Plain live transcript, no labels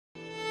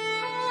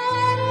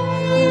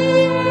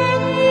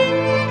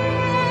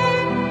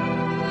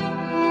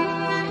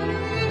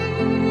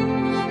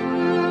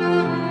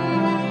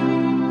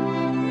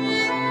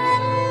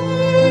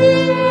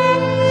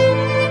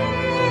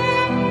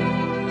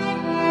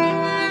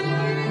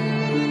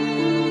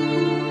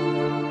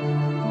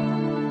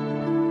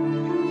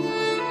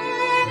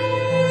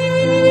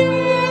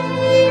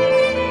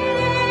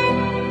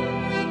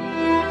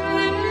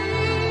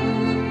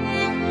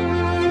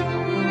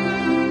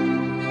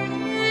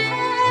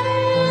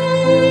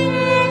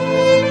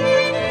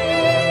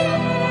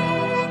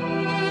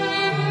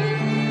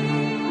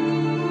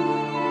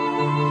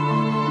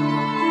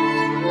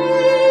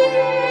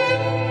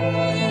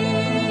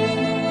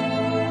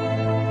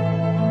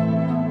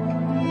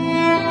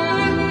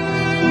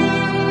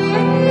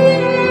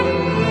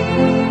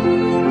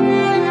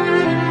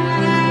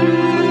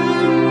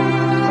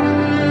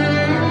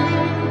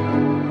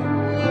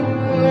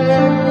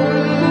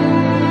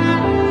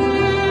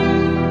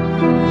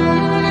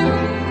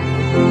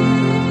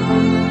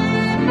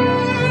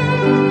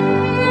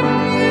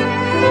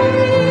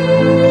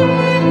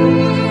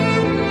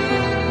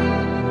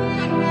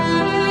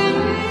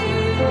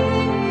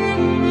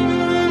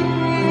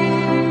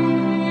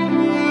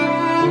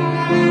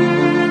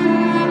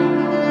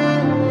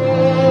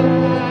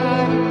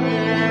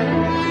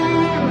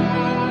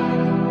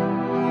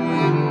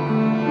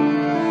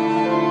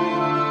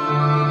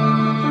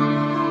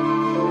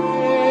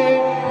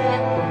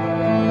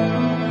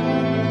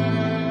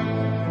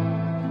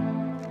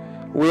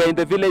We are in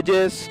the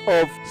villages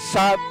of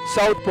South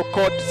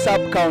Pokot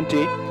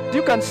sub-county.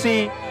 You can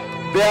see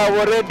they are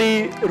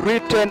already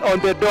written on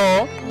the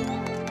door.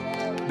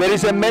 There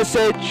is a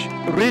message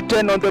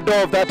written on the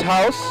door of that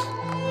house.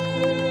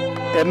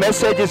 A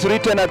message is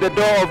written at the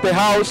door of the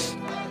house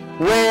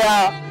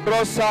where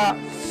Rosa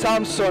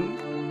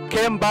Samson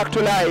came back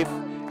to life.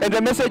 And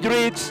the message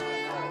reads,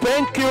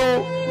 "Thank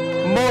you,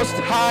 Most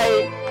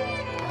High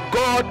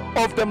God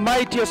of the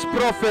mightiest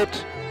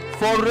prophet,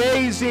 for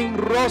raising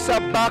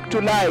Rosa back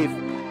to life.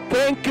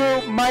 Thank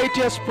you,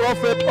 mightiest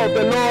prophet of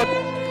the Lord,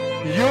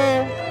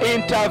 you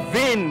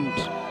intervened.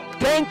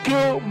 Thank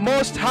you,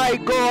 Most High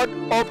God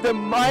of the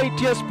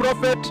mightiest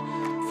prophet,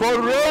 for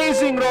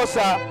raising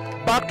Rosa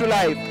back to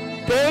life.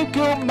 Thank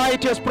you,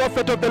 mightiest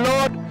prophet of the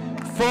Lord,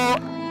 for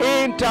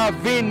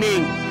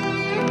intervening."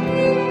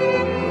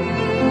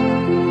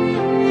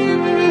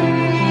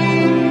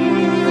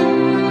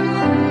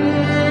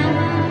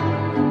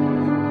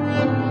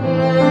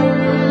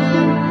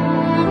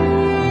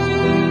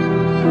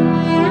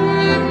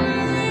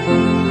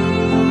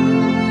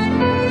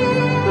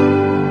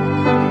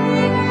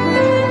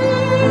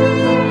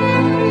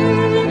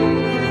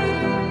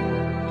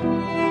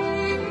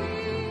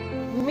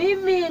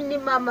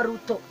 Mama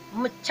Ruto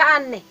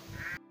mchane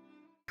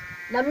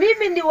na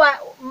mimi ni wa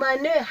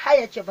maeneo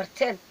haya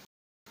Chebarten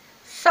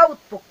South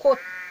Pokot,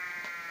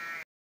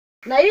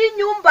 na hii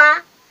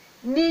nyumba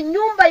ni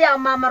nyumba ya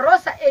Mama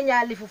Rosa enye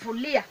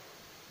alifufulia.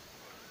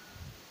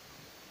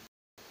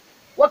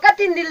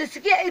 Wakati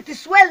nilisikia it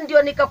is well,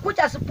 ndio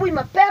nikakuja asubuhi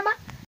mapema,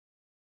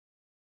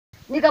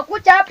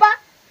 nikakuja hapa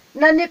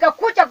na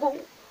nikakuja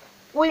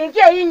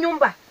kuingia hii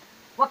nyumba.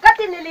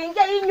 Wakati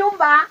niliingia hii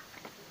nyumba,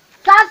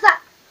 sasa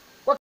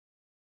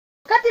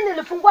wakati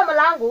nilifungua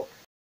mlango,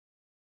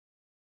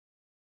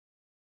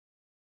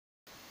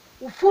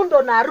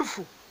 ufundo na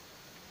harufu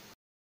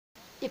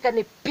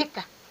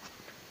ikanipika.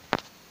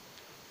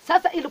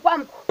 Sasa ilikuwa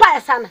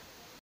mbaya sana.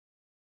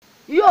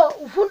 Hiyo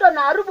ufundo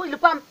na harufu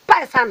ilikuwa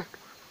mbaya sana.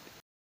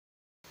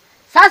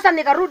 Sasa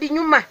nikarudi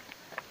nyuma.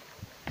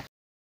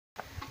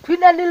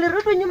 Vile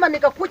nilirudi nyuma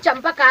nikakucha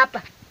mpaka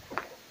hapa.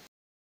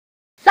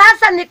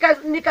 Sasa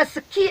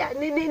nikasikia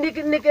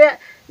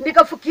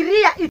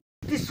nikafikiria it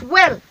is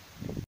well.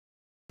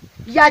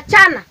 Ya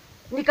chana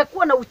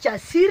nikakuwa na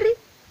uchasiri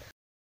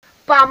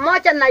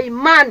pamoja na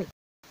imani,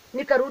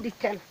 nikarudi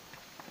tena.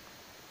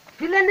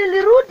 Vile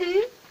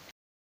nilirudi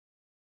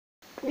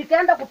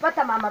nikaenda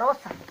kupata Mama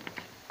Rosa.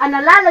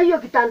 Analala hiyo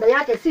kitanda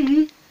yake,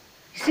 si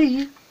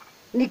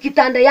ni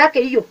kitanda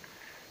yake hiyo.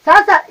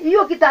 Sasa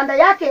hiyo kitanda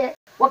yake,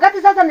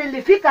 wakati sasa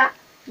nilifika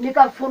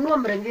nikafunua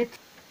mrengeti.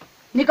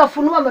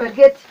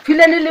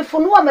 Vile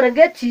nilifunua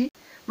mrengeti,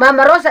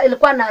 Mama Rosa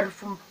ilikuwa na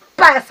harufu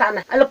mbaya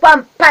sana. Alikuwa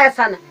mbaya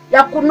sana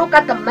ya kunuka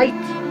hata maiti.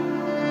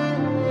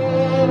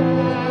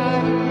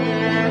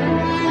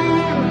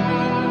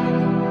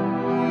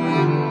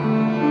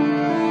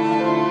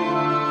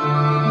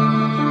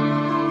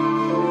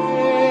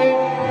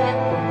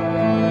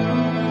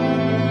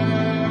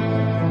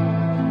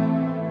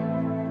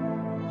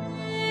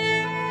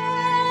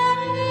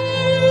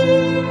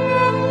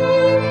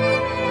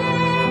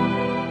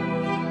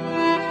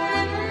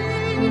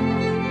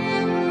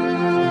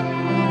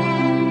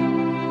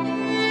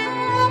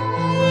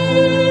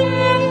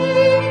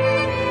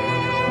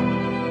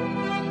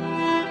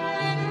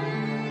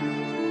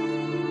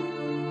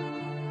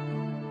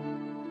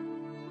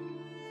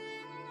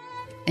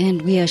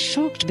 And we are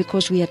shocked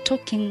because we are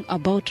talking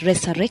about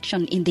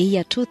resurrection in the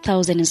year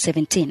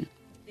 2017.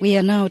 We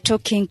are now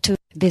talking to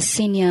the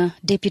Senior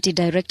Deputy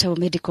Director of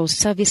Medical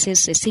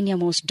Services, a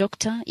senior-most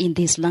doctor in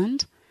this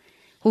land,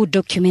 who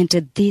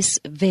documented this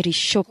very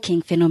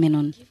shocking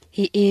phenomenon.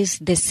 He is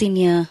the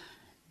Senior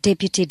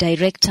Deputy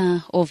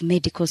Director of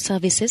Medical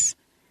Services,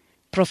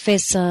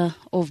 Professor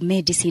of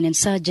Medicine and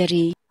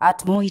Surgery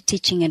at Moi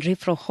Teaching and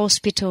Referral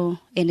Hospital,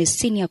 and a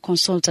Senior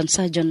Consultant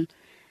Surgeon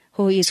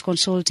who is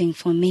consulting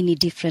for many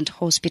different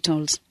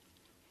hospitals.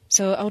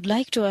 So I would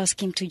like to ask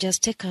him to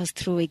just take us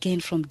through again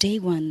from day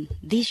one,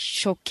 this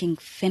shocking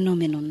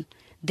phenomenon,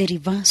 the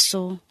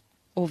reversal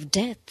of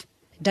death.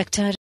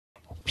 Doctor,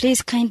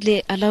 please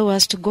kindly allow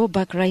us to go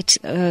back right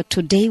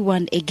to day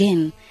one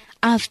again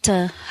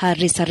after her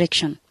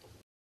resurrection.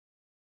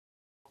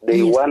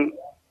 Day one,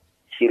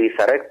 she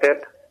resurrected.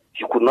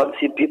 She could not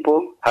see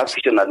people. Her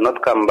vision had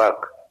not come back.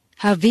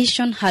 Her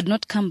vision had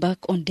not come back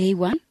on day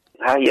one?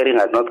 Her hearing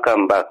had not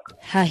come back.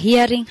 Her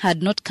hearing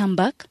had not come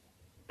back?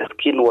 The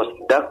skin was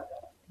dark.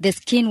 The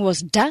skin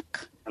was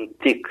dark? And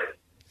thick.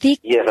 Thick?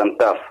 Yes, and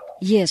tough.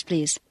 Yes,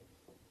 please.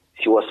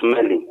 She was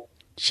smelling.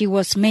 She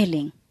was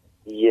smelling?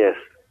 Yes.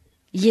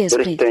 Yes,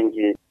 very please.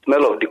 Strange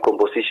smell of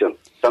decomposition.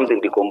 Something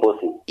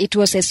decomposing. It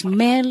was a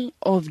smell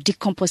of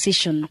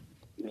decomposition.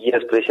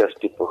 Yes, precious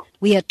people.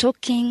 We are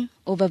talking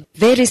of a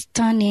very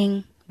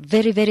stunning,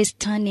 very, very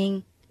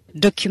stunning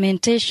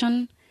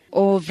documentation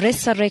of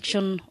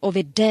resurrection of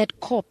a dead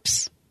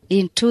corpse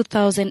in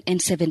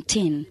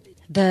 2017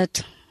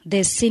 that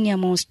the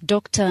senior-most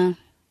doctor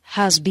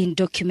has been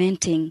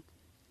documenting.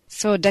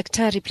 So,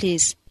 Daktari,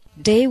 please,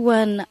 day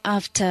one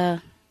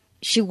after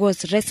she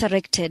was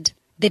resurrected.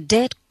 The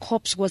dead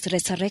corpse was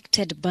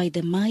resurrected by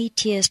the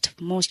mightiest,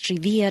 most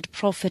revered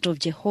prophet of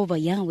Jehovah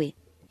Yahweh.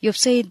 You've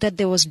said that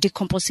there was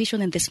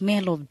decomposition and the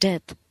smell of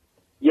death.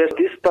 Yes,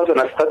 this person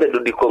has started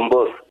to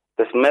decompose.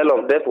 The smell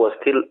of death was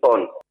still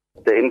on.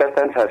 The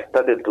intestines had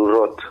started to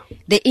rot.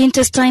 The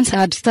intestines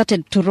had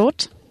started to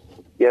rot?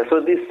 Yeah,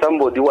 so this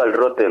somebody was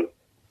rotten.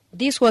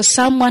 This was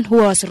someone who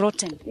was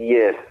rotten?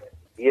 Yes.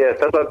 Yes,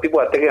 that's why people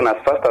are taken as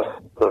fast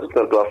as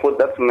possible to avoid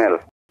that smell.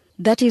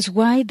 That is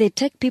why they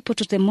take people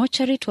to the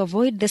mortuary to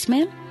avoid the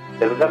smell?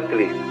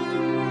 Exactly.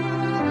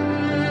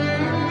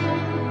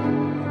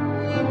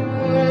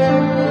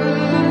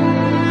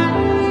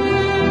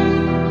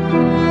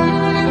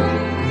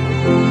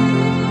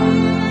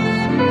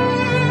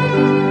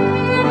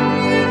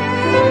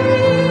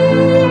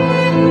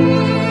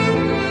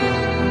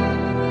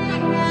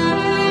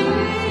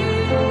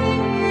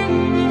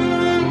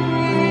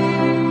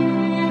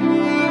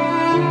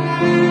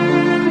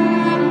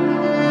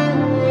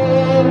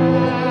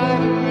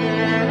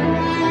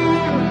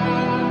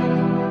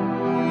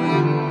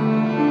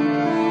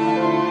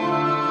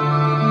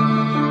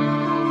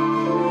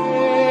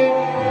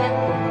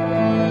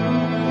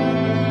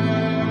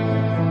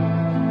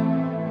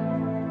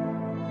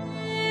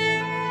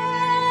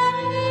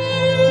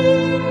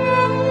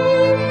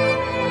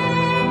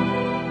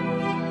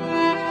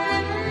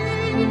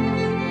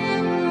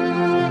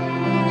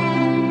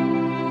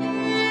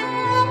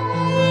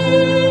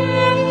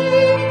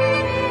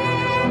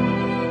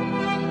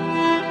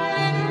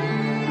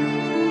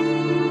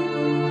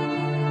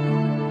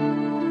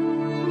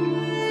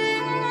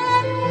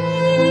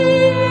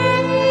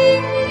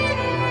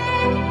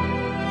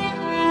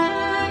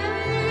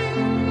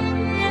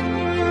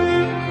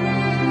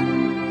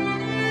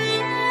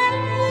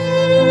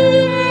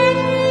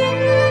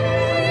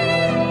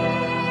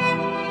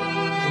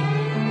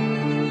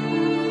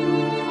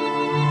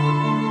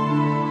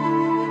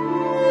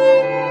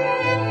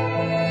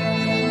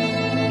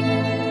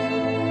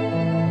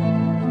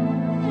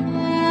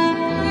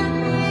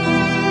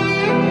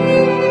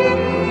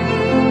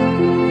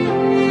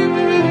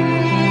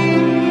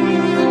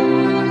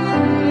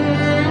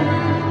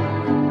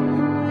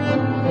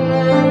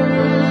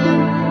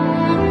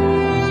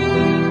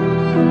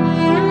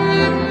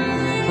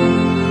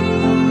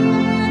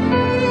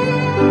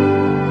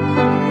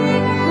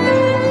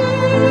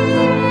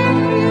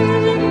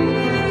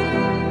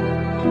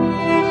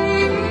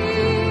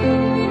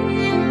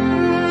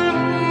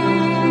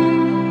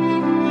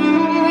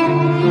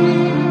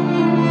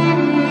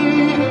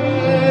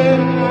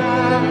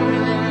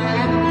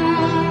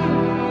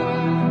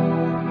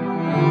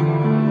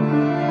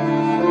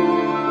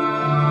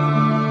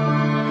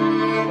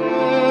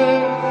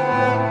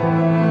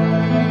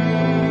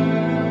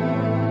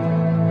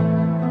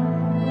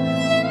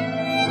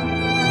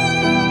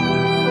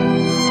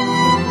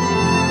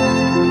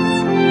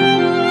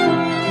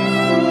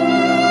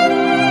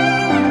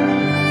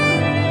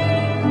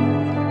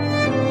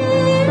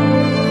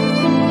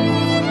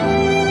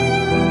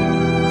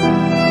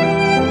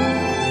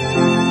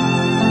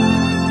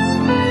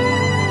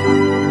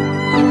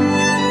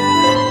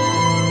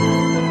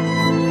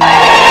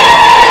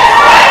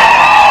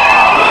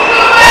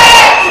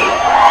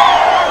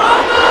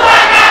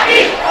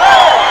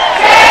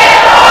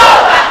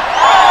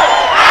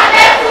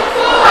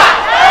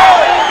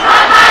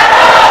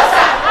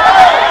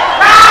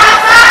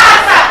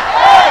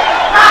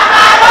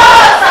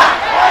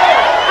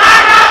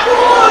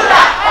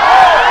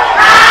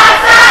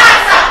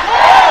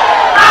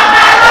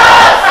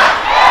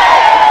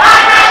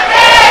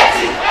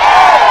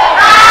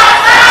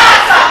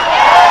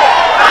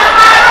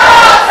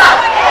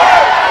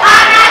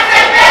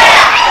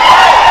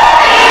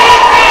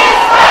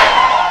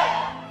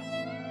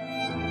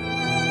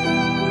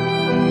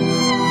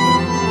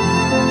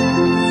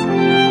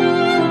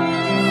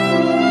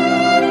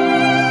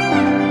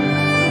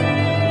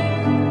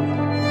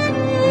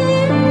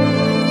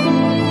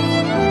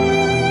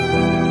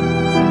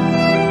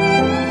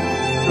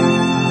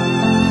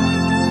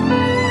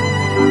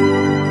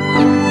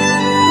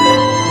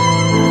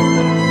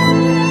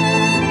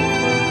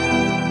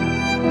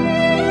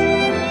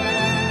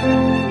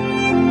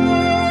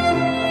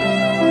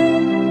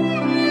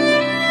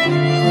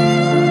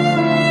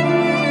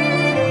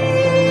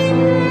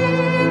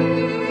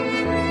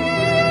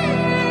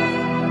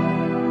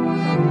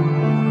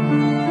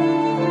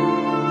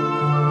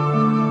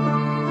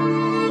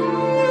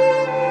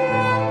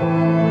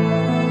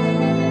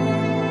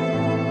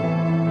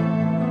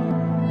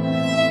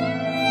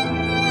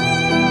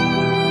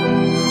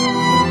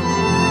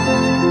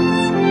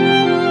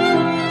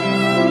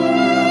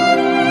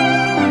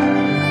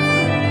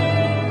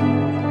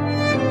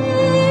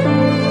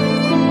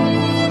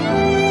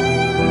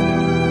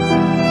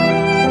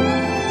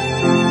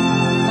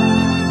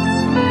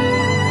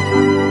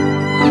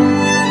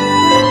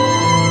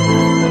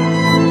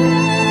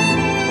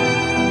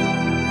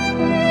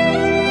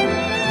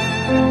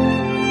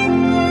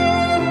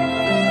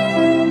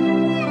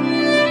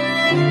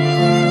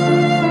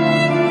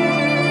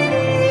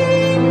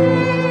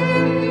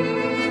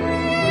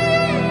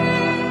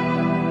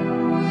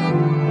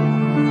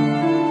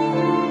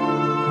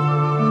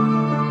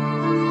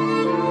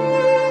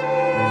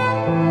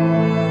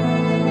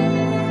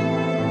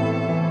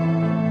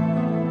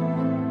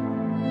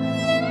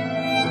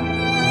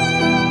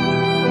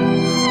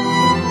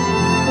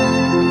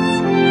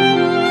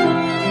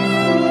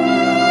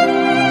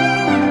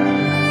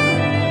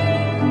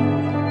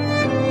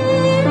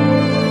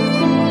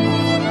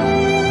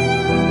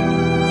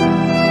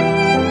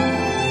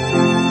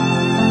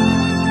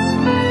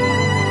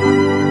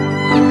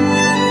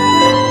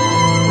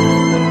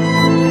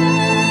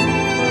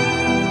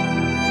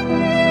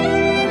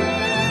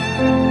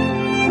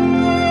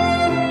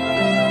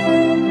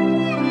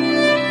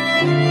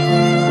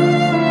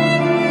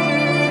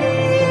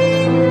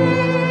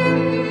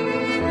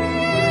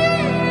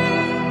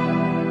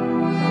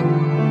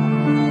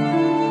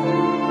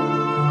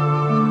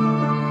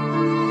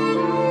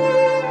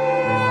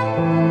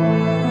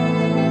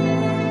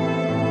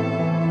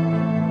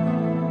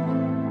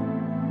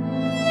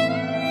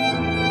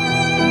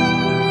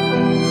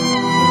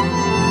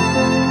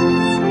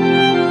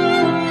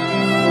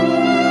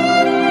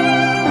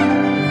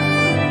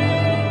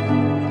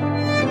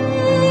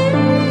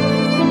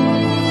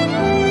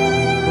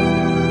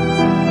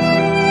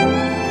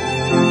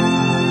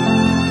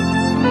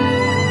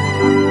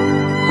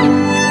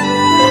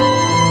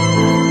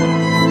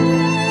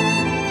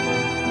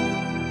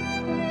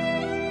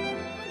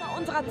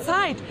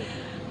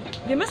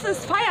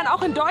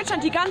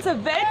 Deutschland, die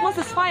ganze Welt muss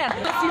es feiern.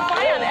 Dass sie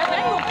feiern,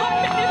 Erweckung,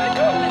 kommt mit mir.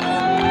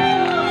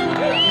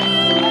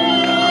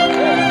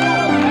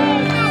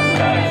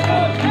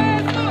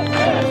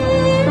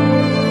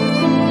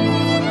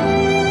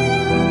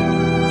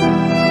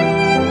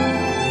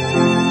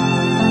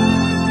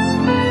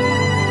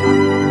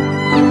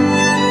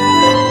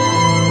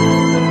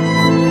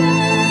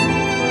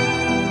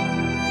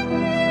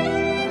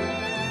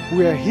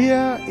 We are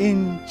here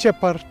in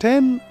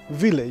Cheparten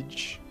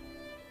village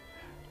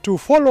to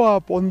follow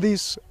up on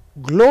this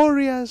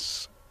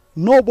glorious,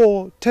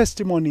 noble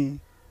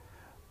testimony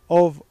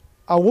of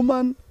a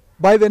woman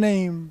by the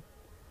name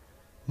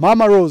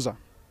Mama Rosa.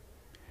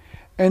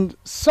 And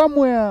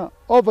somewhere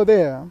over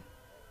there,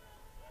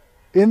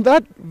 in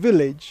that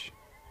village,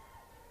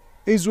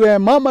 is where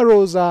Mama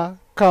Rosa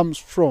comes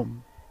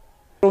from.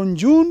 On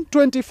June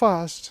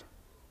 21st,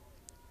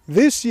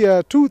 this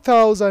year,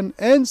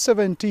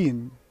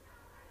 2017,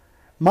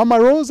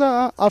 Mama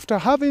Rosa, after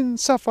having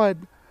suffered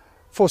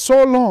for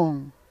so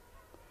long,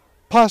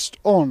 passed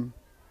on.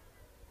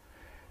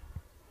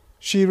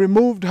 She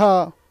removed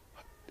her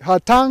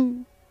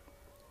tongue,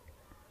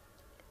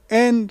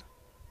 and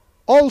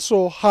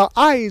also her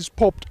eyes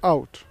popped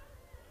out.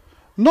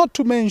 Not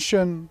to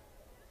mention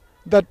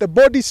that the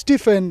body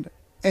stiffened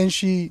and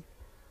she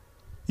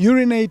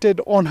urinated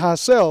on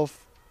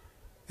herself,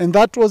 and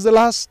that was the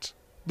last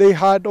they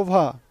heard of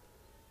her.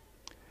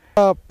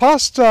 A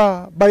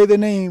pastor by the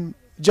name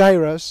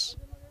Jairus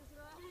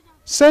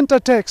sent a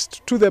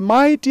text to the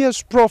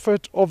mightiest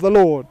prophet of the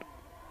Lord,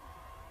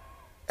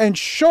 and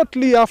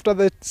shortly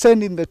after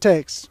sending the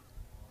text,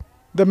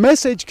 the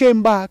message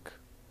came back,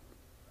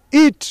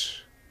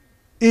 "It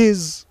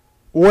is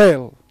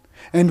well."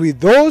 And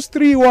with those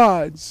three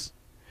words,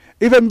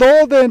 even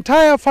though the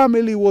entire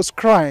family was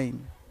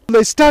crying,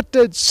 they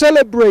started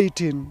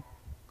celebrating.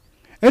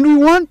 And we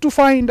want to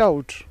find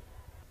out,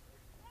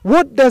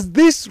 what does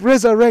this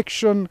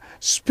resurrection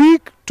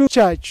speak to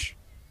church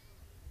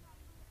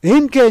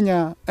in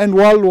Kenya and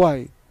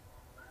worldwide?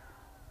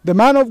 The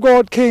man of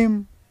God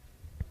came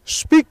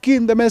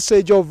speaking the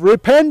message of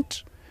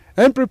repent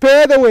and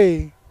prepare the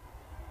way,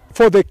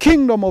 for the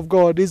kingdom of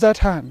God is at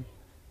hand.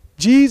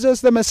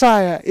 Jesus the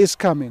Messiah is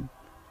coming.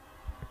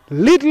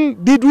 Little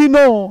did we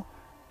know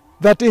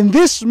that in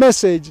this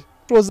message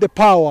was the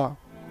power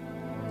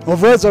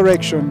of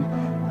resurrection.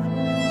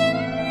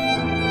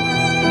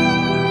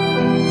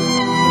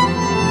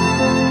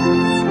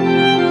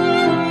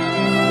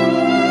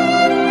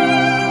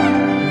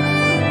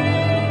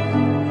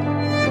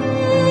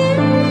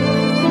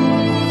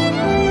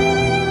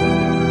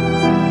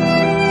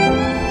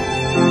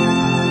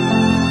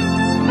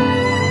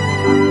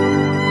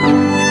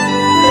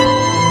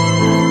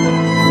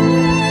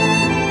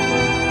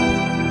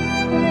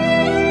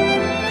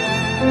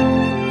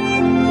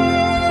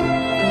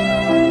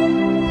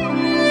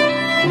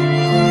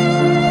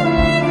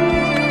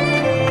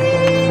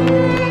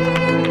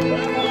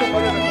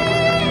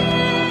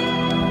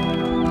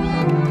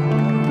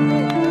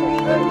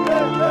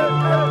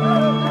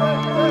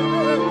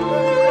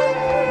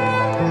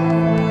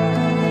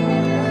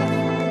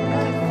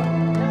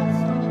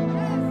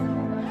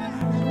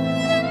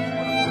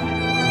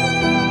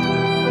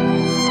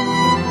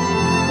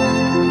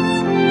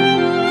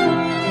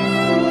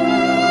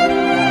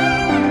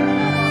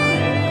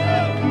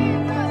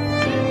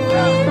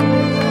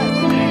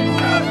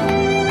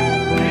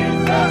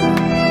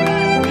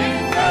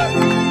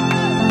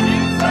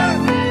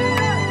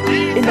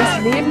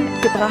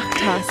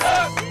 Hast.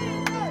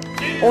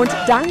 Und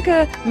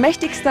danke,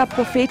 mächtigster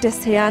Prophet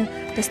des Herrn,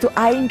 dass du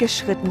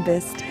eingeschritten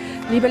bist.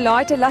 Liebe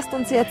Leute, lasst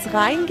uns jetzt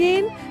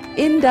reingehen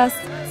in das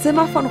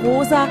Zimmer von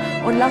Rosa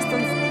und lasst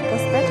uns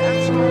das Bett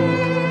anschauen.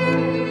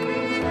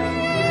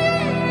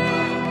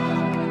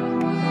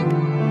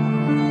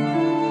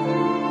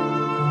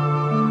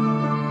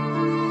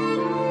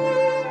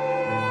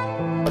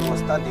 I was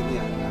standing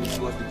here and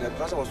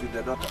Rosa was with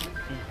the daughter.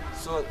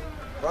 So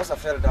Rosa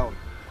fell down.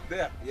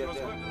 There? Yeah,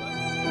 there.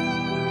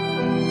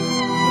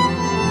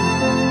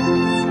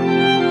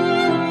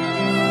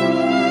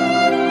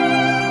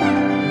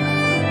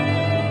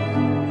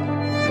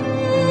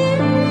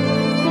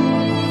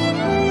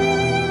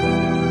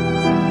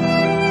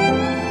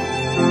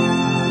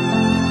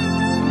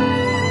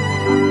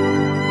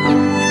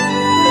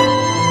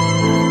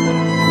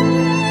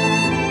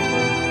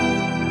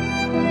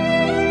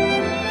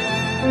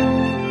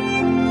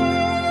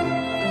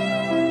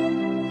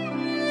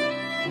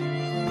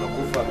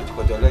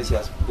 She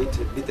has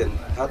beaten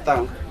her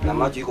tongue, na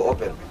maji iko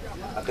open.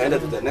 Akaenda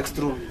to the next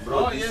room,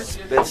 brought this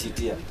bed sheet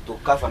here to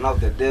cover now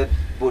the dead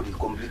body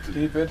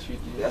completely.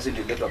 Yes, in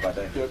the later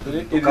baadaye.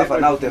 To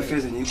cover now the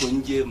face yenye iko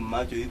nje,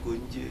 macho iko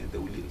nje,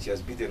 she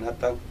has beaten her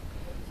tongue.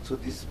 So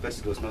this bed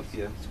sheet was not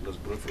here, it was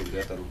brought from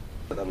the other room.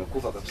 But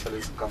amekufa kabisa,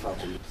 let's cover her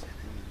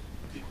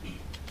completely.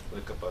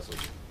 Weka paso.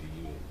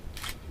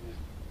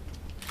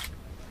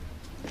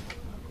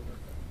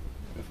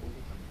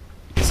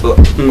 So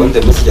when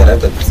the message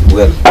arrived at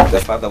well, the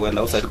father went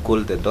outside,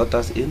 called the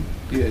daughters in.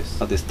 Yes.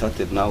 Now they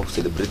started now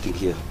celebrating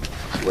here.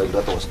 When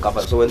daughter was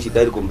covered. So when she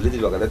died completely,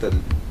 we collected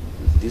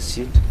this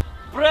sheet.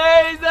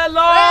 Praise the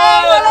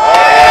Lord!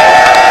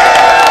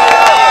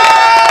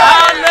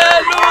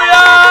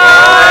 Hallelujah!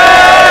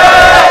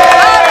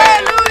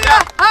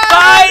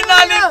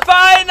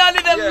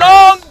 Finally, the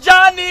long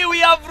journey, we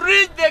have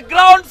reached the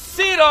ground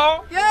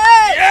zero.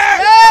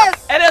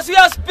 Yes! And as we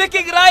are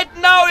speaking right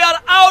now, we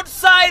are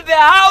outside the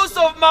house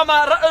of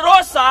Mama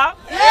Rosa.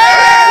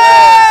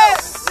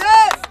 Yes!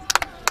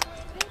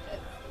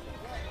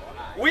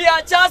 We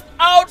are just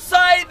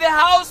outside the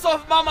house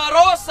of Mama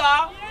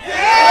Rosa.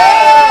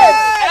 Yes!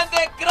 And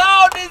the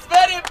crowd is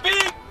very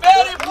big,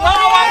 very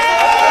powerful.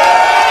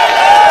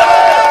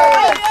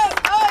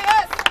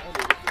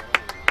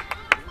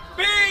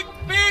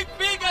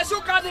 Big, as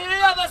you can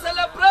hear the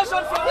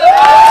celebration from the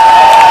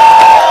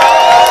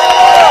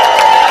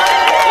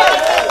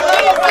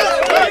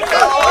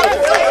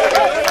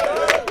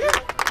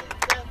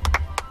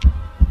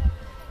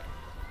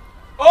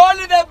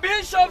only the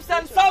bishops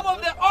and some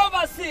of the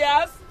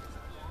overseers,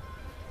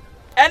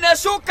 and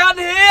as you can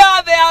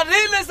hear, they are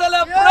really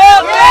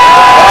celebrating.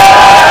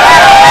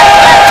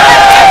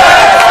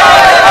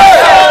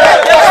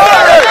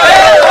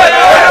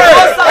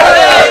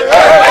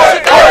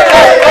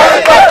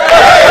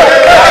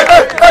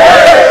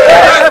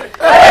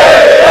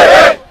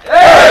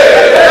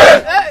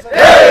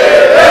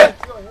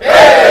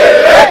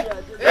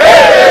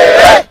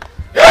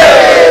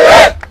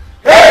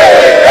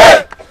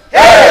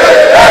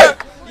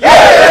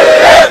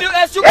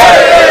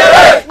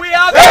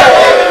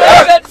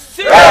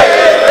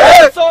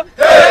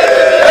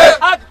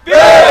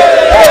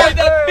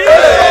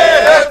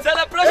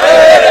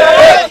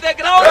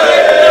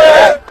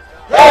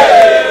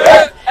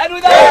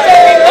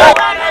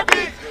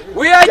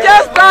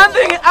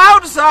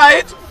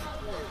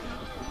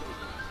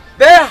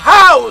 The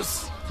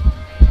house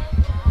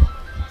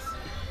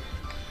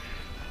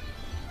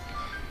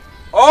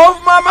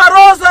of Mama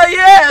Rosa,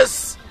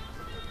 yes.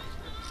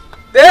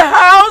 The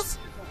house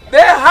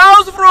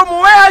from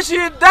where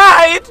she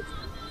died,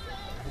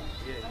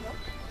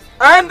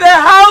 and the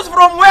house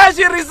from where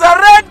she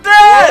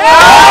resurrected.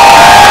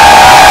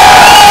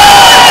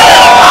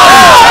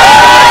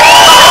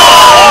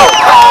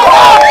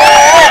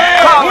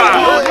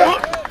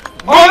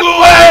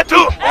 Mungu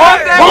wetu,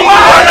 Mungu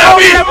wa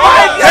nabii,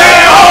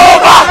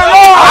 Jehova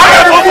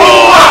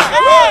amefufua.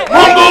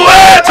 Mungu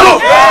wetu,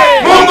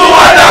 Mungu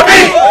wa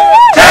nabii,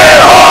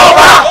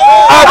 Jehova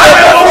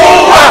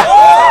amefufua.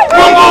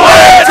 Mungu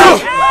wetu,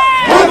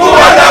 Mungu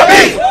wa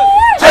nabii,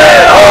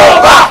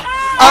 Jehova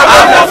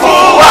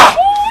amefufua.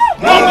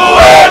 Mungu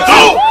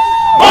wetu,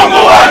 Mungu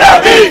wa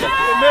nabii,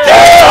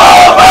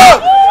 Jehova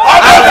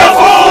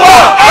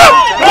amefufua.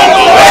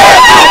 Mungu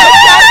wetu,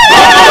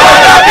 Mungu wa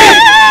nabii,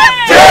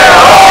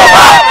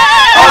 Jehova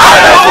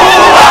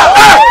amefufua.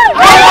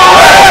 Mungu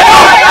wetu,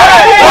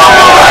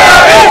 Mungu wa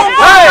nabii,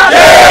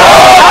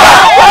 Jehova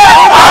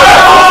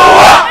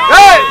amefufua.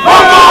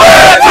 Mungu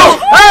wetu,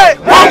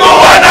 Mungu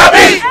wa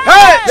nabii,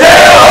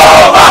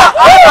 Jehova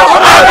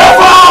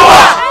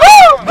amefufua.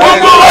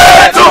 Mungu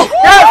wetu,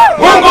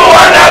 Mungu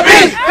wa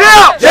nabii,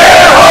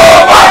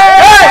 Jehova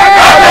amefufua.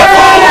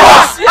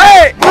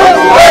 Mungu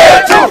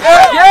wetu,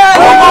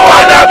 Mungu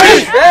wa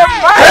nabii,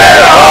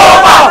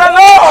 Jehova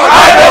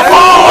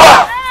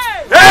amefufua.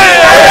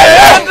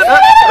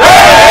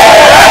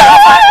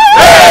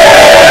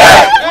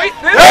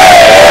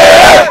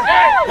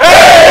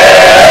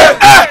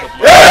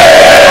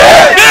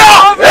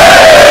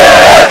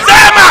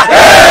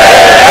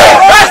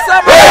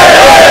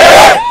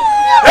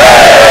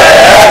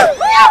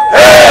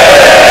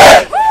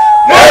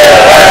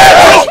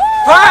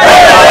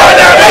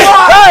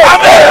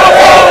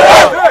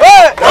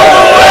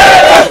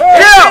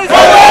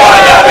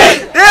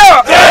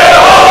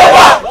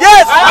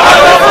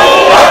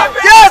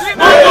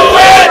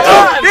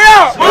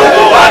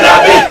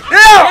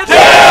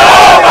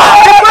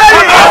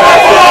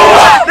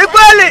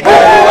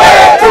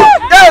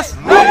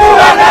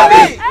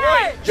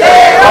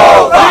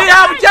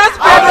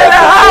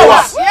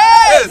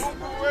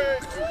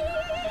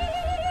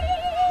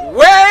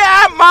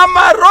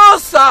 Mama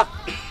Rosa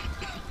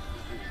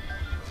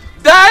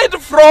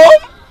died from.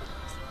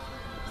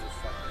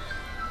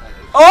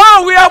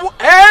 Oh, we have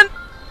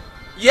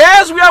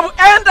yes, we have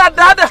entered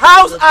that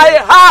house I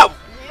have.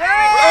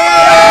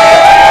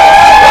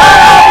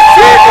 I'm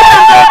sitting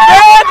in the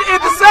bed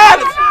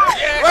itself.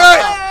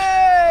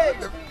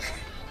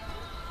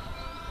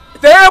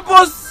 The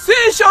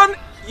position,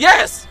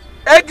 yes,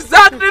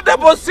 exactly the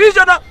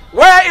position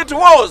where it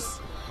was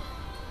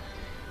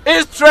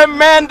is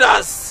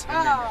tremendous.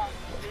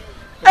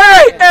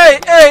 Hey, hey,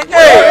 hey,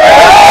 hey.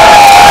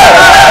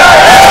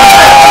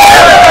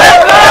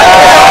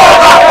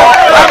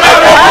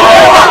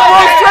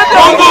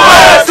 Mungu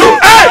wetu,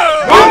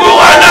 Mungu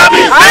wa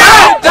nabii,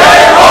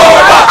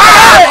 Jehova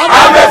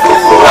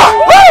amefufua.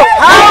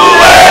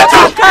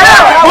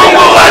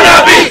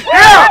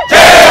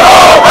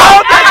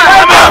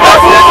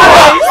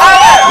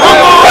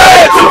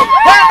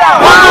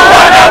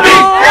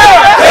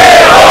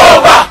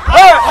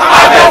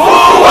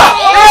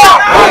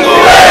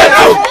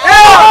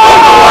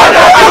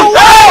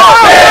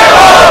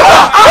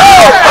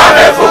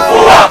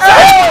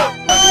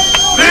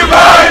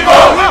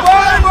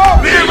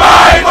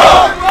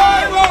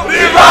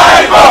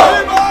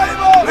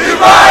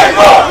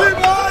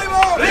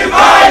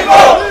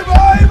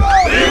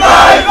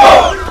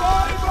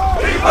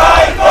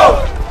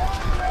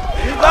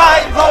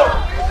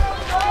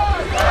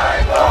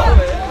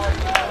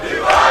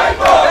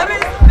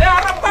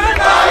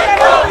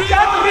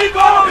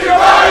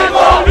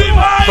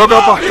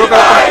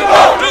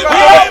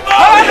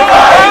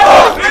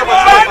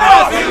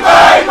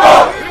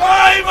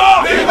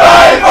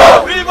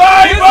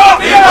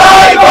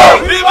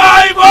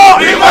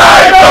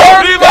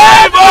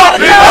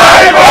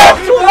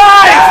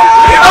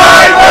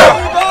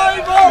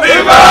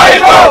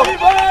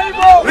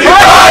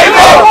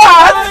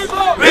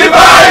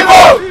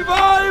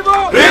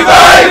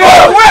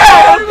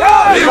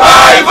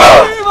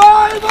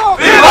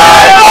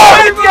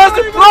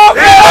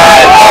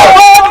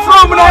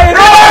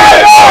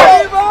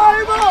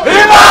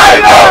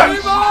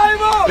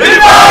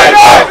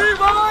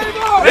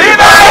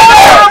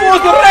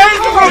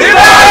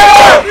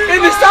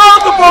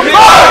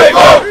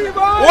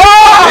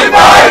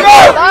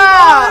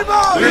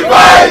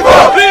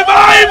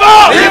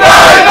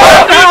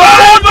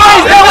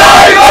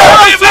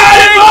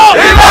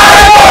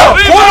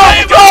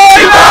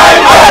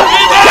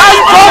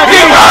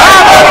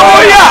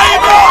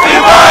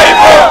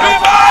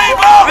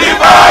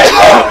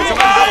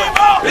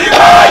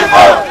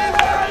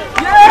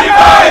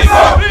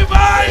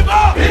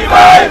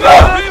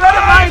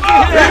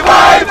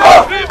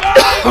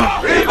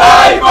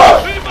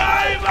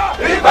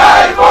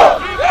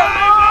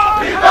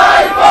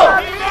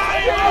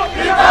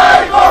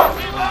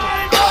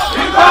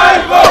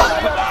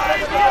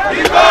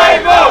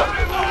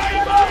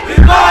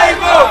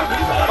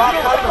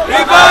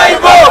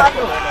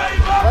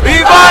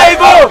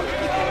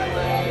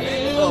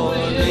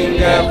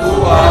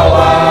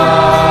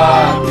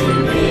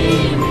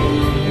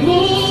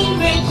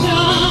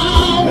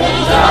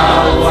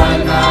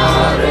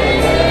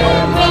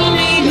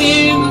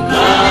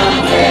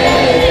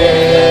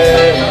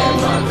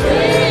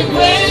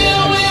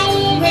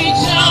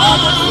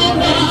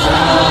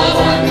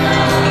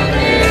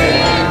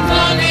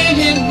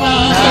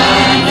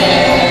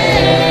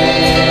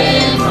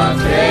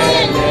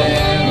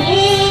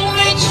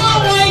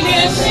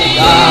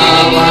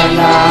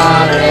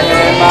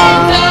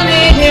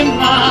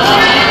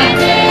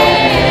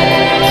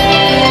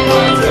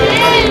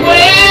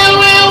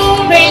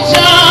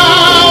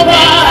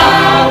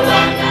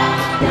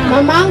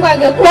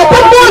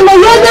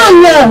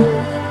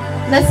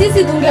 Na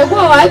sisi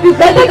tungekuwa wapi?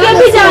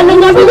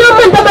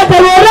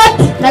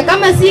 Na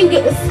kama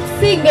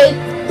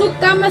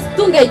kama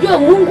tungejua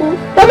Mungu,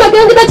 kama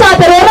kingine cha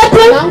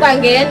terorati, Mungu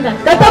angeenda.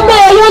 Kama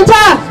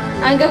yonja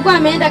angekuwa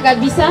ameenda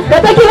kabisa.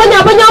 Kile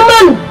nyapa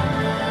nyaman.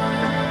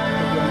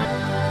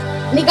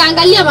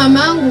 Nikaangalia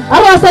mamangu.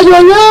 Arasa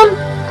yonyam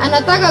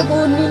anataka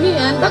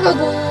anataka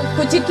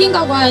kuchikinga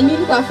kwa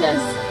nini kwa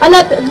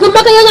fence.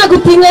 Kumaka yanya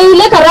kutinga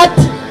ile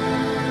karati.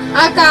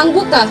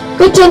 Akaanguka.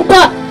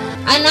 Kuchunta.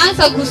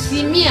 Anaanza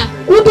kusimia.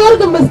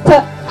 Utorga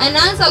msta.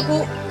 Anaanza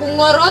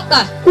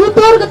kungorota.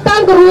 Utorga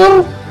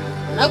tangurur.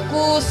 Na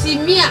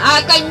kusimia,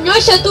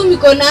 akanyosha tu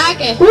mikono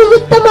yake.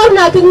 Utamar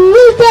na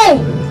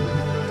kinyike.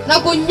 Na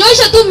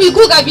kunyosha tu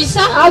miguu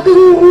kabisa.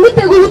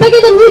 Akimite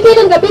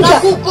kutaka kabisa. Na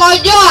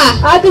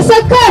kukojoa.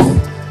 Akisakas.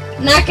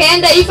 Na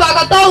kaenda hivyo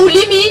akatoa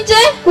ulimi nje.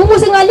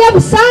 Kumusingalia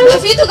busana. Na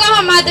vitu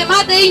kama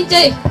mate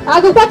nje.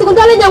 Akipata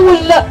kundale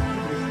nyawula.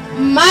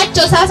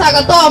 Macho sasa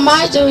akatoa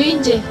macho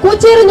nje.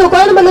 Kuchiri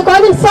nyokoni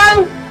malokoni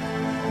sang.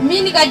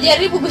 Mimi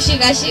nikajaribu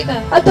kushika.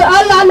 Ata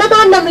Allah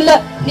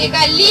anamla.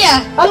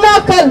 Nikalia.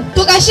 Allah kan.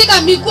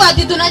 Tukashika miguu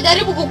ati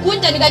tunajaribu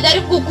kukunja,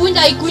 nikajaribu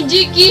kukunja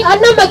ikunjiki.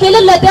 Anamba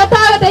kelele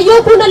hata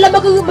yokuna la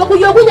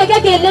makuyokunya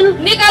kelele.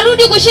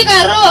 Nikarudi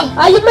kushika roho.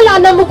 Ayimla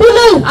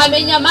anamkula.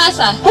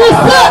 Amenyamaza.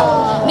 Hesa.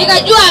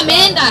 Nikajua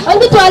ameenda.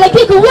 Angi twala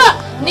kikuwa.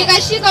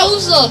 Nikashika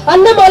uso.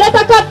 Anamba wala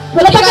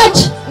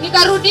takat.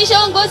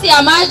 Nikarudisha ngozi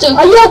ya macho.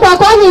 Ayo kwa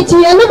kwani ti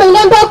anamba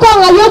ilenda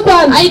kwa ayo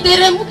kwa.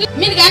 Aiteremuki.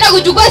 Mimi nikaenda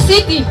kuchukua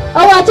siti.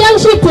 Awachang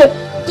shit.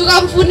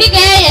 Tukamfunika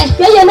yeye.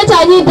 Yeye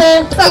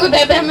anachanyinde. Sasa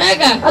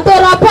kutetemeka.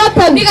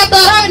 Atorapata.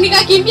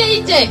 Nikakimbia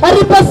nje.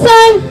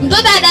 Aripasan.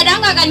 Mtoto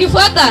dadangu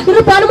akanifuata.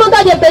 Kiripani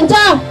montaje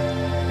pencha.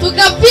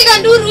 Tukapiga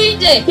nduru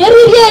nje.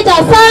 Yeriye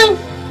jasang.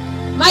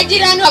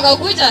 Majirani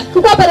wakakuja.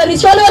 Tukapata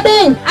rishole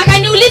wote.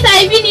 Akaniuliza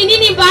hivi ni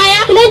nini mbaya?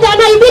 Kilenda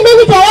na hivi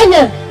nini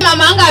kwenye?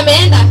 Mamangu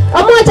ameenda.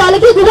 Amua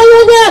chaliki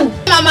kudayonyan.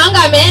 Mamangu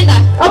ameenda.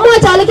 Amua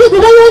chaliki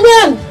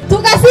kudayonyan.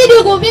 Tukasidi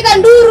kupiga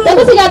nduru.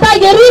 Ndio sijata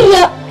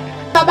geriria.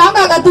 Babangu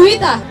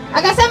akatuita.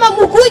 Akasema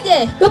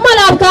mkuje. Kama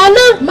la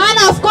kana, man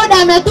of God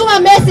ametuma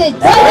message.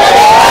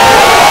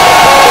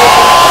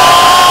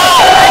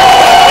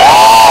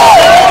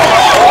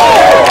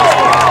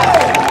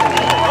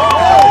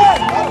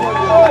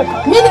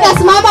 Mimi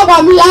nikasimama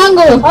kwa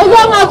mlango.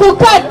 Ayo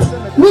kukat.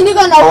 Mimi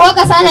niko na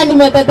uoga sana,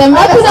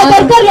 nimetetemeka. Kuna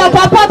serikali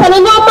akapata na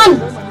nyoman.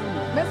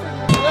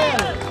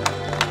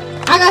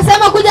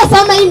 Akasema kuja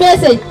soma hii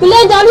message.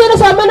 Kulenja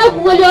aliyosoma na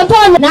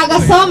kuliotana. Na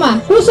akasoma.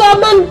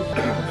 Kusoma.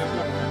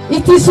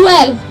 It is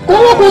well.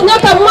 Kama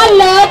kunyaka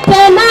mwale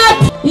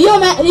penat.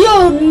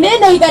 Hiyo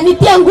neno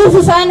ikanitia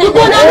nguvu sana.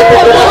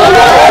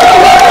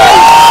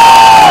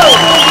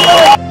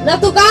 Na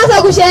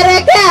tukaanza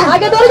kusherehekea.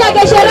 Akatoka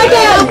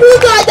kesherehekea.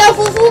 Mungu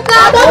atafufuka.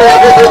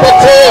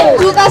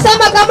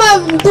 Tukasema kama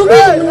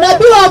mtumishi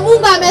nabii wa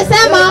Mungu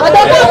amesema,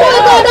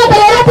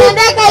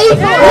 atatendeka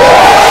hivyo.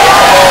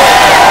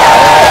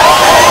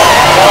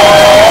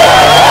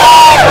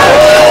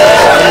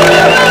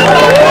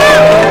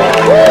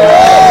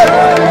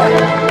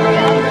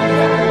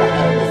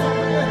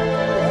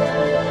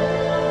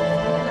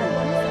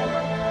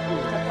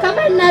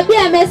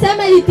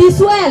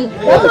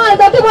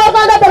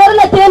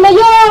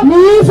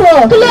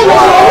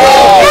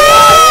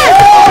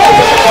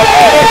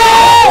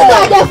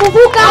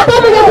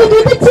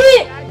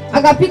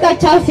 akapika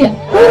chafya.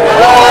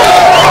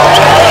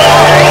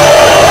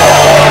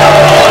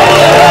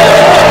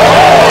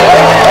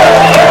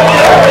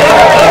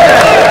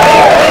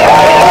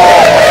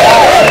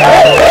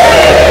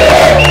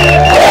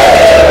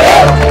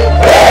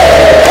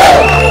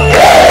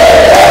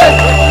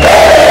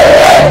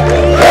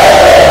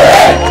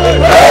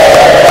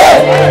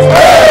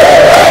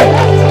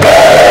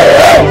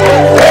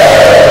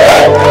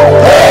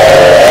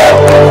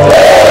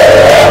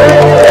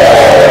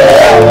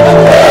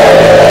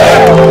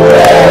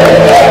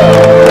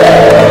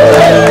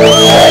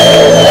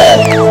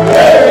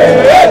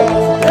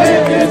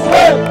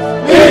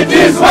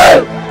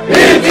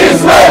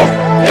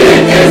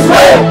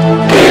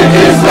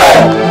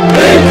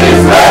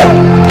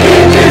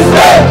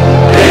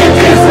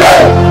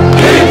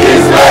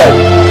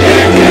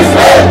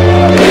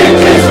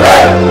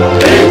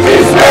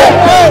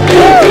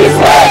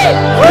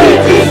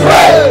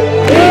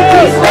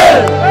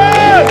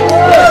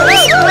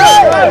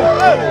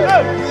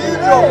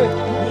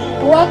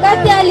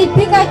 Wakati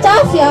alipika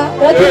chafya,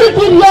 lakini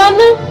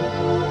kiliona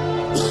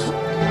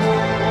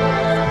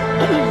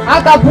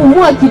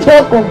akapumua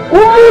kitoko.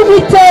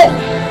 Umuvite.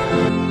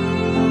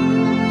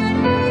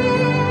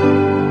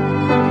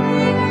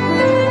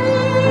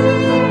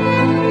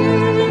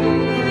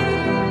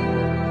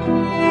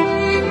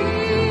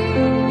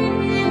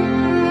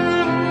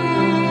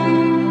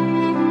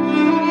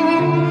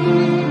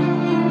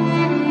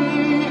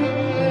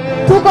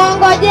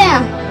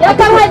 Tukongojea.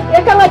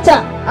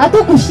 Yakawacha.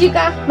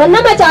 Atukushika.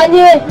 Manama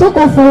chanye.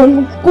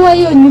 Tukufunu. Kuwa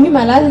hiyo nini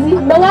malazi.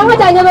 Mwango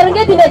chanye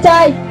marangeti na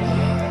chai.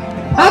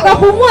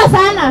 Akapumua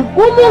sana.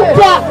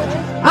 Umupya.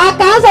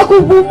 Akaanza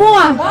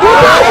kupumua.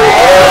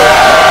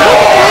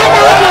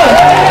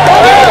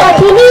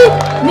 Lakini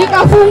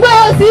nikafungua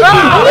hiyo siku.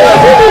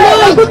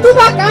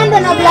 Nikakutupa kando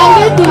na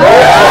blanketi.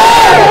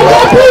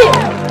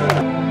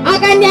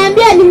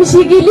 Akaniambia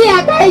nimshikilie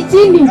akae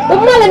chini.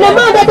 Umala na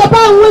mama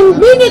atapangu.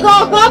 Mimi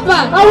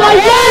nikaogopa.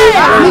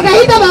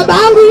 Nikaita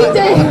babangu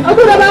nje.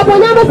 Hakuna baba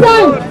nyama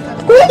sana.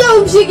 Kuja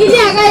umshikilie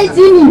akae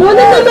chini.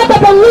 Naona mama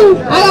atapangu.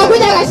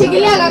 Akakuja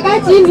akashikilia akakaa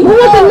chini.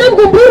 Wewe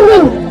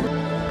tunamkumburu.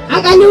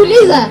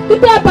 Akaniuliza,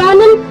 "Kipi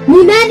pana?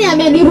 Ni nani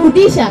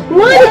amenirudisha?"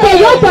 Mwani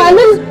kwa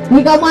pana.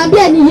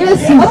 Nikamwambia ni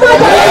Yesu.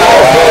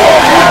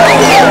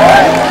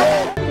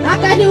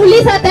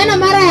 Akaniuliza tena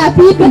mara ya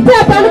pili, "Kipi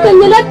pana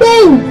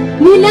kanileteni?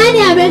 Ni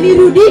nani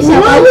amenirudisha?"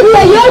 Mwani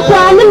kwa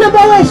pana na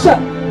bawasha.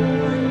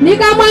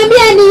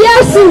 Nikamwambia ni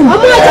Yesu.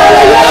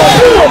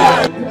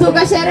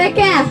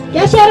 Tukasherekea.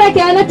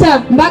 Kasherekea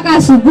nata mpaka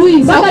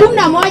asubuhi. Saa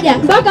 11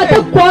 mpaka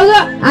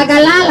tukwaga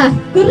akalala.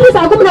 Kiri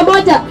saa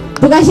 11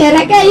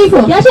 tukasherekea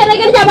hivyo.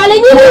 Kasherekea ni jabale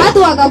nyingi.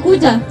 Watu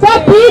wakakuja.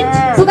 Popit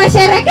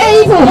tukasherekea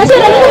hivyo.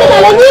 Kasherekea ni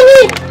jabale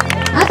nyingi.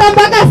 Hata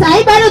mpaka saa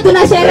hii bado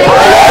tunasherekea.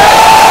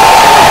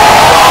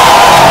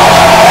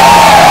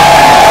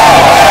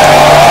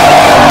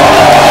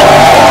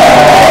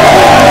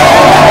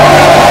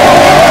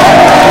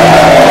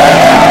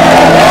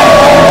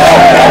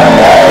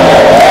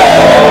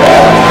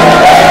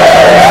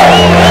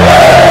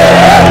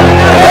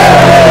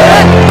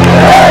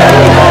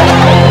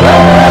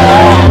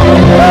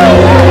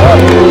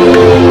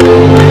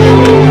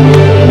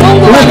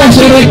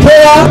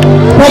 Tunasherekea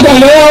mpaka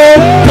leo,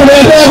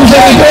 tunaendelea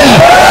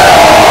kusherekea.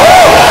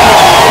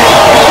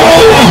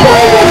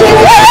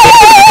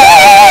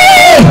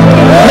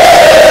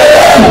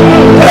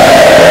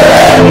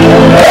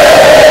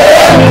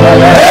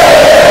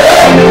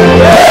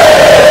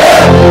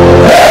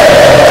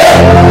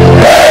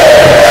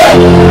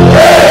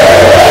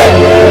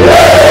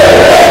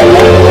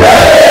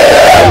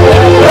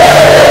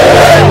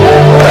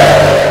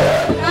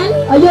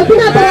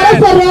 Ayopina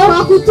tarasa leo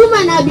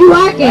hakutuma nabii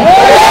wake.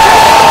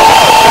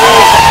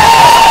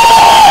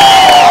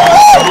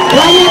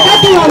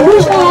 Wakati wa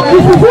mwisho wa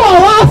kufufua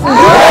wafu.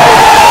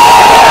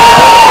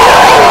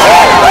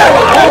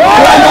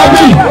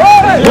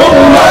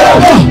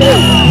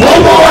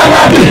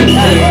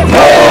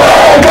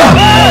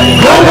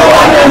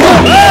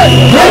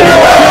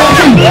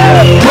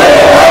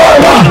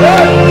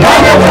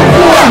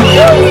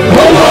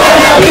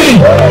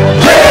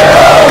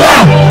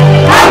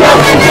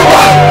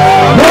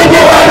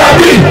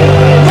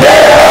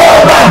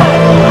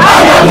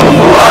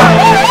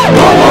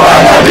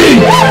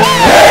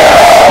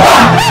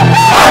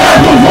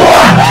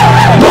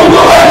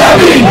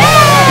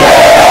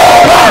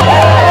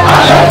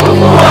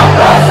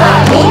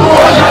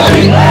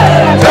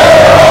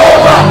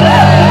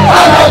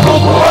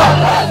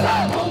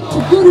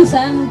 Shukuru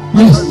sana.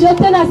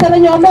 Yote nasema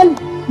nyomen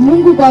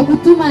Mungu kwa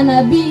kutuma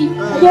nabii.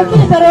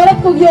 Yokini tarora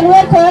kugielwe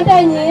kwa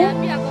ndanye.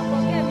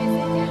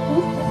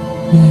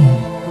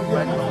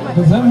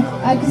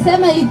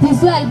 Akisema it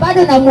is well,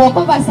 bado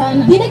namuokopa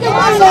sana. Dini kama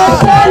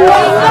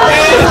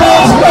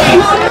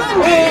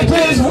It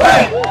is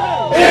well.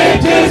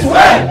 It is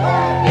well.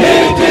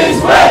 It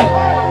is well.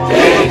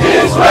 It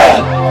is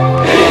well.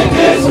 It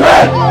is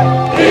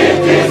well.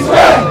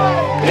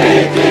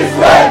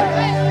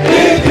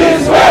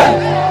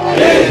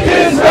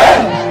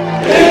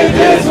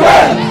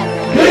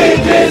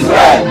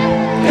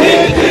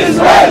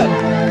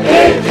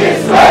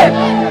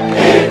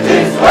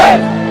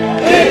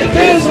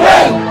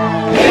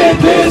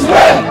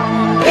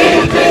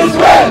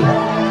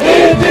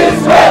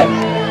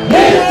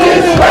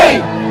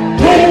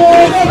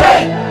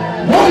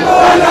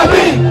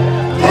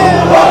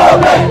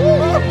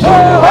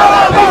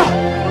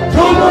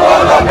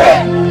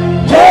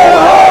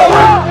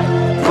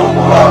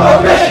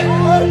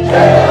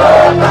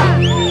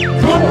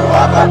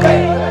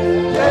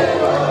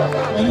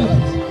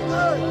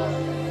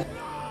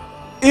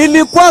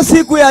 Ilikuwa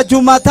siku ya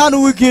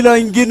Jumatano wiki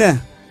ile ingine.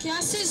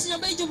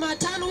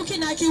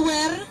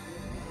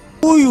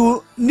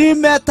 Huyu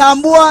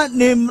nimetambua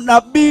ni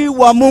nabii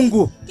wa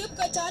Mungu.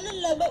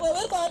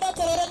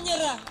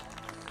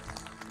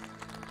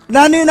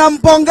 Na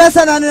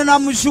ninampongeza na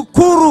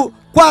ninamshukuru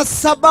kwa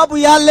sababu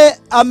yale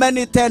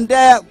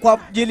amenitendea kwa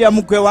ajili ya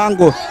mke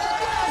wangu.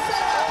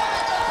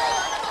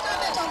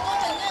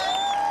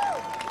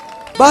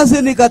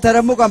 Basi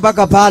nikateremka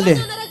mpaka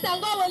pale.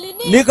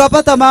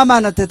 Nikapata mama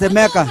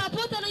anatetemeka.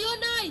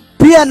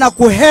 Pia na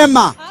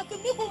kuhema.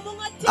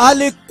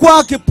 Alikuwa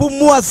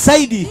akipumua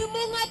zaidi.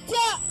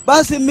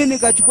 Basi mimi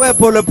nikachukua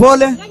pole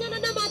pole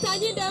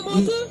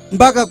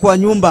mpaka kwa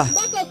nyumba.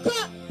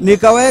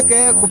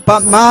 Nikaweke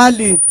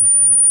mahali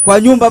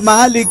kwa nyumba,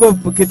 mahali iko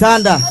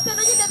kitanda.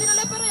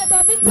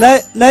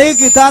 Na hii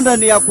kitanda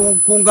ni ya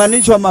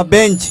kuunganishwa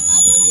mabenchi.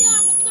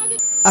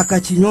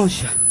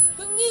 Akachinyosha.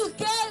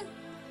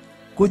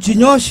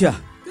 Kuchinyosha.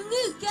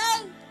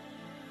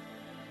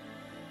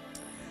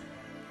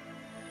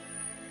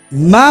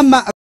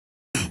 Mama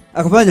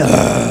akafanya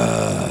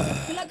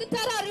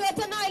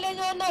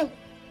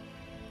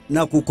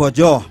na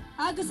kukojoa.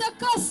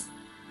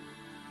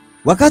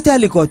 Wakati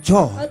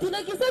alikojoa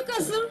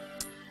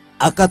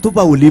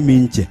akatupa ulimi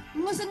nje.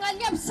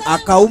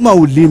 Akauma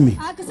ulimi.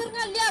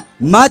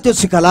 Macho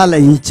sikalala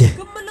nje.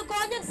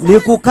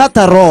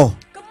 Nikukata roho.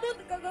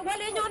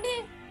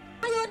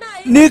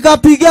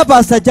 Nikapigia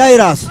Pastor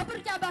Jairus.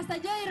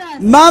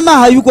 Mama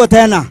hayuko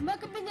tena.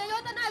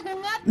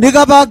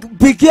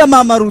 Nikapigia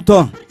Mama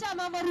Ruto.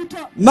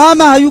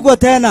 Mama hayuko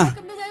tena.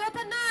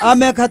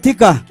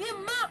 Amekatika.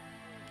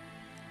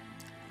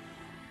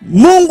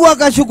 Mungu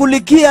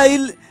akashughulikia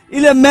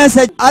ile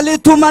message.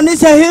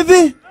 Alitumanisha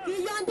hivi,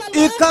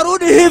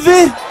 ikarudi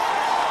hivi.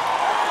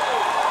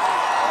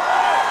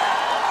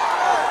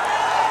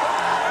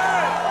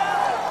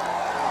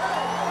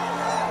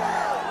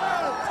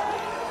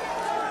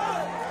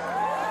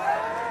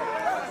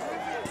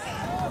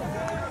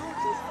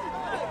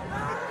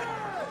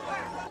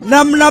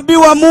 Na nabii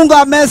wa Mungu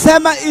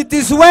amesema it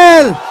is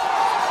well.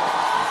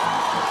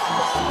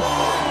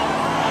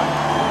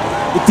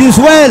 It is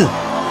well.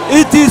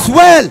 It is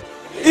well.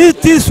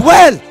 It is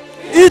well.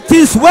 It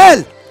is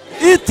well.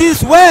 It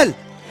is well.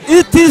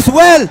 It is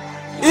well.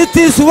 It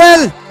is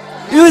well.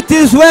 It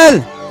is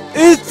well.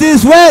 It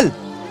is well.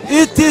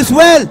 It is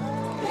well.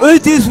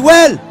 It is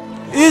well.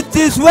 It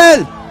is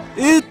well.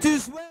 It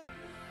is well.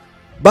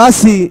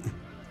 Basi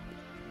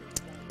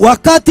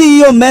wakati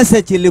hiyo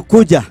message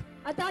ilikuja,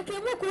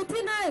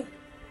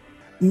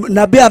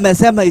 nabii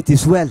amesema it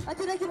is well.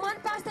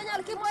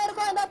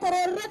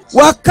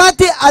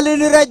 Wakati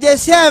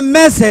alinirejeshea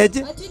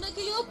message,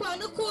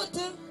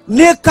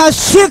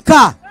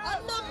 nikashika,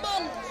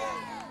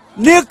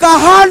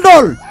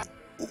 nikahandle.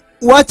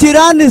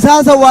 Wachirani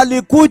sasa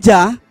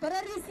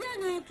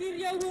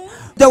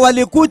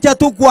walikuja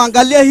tu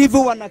kuangalia hivi,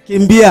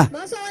 wanakimbia.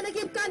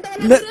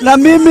 Na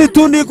mimi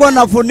tu niko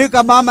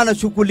nafunika mama, na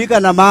shughulika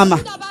na mama,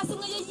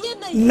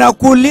 na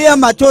kulia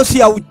machozi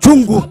ya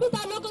uchungu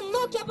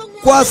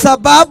kwa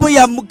sababu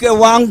ya mke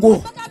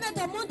wangu.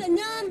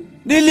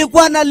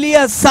 Nilikuwa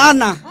nalia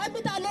sana.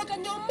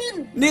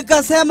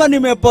 Nikasema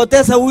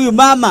nimepoteza huyu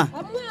mama.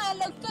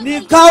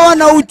 Nikawa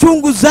na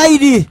uchungu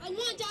zaidi.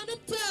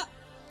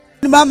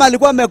 Mama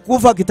alikuwa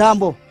amekufa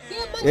kitambo.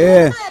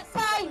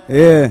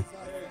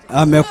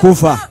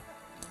 Amekufa.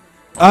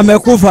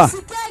 Amekufa.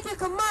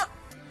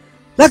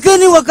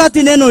 Lakini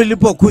wakati neno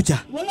lilipokuja,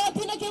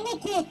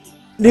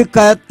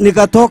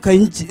 nikatoka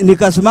nje,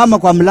 nikasimama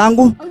kwa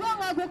mlango,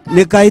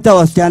 nikaita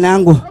wasichana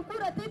yangu.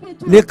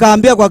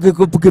 Nikaambia kwa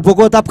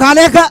kipokota,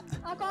 "Kaneka,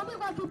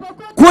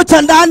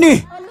 kucha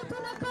ndani.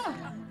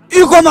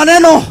 Iko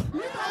maneno.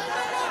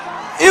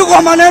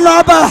 Iko maneno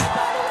hapa.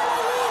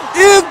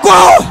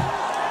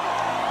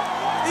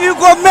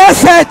 Iko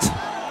message.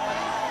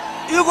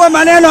 Iko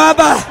maneno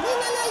hapa."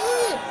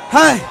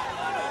 Hai.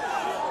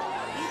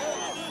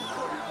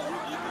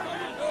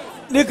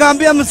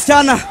 Nikaambia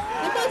msichana,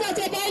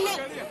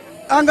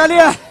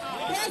 "Angalia.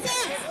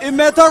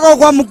 Imetoka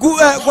kwa mkuu,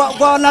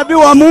 kwa nabii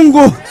wa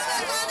Mungu.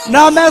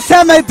 Na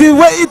amesema it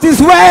is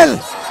well."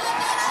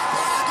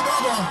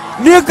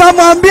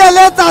 Nikamwambia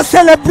let us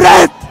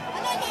celebrate.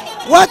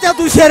 Wacha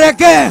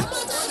tusherekee.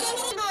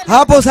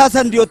 Hapo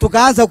sasa ndio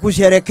tukaanza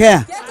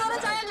kusherekea.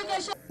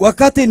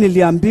 Wakati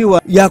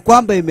niliambiwa ya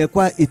kwamba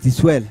imekuwa it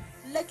is well,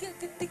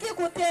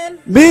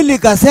 mimi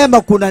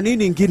nikasema kuna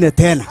nini ingine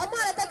tena?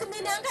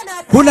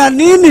 Kuna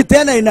nini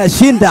tena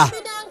inashinda?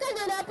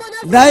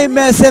 Na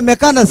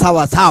imesemekana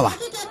sawa sawa.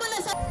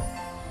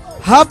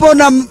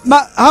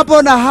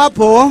 Hapo na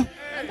hapo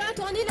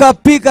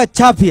kapika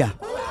chapia.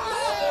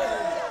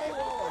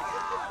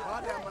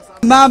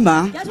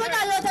 Mama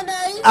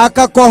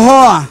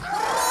akakohoa.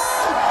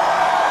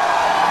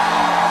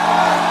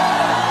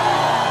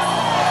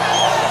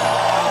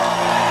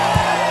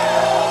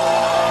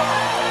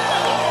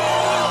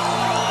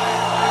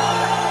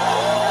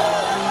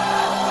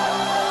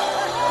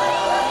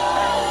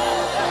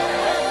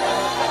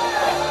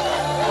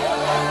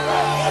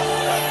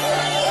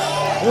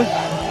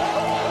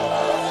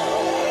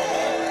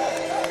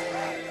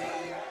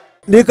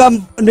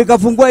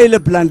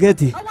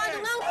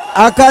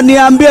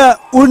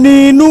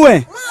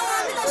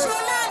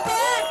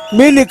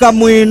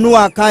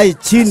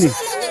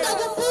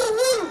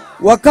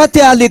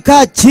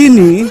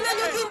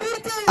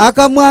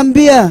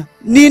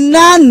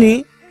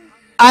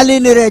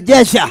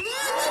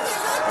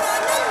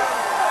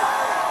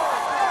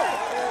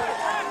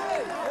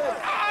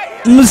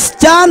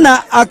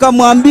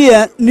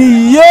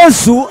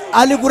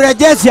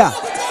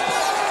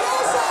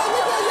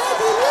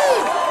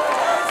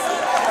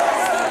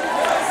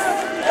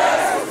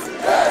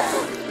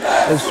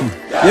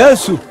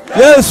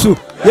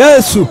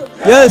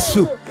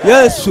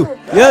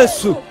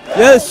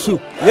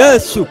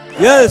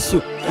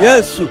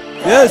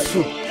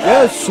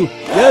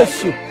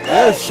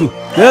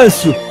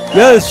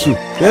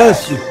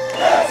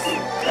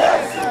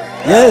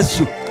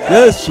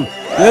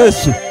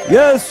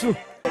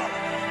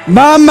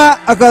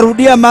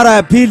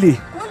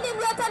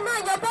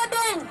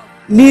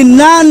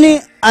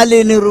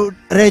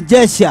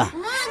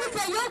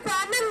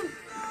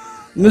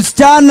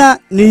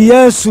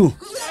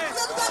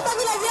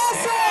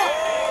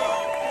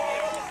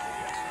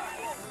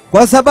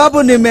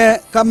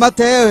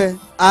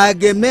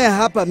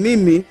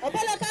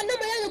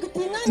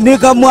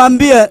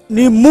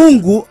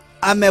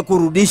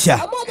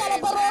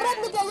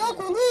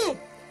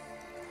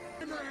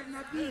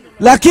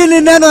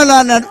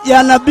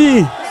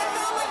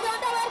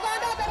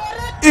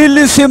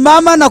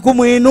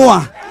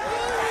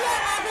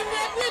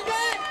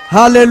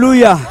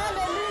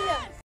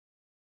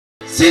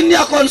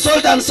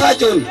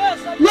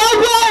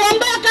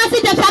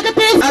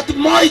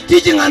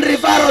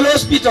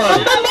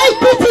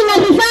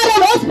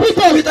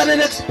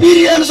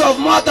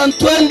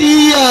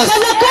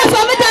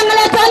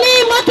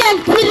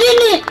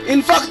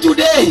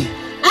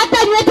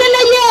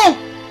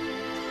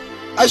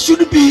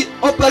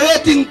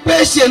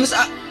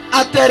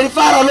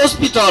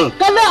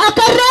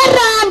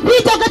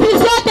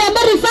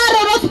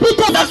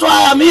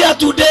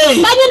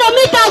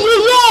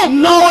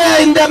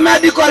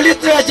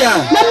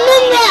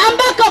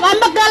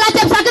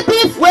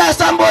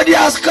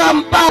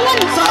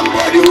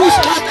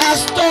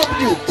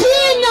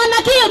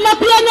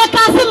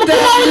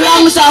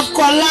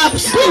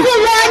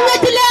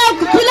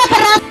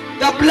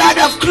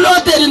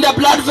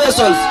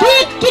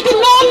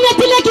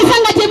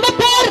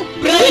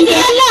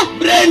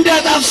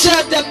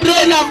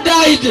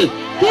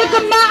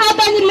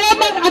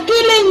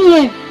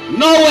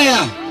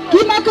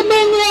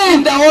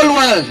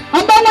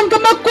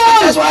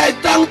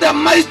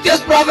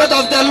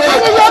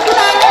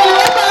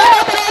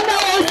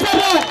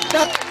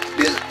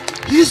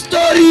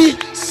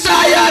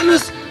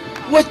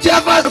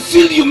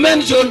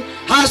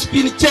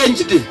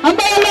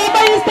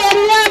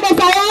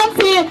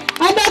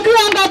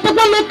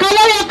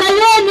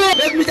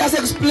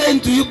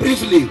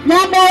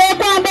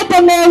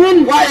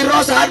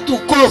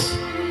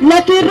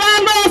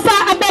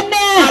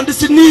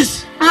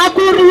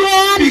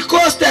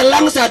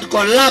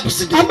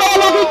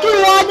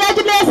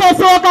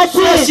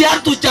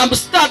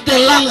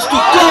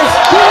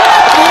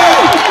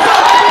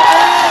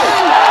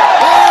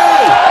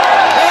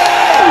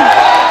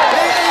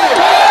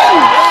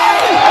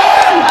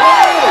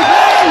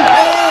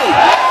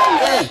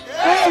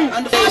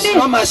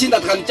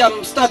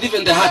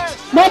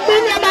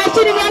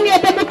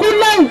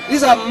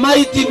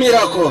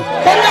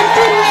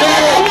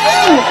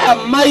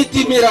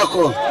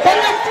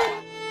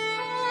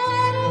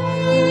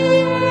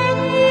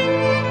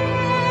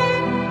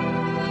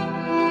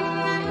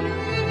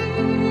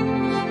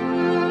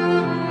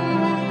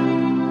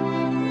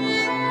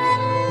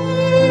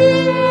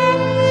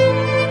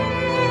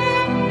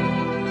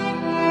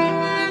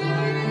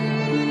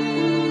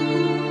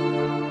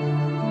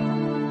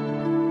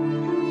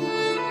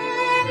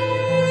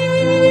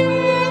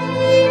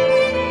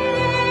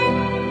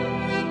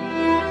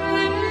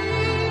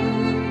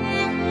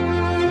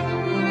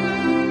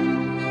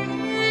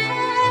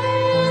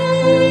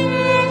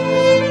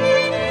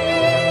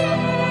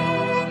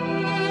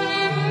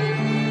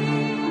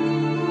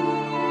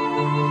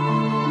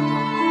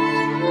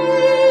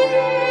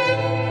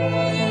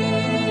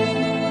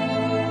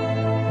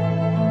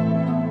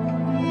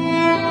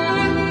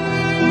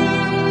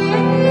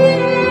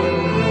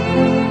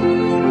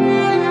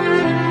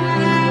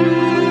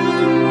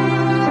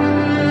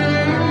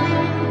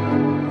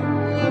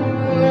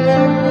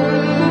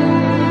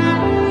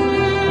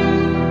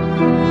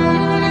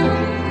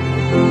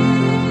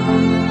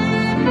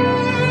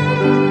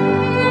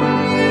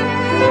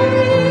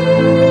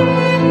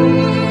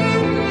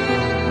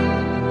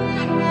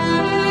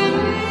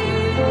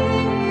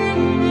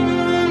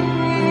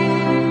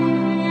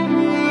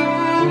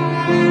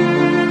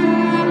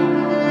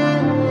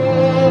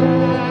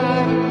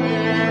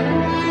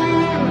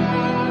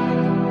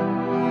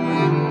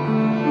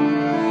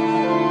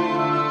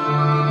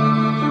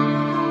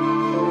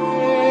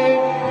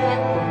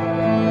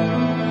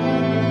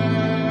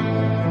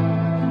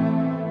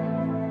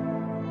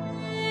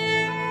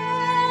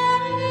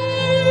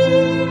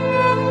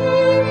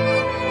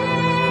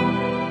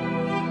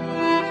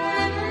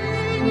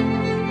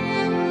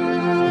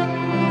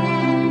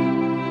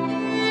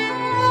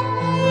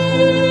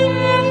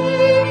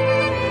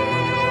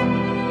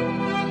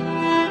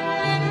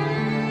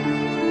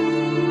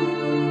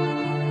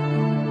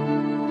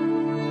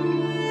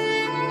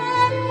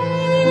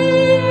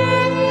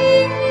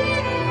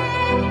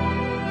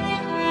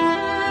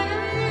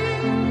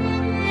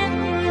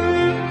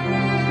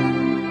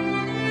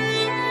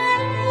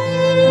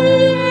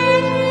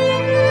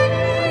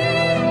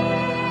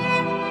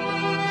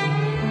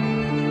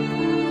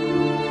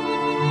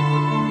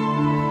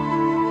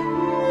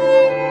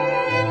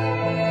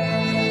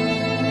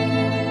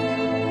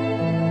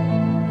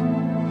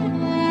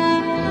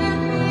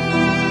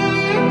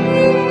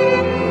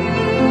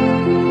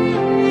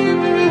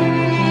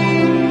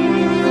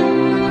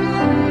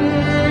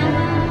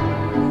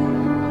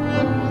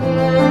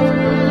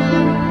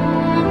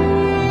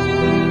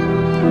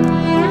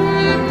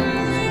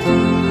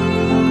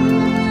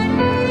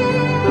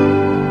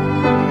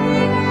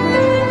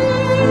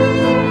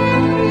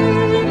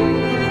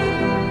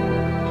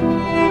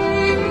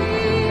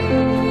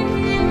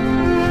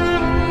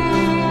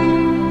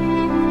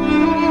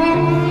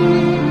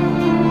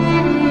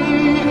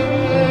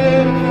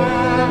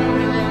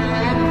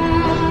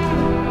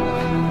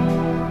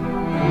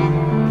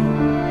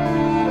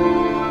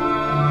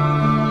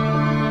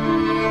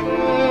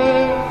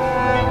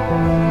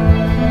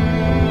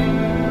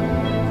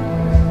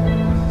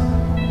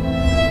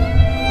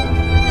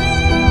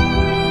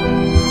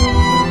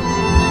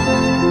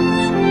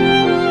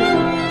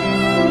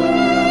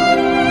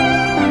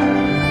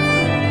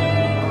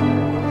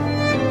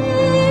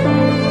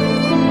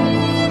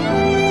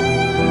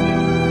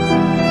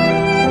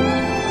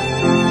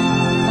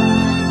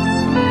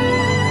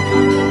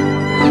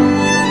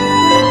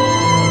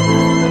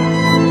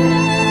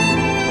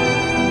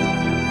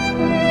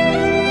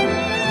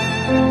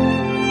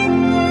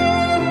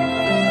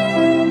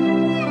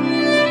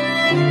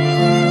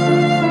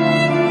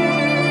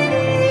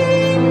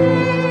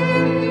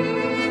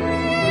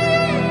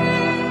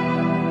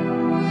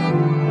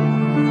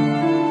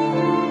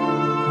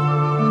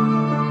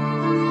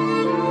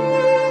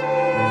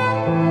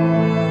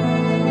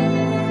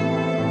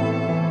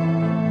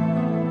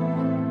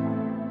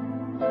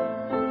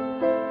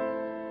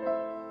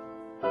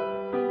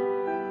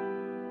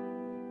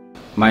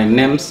 My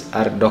names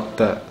are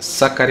Dr.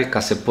 Sakari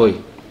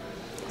Kasepoi,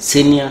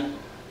 Senior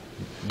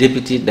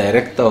Deputy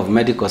Director of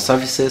Medical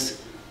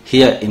Services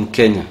here in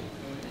Kenya,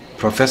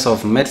 Professor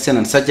of Medicine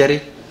and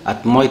Surgery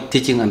at Moi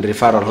Teaching and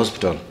Referral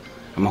Hospital.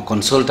 I'm a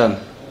consultant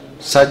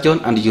surgeon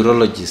and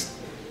urologist.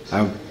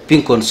 I've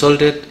been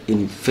consulted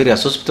in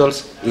various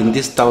hospitals in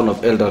this town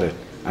of Eldoret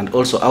and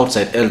also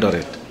outside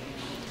Eldoret.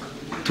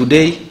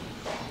 Today,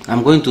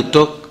 I'm going to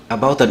talk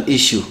about an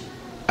issue,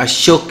 a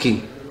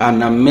shocking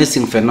and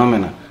amazing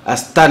phenomenon, a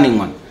stunning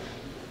one,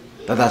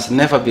 that has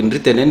never been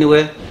written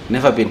anywhere,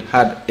 never been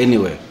heard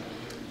anywhere.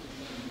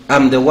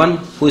 I'm the one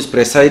who is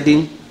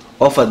presiding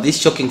over this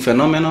shocking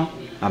phenomenon,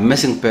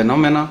 amazing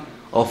phenomenon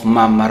of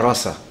Mama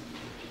Rosa.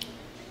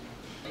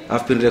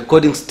 I've been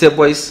recording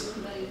stepwise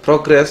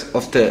progress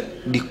of the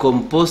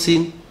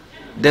decomposing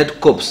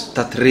dead corpse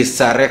that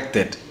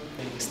resurrected.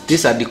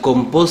 These are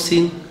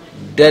decomposing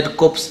dead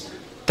corpse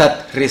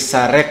that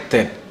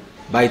resurrected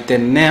by the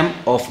name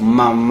of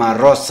Mama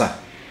Rosa.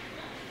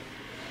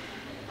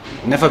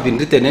 Never been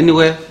written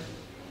anywhere,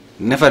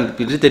 never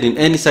been written in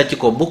any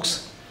surgical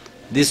books.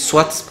 This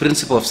Swart's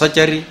Principle of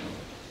Surgery,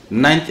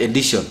 9th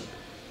edition.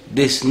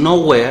 There's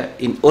nowhere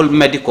in all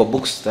medical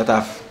books that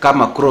I've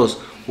come across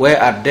where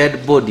a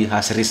dead body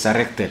has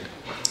resurrected.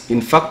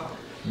 In fact,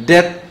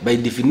 death by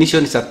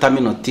definition is a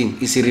terminal thing,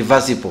 it's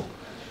irreversible.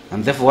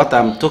 And therefore what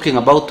I'm talking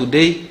about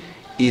today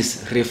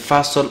is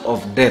reversal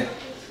of death.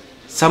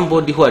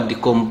 Somebody who had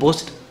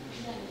decomposed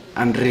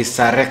and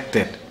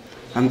resurrected.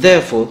 And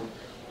therefore,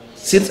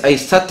 since I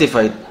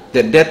certified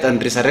the death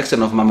and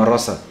resurrection of Mama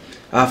Rosa,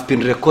 I've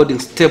been recording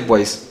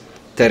stepwise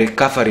the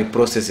recovery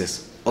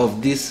processes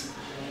of this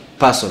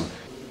person.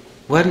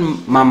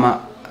 When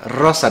Mama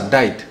Rosa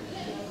died,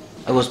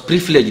 I was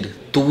privileged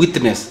to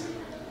witness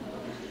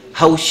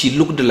how she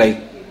looked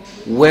like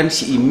when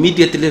she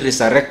immediately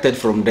resurrected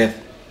from death.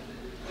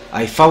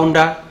 I found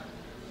her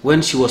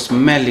when she was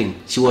smelling,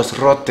 she was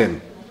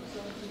rotten.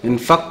 In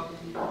fact,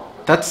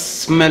 that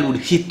smell would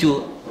hit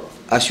you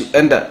as you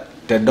enter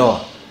the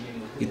door.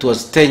 It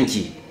was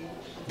stingy.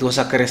 It was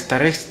a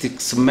characteristic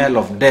smell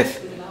of death.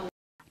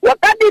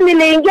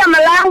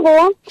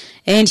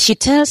 And she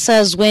tells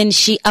us when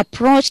she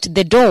approached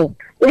the door,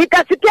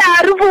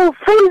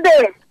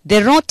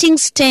 the rotting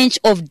stench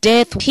of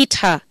death hit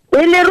her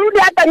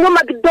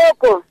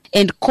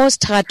and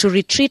caused her to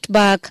retreat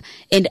back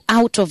and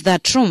out of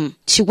that room.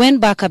 She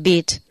went back a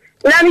bit.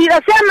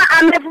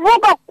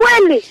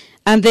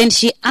 And then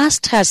she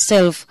asked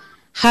herself,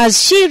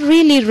 has she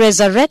really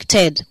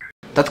resurrected?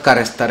 That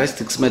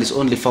characteristic smell is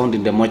only found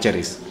in the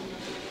mortuaries.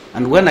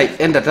 And when I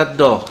entered that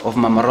door of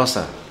Mama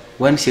Rosa,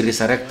 when she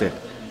resurrected,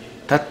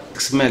 that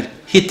smell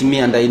hit me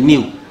and I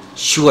knew,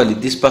 surely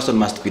this person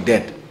must be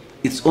dead.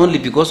 It's only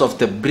because of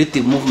the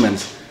breathing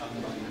movements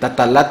that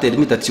alerted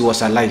me that she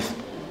was alive.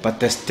 But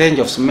the stench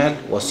of smell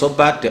was so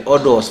bad, the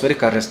odor was very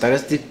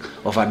characteristic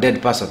of a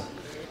dead person.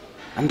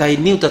 And I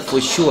knew that for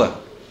sure,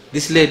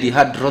 this lady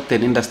had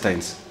rotten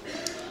intestines.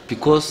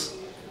 Because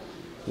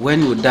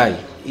when you die,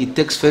 it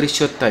takes very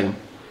short time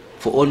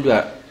for all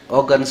your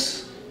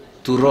organs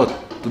to rot,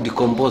 to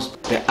decompose.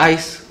 The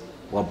eyes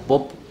were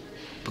bobbed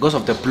because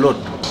of the blood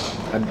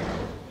had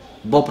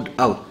bobbed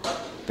out.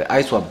 The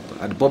eyes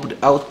had bobbed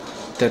out.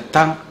 The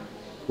tongue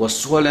was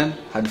swollen,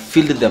 had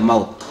filled the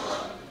mouth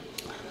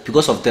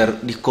because of the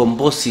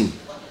decomposing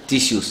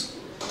tissues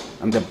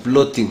and the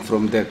bloating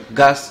from the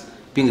gas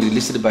being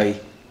released by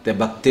the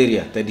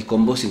bacteria, the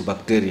decomposing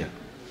bacteria.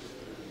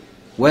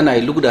 When I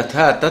looked at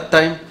her at that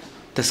time,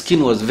 the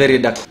skin was very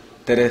dark.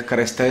 The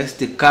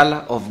characteristic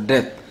color of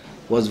death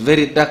was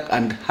very dark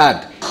and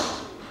hard.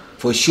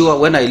 For sure,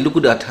 when I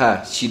looked at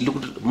her, she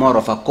looked more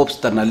of a corpse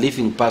than a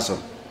living person.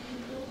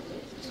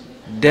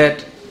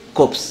 Dead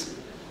corpse.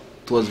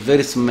 It was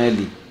very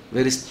smelly,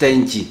 very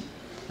stengy,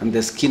 and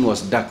the skin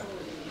was dark.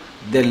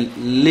 The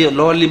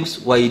lower limbs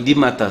were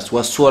edematous,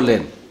 were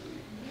swollen.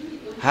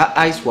 Her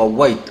eyes were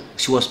white.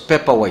 She was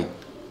pepper white.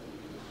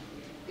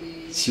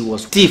 She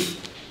was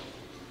stiff.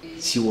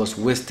 She was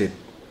wasted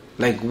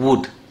like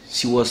wood.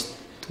 She was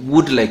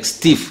wood like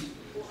stiff.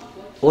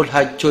 All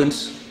her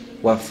joints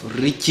were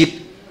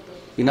rigid.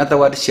 In other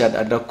words, she had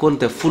undergone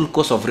the full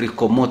course of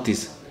rigor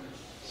mortis.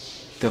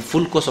 The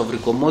full course of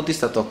rigor mortis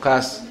that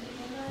occurs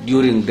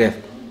during death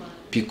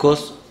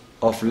because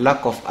of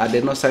lack of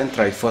adenosine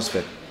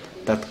triphosphate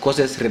that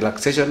causes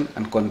relaxation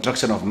and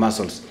contraction of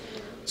muscles.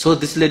 So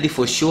this lady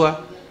for sure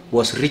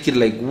was rigid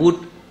like wood,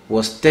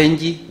 was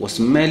stengy, was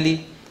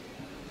smelly.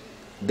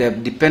 The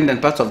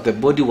dependent parts of the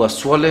body were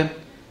swollen.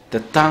 The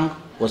tongue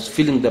was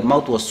filling, the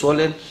mouth was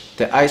swollen.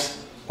 The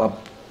eyes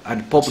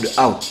had popped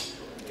out.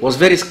 It was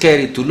very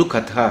scary to look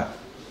at her.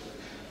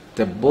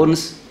 The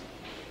bones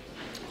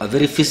are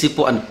very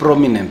visible and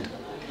prominent.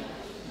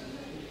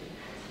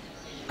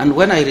 And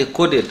when I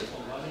recorded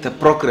the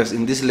progress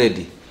in this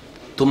lady,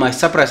 to my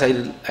surprise,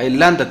 I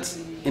learned that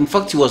in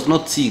fact she was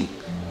not seeing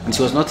and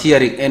she was not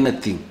hearing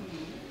anything.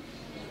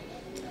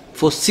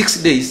 For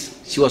 6 days,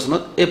 she was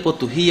not able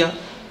to hear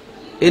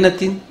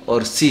anything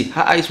or see.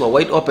 Her eyes were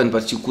wide open,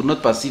 but she could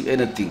not perceive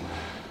anything.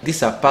 This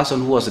is a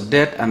person who was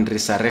dead and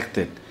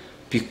resurrected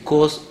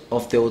because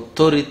of the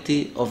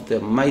authority of the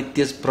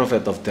mightiest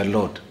prophet of the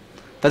Lord.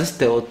 That is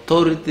the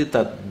authority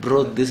that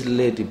brought this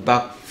lady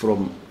back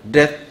from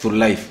death to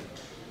life.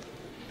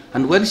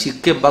 And when she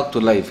came back to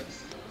life,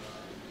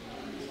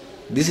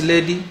 this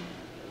lady,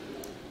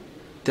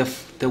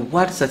 the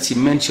words that she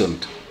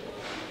mentioned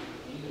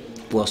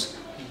was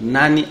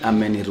Nani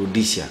Ameni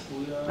Rudisha.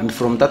 And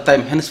from that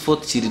time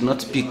henceforth she did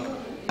not speak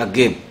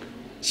again.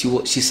 She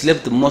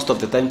slept most of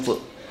the time. For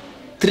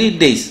 3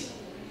 days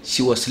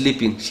she was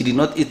sleeping. She did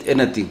not eat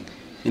anything.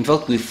 In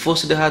fact, we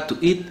forced her to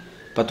eat,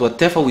 but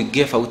whatever we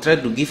gave her, we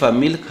tried to give her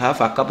milk,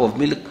 half a cup of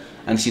milk,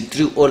 and she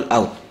threw all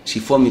out. She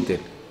vomited.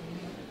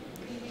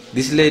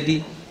 This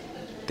lady,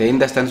 the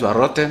intestines were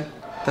rotten.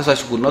 That's why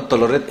she could not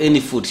tolerate any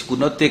food. She could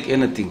not take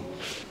anything.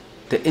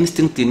 The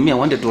instinct in me, I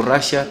wanted to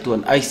rush her to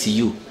an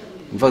ICU.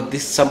 In fact,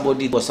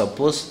 somebody was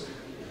supposed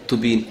to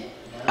be in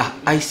an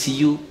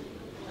ICU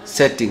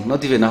setting,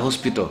 not even a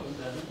hospital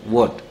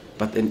ward,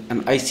 but an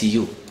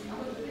ICU.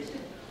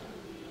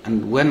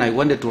 And when I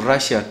wanted to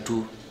rush her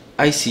to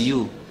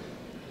ICU,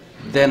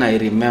 then I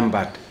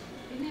remembered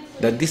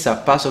that this is a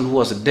person who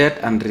was dead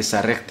and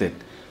resurrected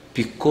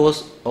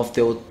because of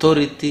the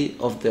authority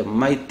of the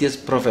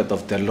mightiest prophet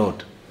of the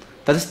Lord.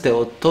 That is the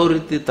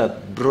authority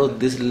that brought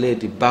this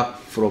lady back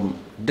from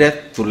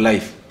death to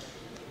life.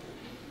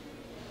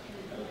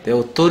 The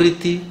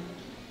authority,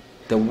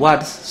 the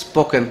words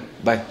spoken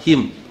by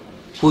him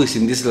who is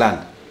in this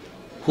land,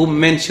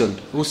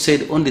 who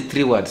said only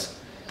 3 words,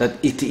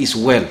 that it is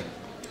well.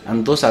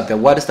 And those are the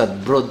words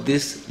that brought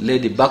this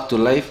lady back to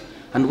life.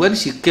 And when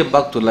she came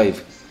back to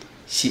life,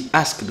 she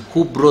asked,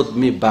 who brought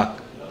me back?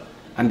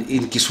 And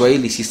in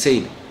Kiswahili she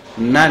said,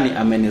 Nani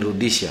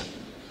amenirudisha?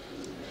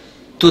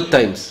 2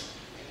 times.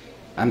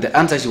 And the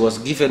answer she was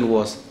given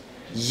was,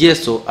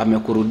 Yesu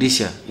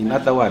amekurudisha. In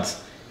other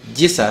words,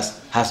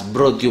 Jesus has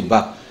brought you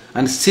back.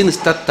 And since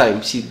that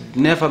time, she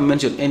never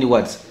mentioned any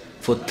words.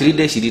 For 3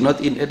 days she did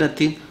not eat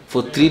anything.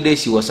 For 3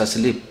 days she was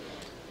asleep.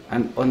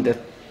 And on the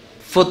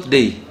 4th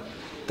day,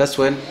 that's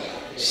when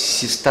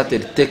she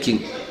started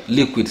taking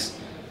liquids,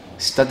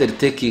 started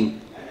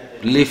taking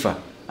liver,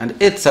 and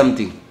ate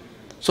something.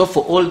 So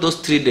for all those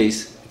 3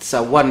 days, it's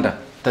a wonder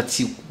that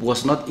she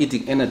was not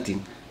eating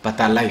anything but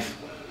alive.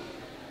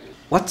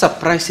 What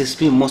surprises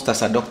me most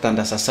as a doctor and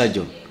as a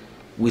surgeon,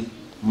 with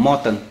more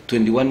than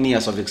 21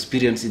 years of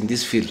experience in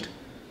this field,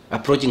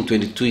 approaching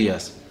 22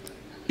 years,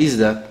 is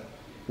that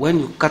when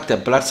you cut the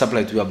blood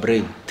supply to your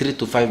brain, 3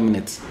 to 5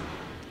 minutes,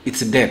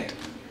 it's dead.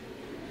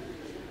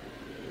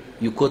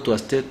 You go to a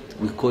state,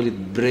 we call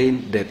it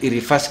brain death,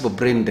 irreversible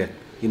brain death.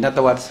 In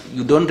other words,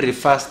 you don't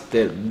reverse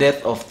the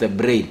death of the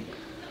brain.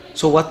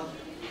 So what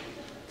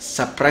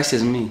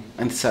surprises me,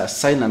 and it's a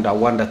sign and a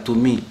wonder to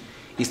me,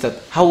 is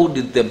that how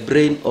did the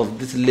brain of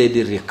this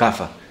lady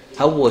recover?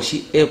 How was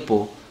she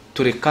able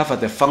to recover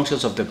the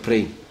functions of the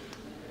brain?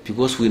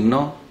 Because we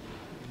know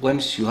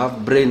once you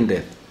have brain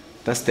death,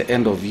 that's the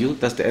end of you,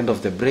 that's the end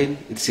of the brain,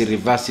 it's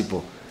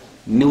irreversible.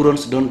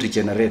 Neurons don't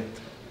regenerate.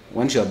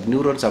 Once your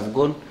neurons have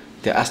gone,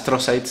 the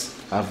astrocytes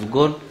have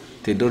gone,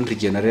 they don't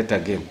regenerate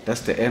again.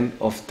 That's the end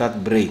of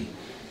that brain.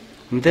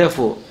 And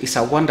therefore, it's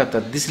a wonder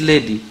that this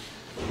lady,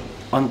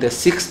 on the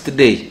 6th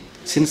day,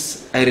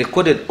 since I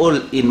recorded all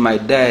in my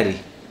diary,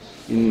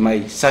 in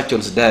my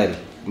surgeon's diary,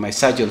 my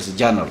surgeon's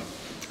journal,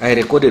 I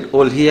recorded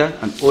all here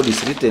and all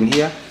is written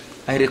here.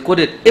 I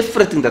recorded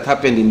everything that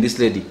happened in this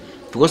lady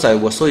because I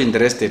was so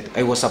interested.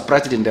 I was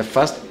surprised in the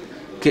first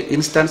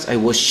instance. I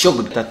was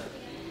shocked that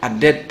a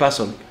dead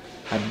person,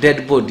 a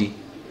dead body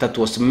that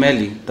was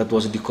smelling, that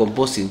was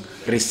decomposing,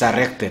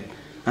 resurrected.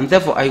 And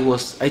therefore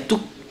I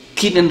took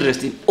keen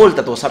interest in all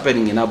that was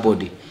happening in her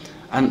body.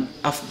 And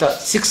after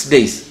 6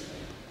 days,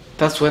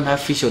 that's when her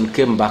vision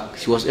came back.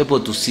 She was able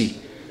to see.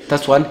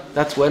 That's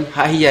when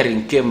her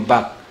hearing came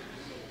back.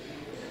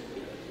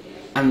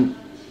 And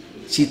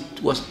she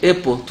was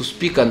able to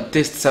speak and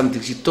taste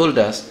something. She told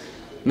us,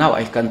 now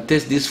I can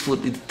taste this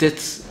food. It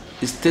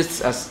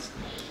tastes as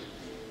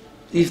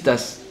if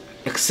there's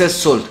excess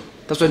salt.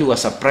 That's when we were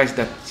surprised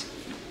that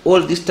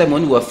all this time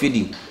when we were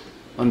feeding,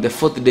 on the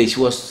 4th day, she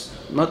was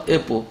not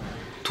able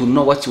to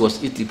know what she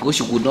was eating because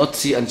she could not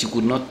see and she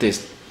could not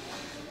taste.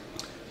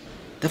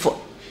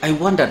 Therefore, I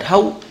wondered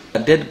how a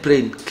dead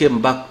brain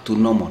came back to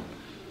normal.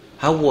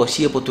 How was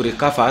she able to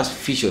recover her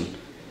vision?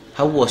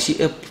 How was she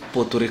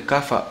able to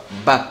recover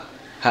back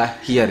her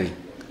hearing?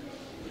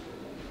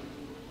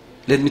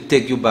 Let me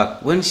take you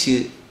back. When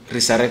she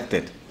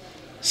resurrected,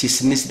 she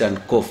sneezed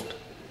and coughed.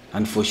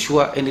 And for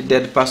sure, any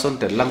dead person,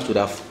 the lungs would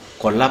have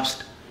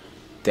collapsed.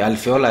 The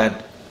alveoli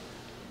had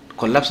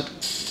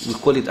collapsed. We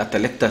call it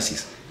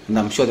atelectasis. And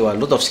I'm sure there were a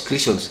lot of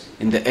secretions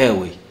in the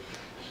airway.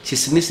 She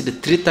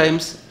sneezed 3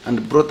 times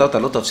and brought out a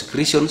lot of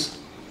secretions.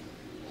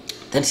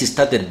 Then she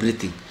started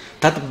breathing.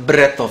 That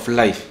breath of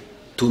life,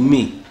 to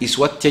me, is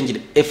what changed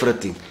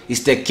everything.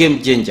 It's the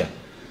game changer.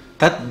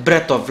 That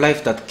breath of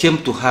life that came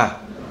to her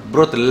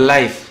brought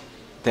life.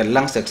 The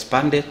lungs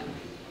expanded.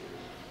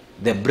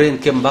 The brain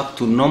came back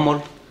to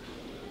normal.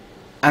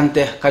 And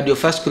the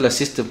cardiovascular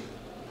system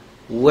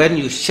when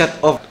you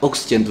shut off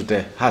oxygen to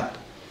the heart,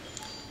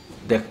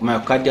 the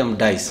myocardium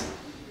dies.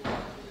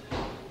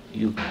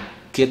 You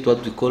get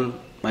what we call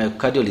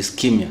myocardial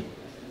ischemia.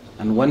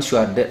 And once you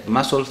are dead,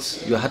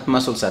 your heart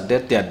muscles are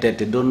dead,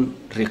 they don't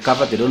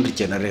recover, they don't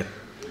regenerate.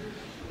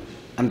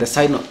 And the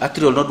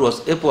arterial node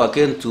was able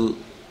again to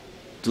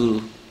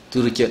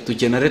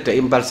generate the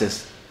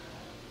impulses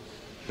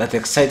that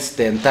excites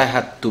the entire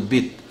heart to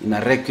beat in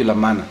a regular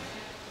manner.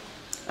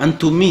 And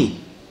to me,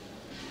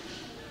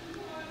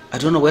 I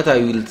don't know whether I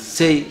will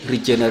say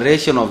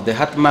regeneration of the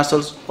heart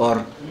muscles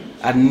or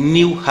a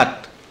new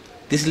heart.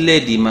 This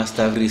lady must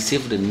have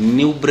received a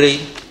new brain,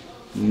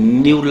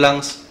 new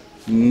lungs,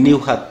 new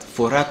heart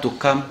for her to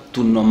come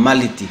to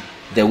normality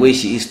the way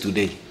she is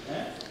today.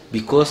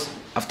 Because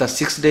after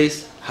 6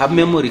 days, her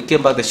memory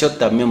came back, the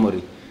short-term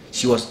memory.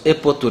 She was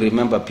able to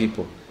remember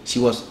people. She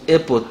was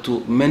able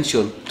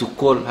to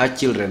call her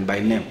children by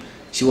name.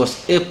 She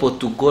was able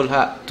to call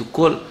her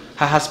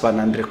husband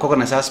and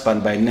recognize her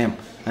husband by name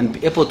and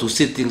be able to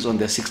see things on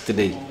the 6th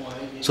day.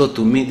 So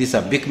to me, this is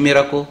a big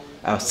miracle,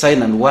 a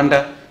sign and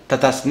wonder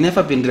that has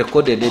never been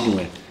recorded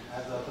anywhere.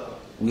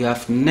 We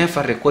have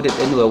never recorded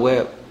anywhere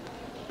where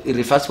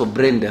irreversible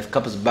brain death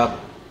comes back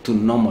to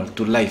normal,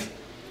 to life.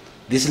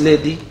 This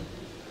lady,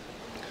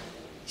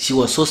 she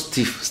was so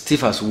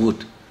stiff as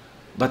wood.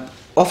 But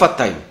over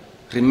time,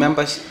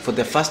 remember, for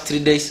the first 3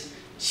 days,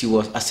 she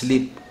was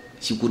asleep.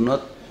 She could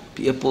not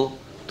be able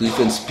to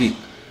even speak.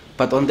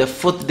 But on the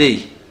 4th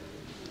day,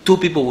 2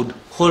 people would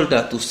hold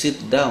her to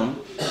sit down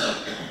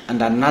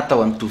and another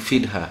one to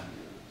feed her.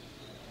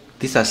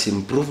 This has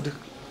improved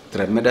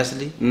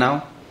tremendously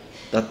now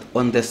that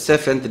on the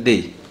 7th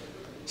day,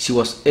 she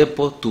was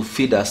able to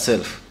feed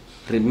herself.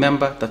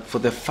 Remember that for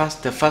the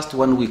first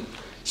 1 week,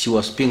 she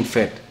was being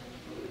fed.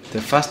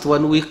 The first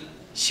 1 week,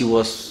 she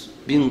was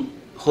being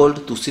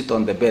held to sit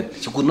on the bed.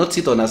 She could not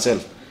sit on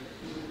herself.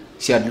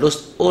 She had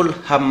lost all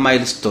her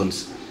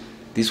milestones.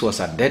 This was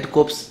a dead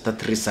corpse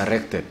that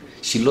resurrected.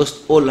 She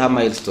lost all her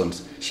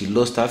milestones. She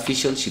lost her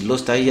vision, she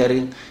lost her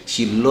hearing,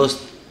 she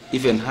lost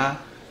even her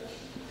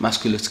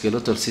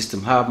musculoskeletal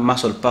system. Her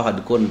muscle power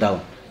had gone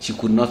down. She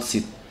could not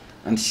sit.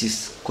 And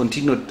she's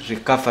continued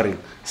recovering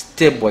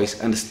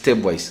stepwise and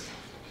stepwise.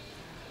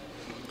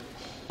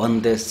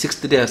 On the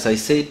 6th day, as I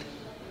said,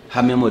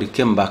 her memory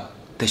came back.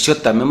 The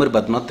short-term memory,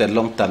 but not the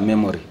long-term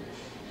memory.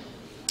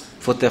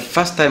 For the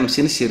first time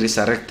since she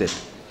resurrected,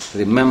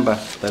 remember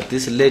that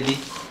this lady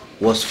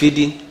was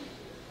feeding.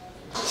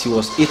 She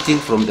was eating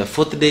from the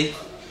 4th day,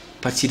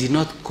 but she did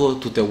not go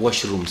to the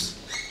washrooms.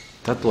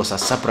 That was a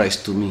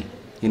surprise to me.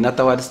 In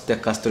other words, the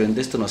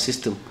gastrointestinal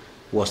system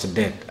was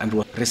dead and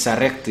was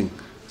resurrecting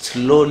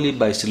slowly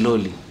by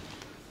slowly.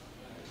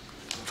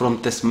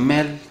 From the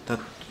smell that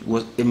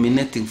was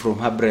emanating from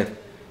her breath,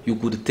 you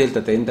could tell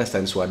that the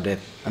intestines were dead.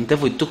 And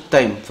therefore it took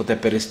time for the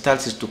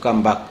peristalsis to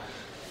come back,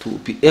 to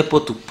be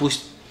able to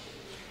push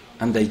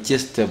and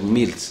digest the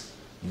meals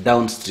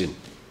downstream.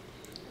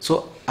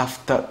 So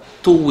after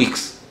 2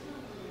 weeks,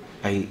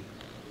 I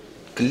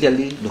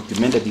clearly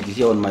documented it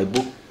here on my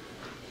book,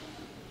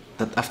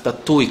 that after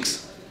 2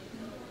 weeks,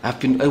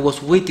 I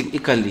was waiting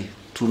eagerly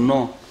to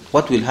know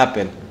what will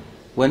happen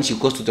when she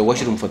goes to the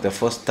washroom for the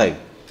first time,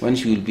 when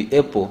she will be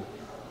able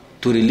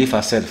to relieve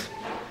herself.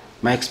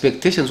 My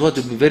expectations were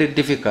to be very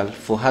difficult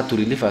for her to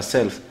relieve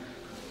herself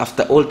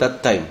after all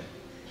that time.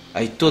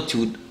 I thought she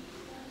would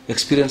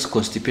experience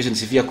constipation,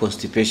 severe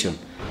constipation.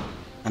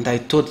 And I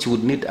thought she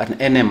would need an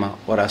enema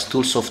or a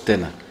stool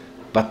softener.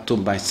 But to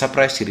my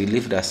surprise, she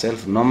relieved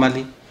herself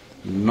normally,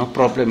 no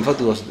problem. In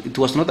fact, it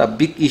was not a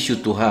big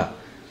issue to her.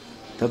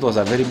 That was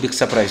a very big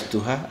surprise to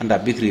her and a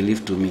big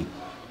relief to me.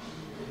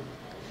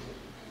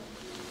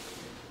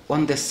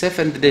 On the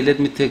 7th day, let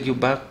me take you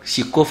back,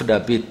 she coughed a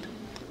bit.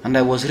 And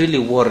I was really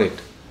worried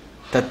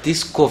that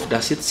this cough,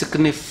 does it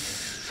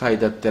signify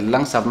that the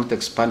lungs have not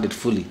expanded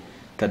fully?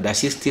 That does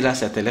she still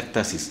has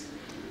atelectasis?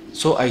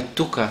 So I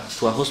took her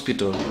to a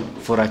hospital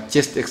for a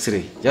chest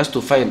x-ray, just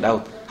to find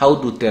out how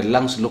do the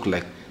lungs look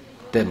like.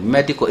 The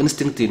medical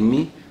instinct in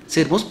me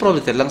said most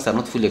probably the lungs are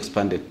not fully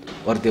expanded,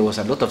 or there was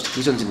a lot of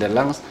secretions in the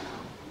lungs,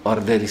 or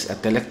there is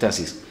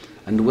atelectasis.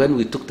 And when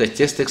we took the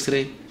chest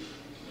x-ray,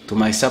 to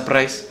my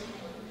surprise,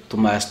 to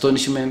my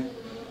astonishment,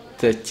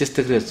 the chest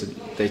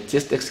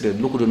x-ray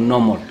looked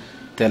normal.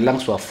 The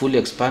lungs were fully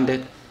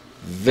expanded,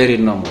 very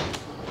normal.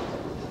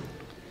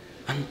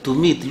 And to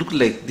me, it looked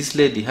like this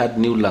lady had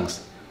new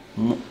lungs.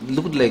 It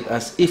looked like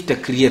as if the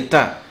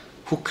Creator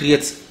who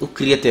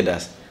created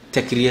us,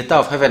 the Creator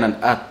of heaven and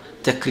earth,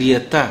 the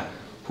Creator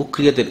who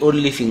created all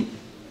living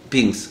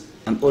beings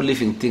and all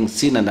living things,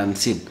 seen and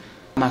unseen,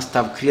 must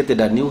have created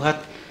a new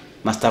heart,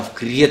 must have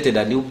created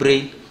a new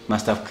brain,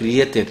 must have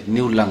created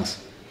new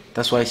lungs.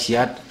 That's why she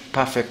had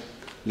perfect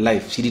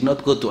life. She did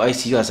not go to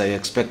ICU as I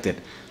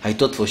expected. I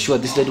thought for sure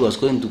this lady was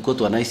going to go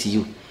to an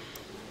ICU.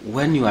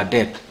 When you are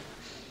dead,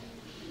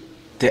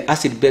 the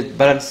acid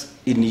balance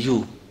in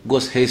you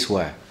goes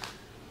haywire.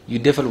 You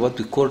develop what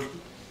we call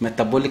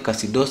metabolic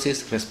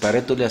acidosis,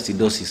 respiratory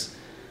acidosis.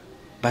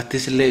 But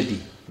this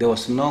lady, there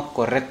was no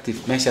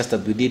corrective measures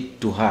that we did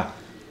to her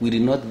we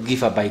did not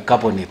give her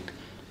bicarbonate,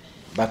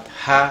 but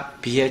her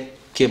pH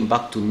came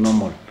back to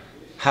normal.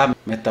 Her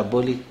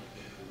metabolic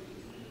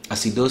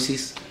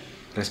acidosis,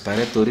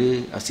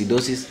 respiratory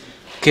acidosis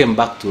came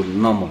back to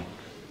normal.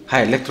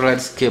 Her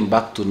electrolytes came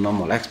back to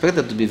normal. I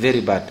expected it to be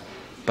very bad,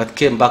 but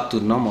came back to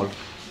normal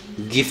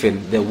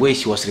given the way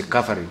she was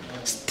recovering,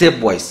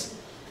 stepwise,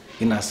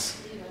 in a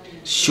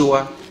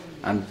sure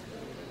and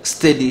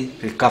steady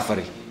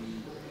recovery.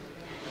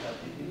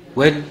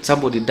 When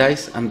somebody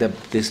dies and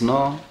there's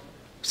no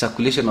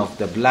circulation of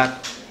the blood,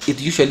 it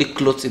usually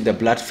clots in the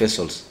blood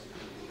vessels.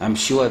 I'm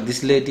sure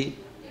this lady,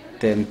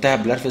 the entire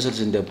blood vessels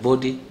in the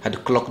body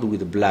had clogged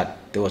with blood.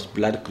 There was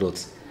blood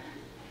clots.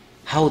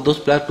 How those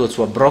blood clots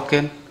were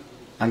broken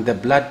and the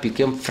blood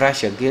became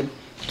fresh again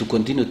to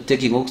continue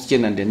taking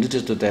oxygen and the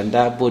nutrients to the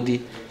entire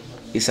body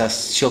is a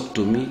shock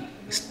to me,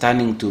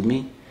 stunning to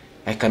me.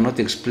 I cannot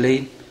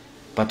explain,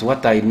 but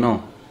what I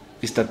know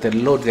is that the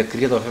Lord, the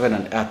creator of heaven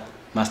and earth,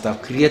 must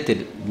have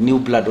created new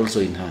blood also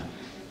in her.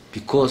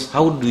 Because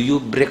how do you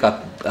break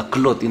a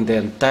clot in the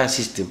entire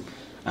system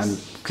and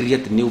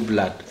create new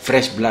blood,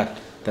 fresh blood,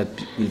 that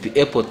will be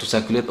able to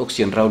circulate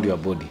oxygen around your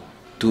body?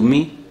 To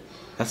me,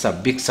 that's a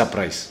big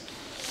surprise.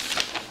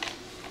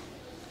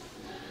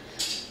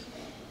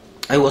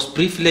 I was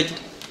privileged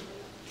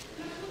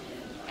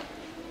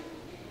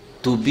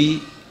to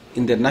be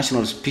in the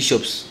National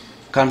Bishops'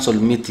 Council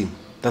meeting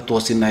that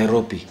was in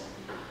Nairobi.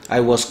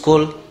 I was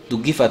called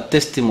to give a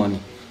testimony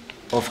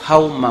of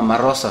how Mama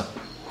Rosa,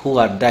 who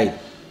had died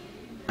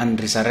and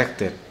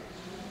resurrected,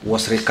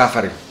 was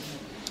recovering.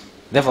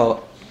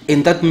 Therefore,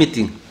 in that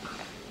meeting,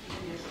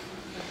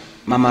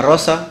 Mama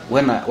Rosa,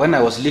 when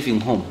I was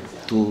leaving home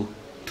to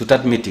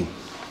that meeting,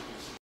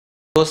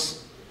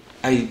 because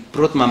I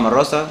brought Mama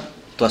Rosa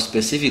to a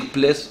specific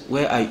place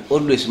where I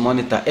always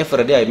monitor.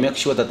 Every day I make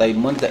sure that I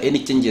monitor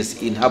any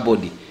changes in her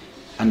body.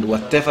 And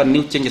whatever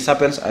new changes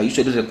happens, I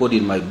usually record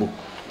in my book.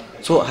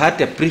 So I had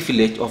the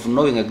privilege of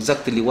knowing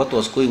exactly what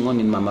was going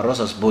on in Mama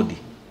Rosa's body.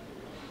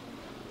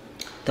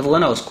 Therefore,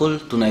 when I was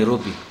called to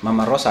Nairobi,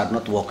 Mama Rosa had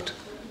not walked.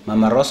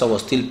 Mama Rosa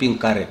was still being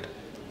carried.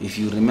 If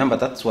you remember,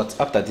 that's what's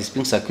up, that is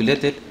being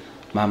circulated.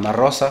 Mama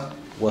Rosa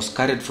was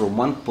carried from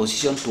one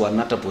position to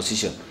another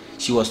position.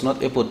 She was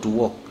not able to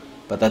walk,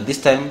 but at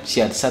this time she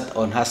had sat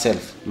on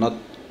herself, not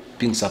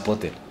being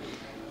supported.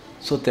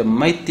 So the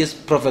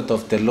mightiest prophet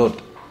of the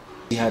Lord,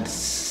 he had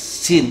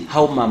seen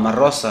how Mama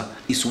Rosa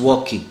is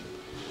walking.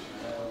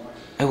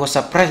 I was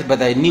surprised,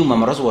 but I knew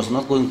Mama Rosa was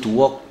not going to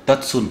walk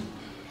that soon.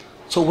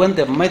 So when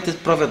the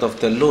mightiest prophet of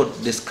the Lord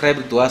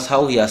described to us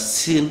how he has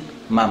seen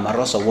Mama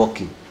Rosa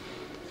walking,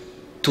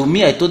 to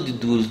me I thought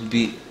it would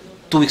be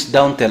 2 weeks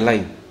down the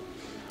line.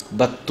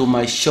 But to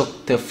my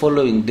shock, the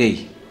following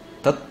day,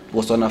 that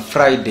was on a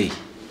Friday,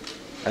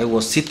 I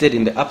was seated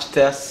in the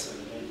upstairs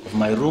of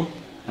my room,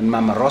 and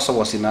Mama Rosa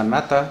was in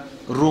another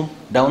room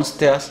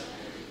downstairs,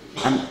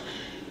 and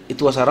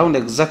it was around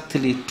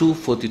exactly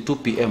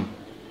 2:42 p.m.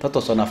 That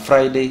was on a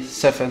Friday,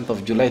 7th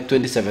of July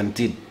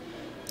 2017.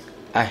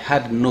 I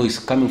heard noise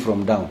coming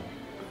from down.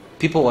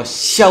 People were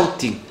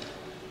shouting,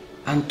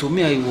 and to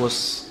me I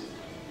was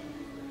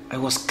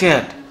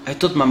scared. I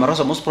thought Mama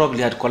Rosa most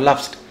probably had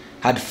collapsed,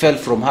 had fell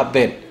from her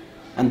bed,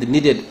 and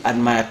needed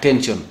my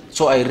attention.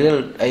 So I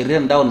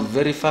ran down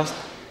very fast,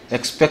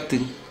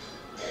 expecting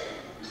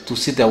to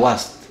see the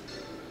worst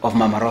of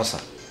Mama Rosa.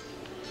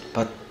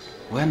 But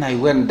when I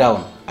went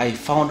down, I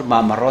found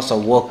Mama Rosa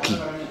walking.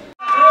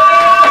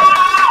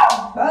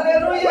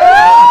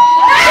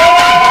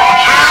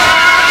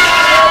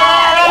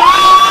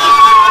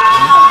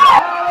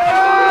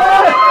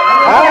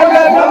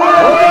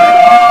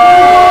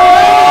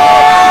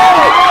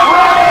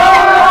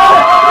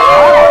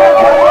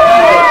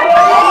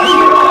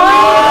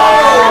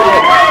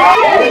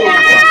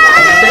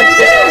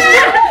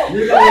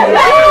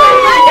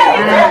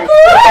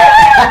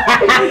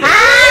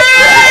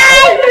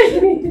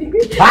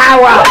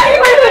 Power!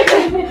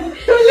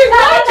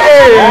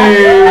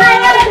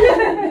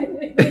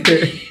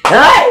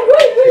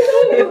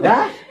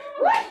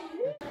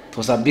 It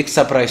was a big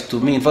surprise to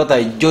me. In fact,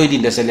 I joined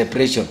in the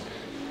celebration.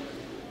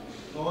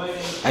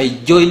 I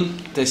joined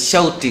the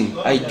shouting.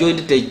 I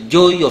joined the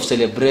joy of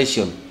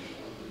celebration.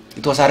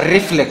 It was a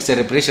reflex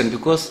celebration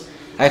because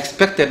I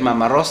expected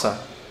Mama Rosa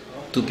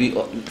to be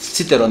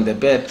seated on the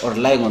bed or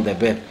lying on the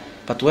bed.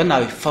 But when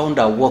I found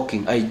her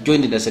walking, I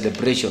joined in the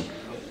celebration.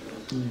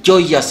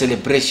 Joyous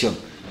celebration.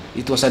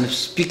 It was an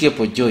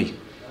unspeakable joy.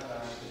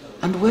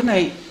 And when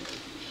I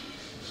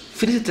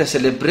finished the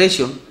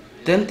celebration,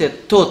 then the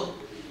thought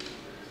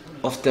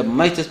of the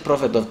mightiest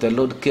prophet of the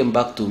Lord came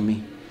back to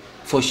me.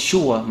 For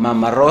sure,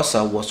 Mama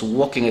Rosa was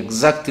walking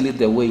exactly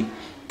the way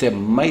the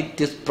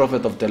mightiest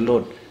prophet of the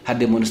Lord had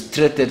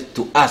demonstrated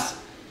to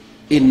us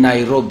in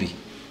Nairobi.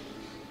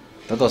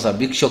 That was a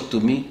big shock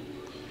to me.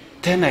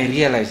 Then I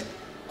realized,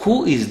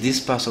 who is this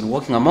person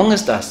walking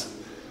amongst us?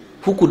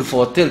 Who could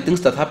foretell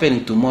things that are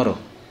happening tomorrow?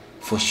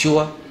 For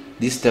sure,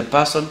 this is the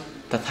person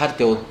that had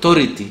the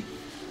authority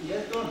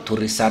to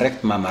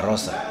resurrect Mama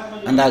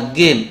Rosa. And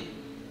again,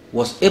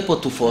 was able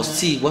to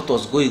foresee what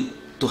was going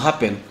to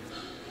happen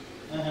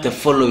the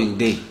following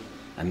day.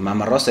 And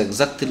Mama Rosa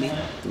exactly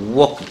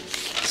walked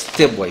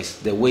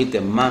stepwise the way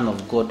the man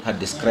of God had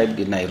described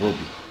in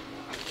Nairobi.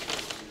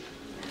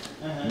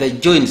 The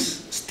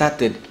joints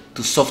started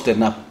to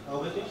soften up.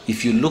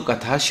 If you look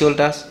at her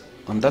shoulders,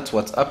 on that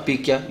WhatsApp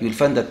picture, you'll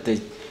find that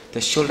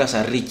the shoulders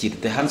are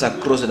rigid, the hands are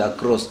crossed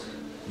across,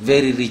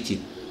 very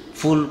rigid.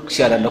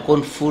 She had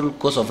undergone full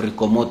course of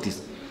rigor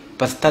mortis,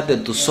 but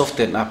started to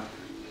soften up.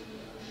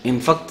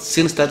 In fact,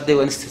 since that day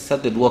when she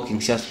started walking,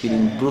 she has been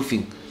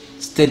improving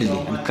steadily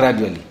and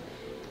gradually.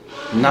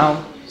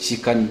 Now she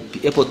can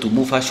be able to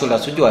move her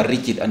shoulders, which are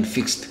rigid and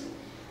fixed.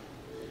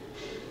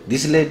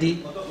 This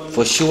lady,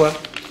 for sure,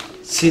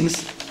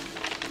 since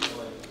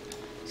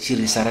she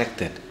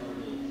resurrected,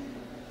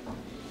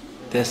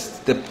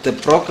 the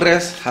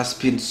progress has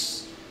been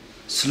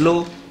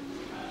slow.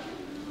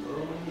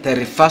 The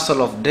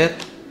reversal of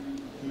death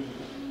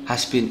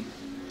has been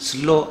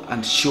slow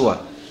and sure.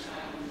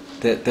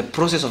 The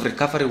process of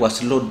recovery was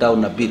slowed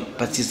down a bit,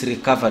 but she's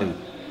recovering.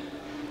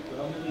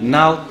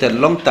 Now the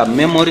long-term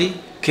memory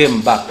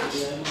came back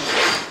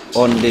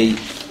on the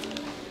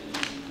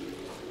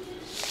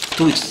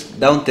 2 weeks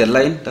down the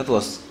line. That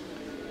was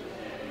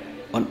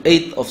on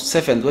 8th of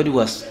 7th when he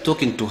was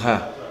talking to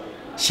her.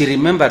 She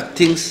remembered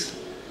things.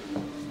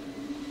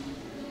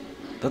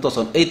 That was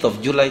on 8th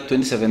of July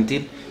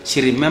 2017.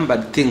 She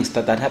remembered things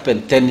that had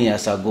happened 10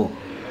 years ago.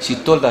 She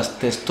told us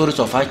the stories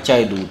of her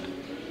childhood.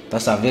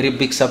 That's a very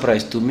big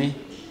surprise to me.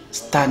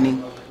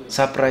 Stunning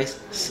surprise,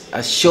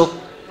 a shock,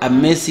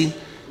 amazing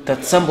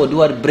that somebody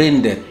who had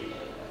brain dead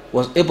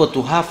was able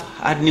to have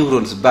her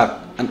neurons back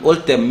and all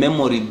the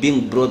memory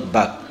being brought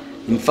back.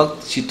 In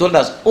fact, she told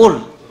us all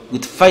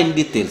with fine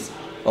details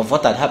of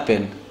what had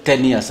happened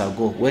 10 years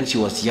ago when she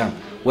was young,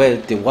 where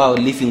they were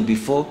living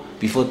before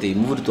they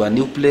moved to a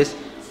new place,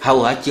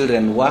 how her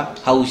children were,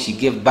 how she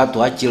gave birth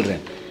to her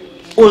children.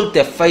 All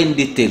the fine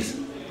details.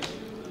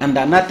 And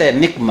another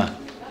enigma,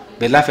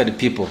 beloved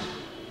people,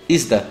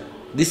 is that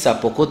this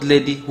Pokot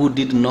lady who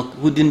didn't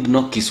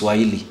know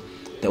Kiswahili.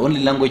 The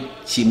only language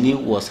she knew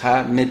was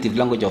her native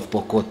language of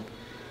Pokot.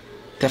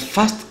 The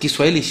first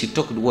Kiswahili she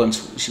talked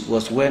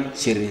was when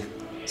she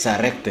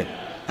resurrected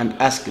and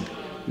asked,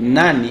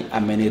 Nani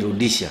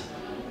amenirudisha?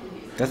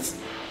 That's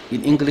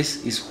in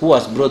English is who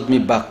has brought me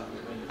back.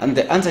 And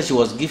the answer she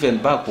was given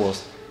back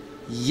was,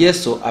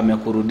 Yesu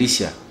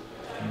amekurudisha.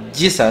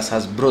 Jesus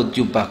has brought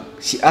you back.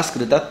 She asked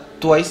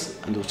that twice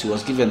and she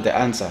was given the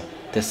answer,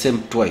 the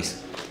same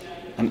twice.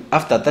 And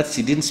after that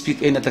she didn't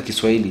speak any other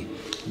Kiswahili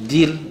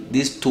till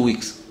these 2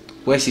 weeks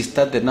where she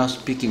started now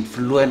speaking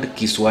fluent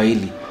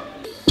Kiswahili.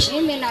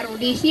 Mimi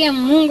narudishia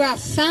Mungu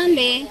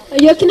asante.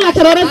 Yokina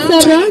tarora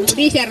sana.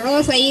 Rudisha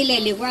rosa ile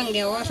ilikuwa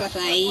ngeosa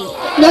sahi.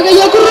 Yoga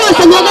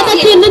yokurosa yoga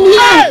takinda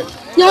niya.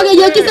 Yoga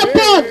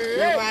yokisapot.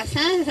 Kwa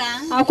sasa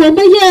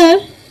akwamba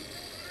ye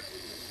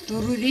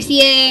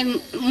turudishie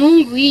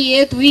Mungu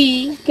yetu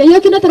hii.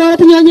 Yokina tarora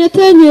tanyanya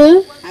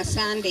tenye.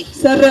 Asante.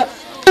 Sara.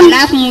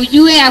 Alafu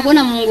mjue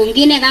hakuna Mungu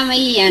mwingine kama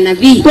hii ya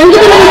nabii.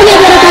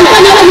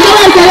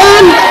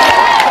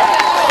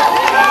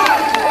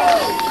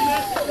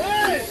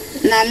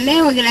 Na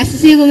leo kila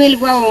siku mimi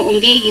nilikuwa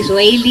ongea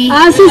Kiswahili.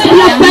 Sisi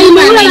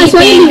tunapenda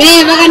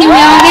Kiswahili. Mpaka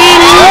nimeongea.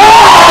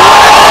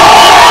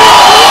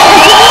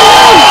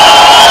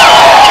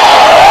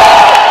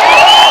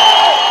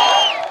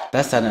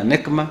 That's an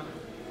enigma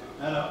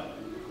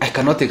I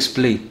cannot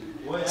explain.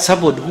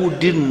 Somebody who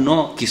didn't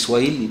know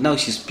Kiswahili, now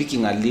she's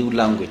speaking a new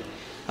language.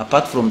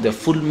 Apart from the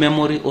full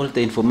memory, all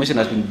the information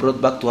has been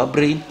brought back to her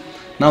brain.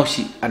 Now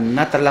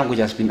another language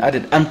has been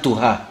added unto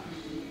her.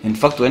 In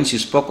fact, when she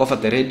spoke over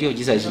the radio,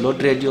 Jesus is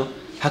Lord Radio,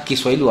 her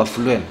Kiswahili was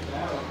fluent.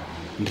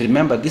 And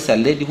remember, this is a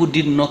lady who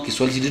didn't know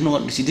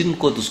Kiswahili. She didn't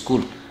go to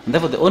school. And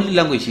therefore, the only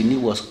language she knew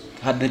was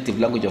her native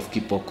language of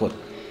Kipokot.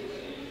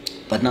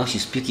 But now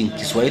she's speaking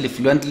Kiswahili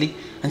fluently,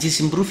 and she's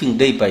improving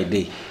day by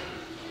day.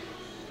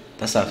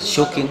 That's a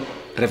shocking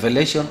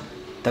revelation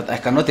that I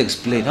cannot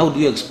explain. How do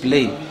you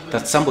explain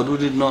that somebody who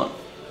didn't know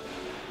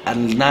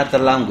another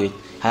language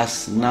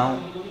has now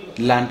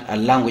learned a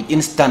language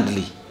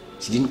instantly?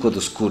 She didn't go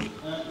to school.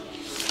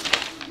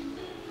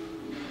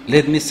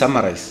 Let me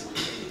summarize.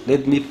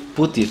 Let me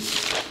put it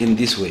in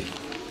this way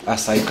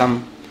as I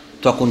come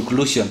to a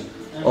conclusion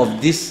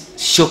of this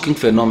shocking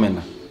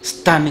phenomena,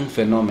 stunning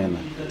phenomena,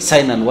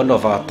 sign and wonder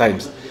of our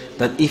times,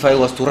 that if I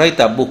was to write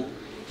a book,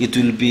 it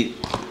will be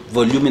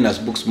voluminous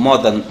books, more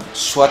than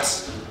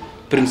Schwartz's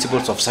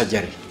Principles of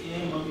Surgery.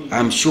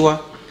 I'm sure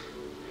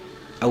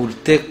I will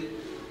take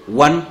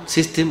one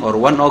system or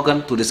one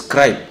organ to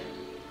describe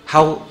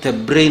how the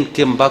brain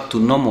came back to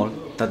normal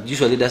that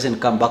usually doesn't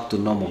come back to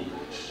normal.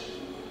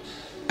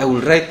 I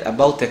will write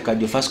about the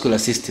cardiovascular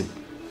system.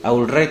 I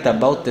will write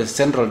about the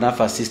central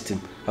nervous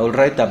system. I will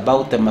write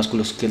about the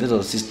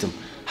musculoskeletal system.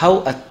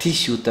 How a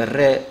tissue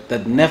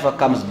that never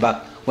comes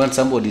back when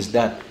somebody is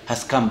dead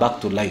has come back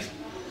to life.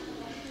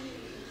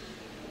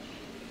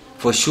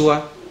 For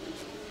sure,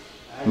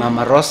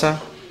 Mama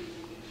Rosa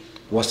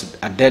was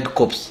a dead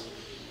corpse.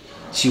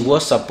 She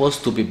was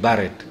supposed to be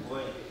buried.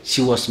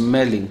 She was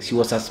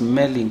a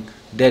smelling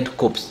dead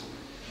corpse.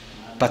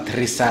 but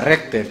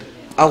resurrected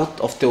out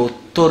of the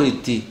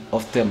authority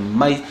of the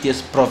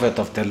mightiest prophet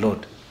of the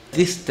Lord.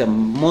 This is the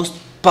most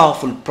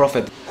powerful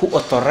prophet who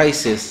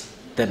authorizes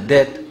the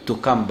dead to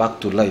come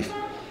back to life,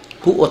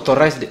 who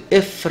authorized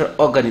every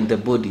organ in the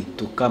body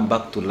to come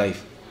back to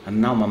life. And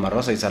now Mama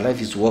Rosa is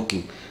alive, is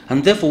walking.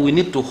 And therefore we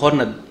need to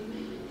honor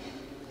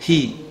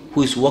he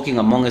who is walking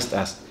amongst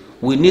us.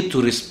 We need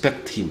to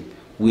respect him.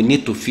 We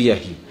need to fear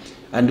him.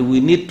 And we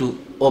need to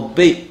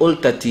obey all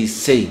that he is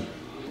saying.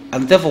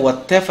 And therefore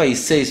whatever he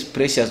says,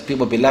 precious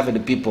people,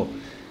 beloved people,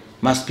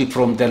 must be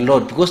from the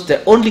Lord. Because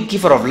the only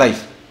giver of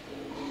life,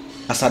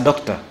 as a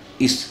doctor,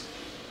 is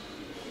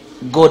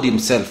God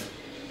himself.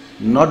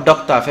 No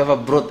doctor have ever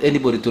brought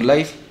anybody to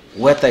life,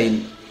 whether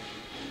in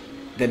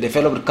the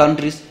developed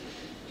countries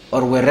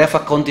or wherever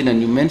continent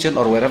you mention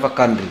or wherever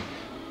country.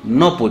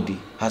 Nobody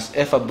has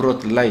ever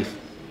brought life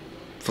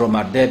from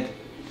a dead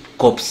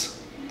corpse.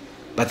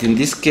 But in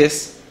this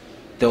case,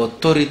 the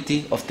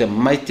authority of the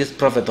mightiest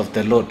prophet of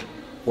the Lord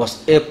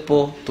was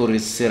able to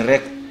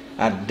resurrect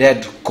a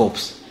dead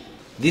corpse.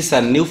 This is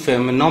a new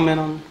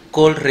phenomenon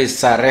called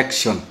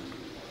resurrection.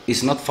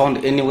 It's not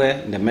found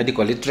anywhere in the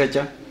medical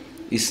literature.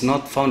 It's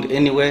not found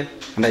anywhere,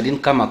 and I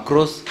didn't come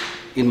across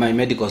in my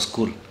medical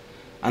school.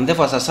 And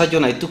therefore, as a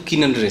surgeon, I took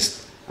keen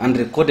interest and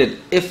recorded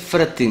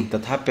everything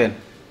that happened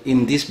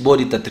in this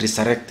body that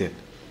resurrected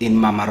in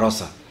Mama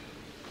Rosa.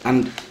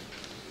 And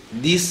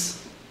this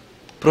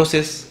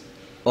process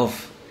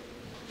of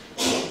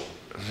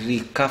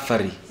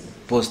recovery,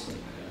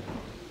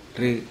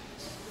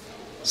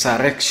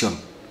 post-resurrection,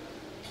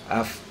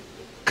 I've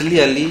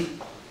clearly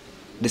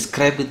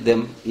described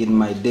them in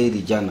my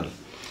daily journal.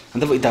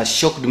 And therefore it has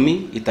shocked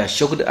me, it has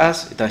shocked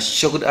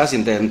us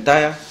in the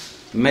entire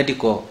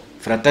medical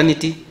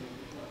fraternity.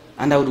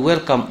 And I would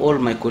welcome all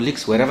my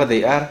colleagues, wherever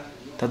they are,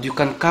 that you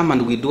can come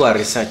and we do our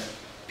research,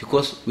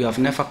 because we have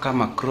never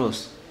come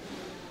across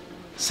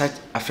such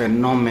a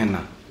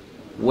phenomenon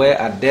where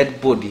a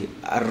dead body,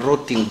 a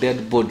rotting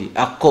dead body,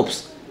 a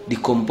corpse,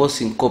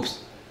 decomposing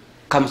corpse,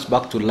 comes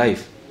back to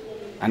life.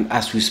 And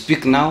as we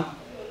speak now,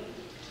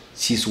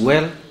 she's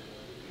well,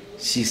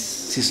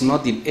 she's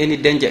not in any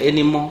danger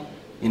anymore.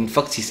 In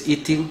fact, she's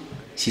eating,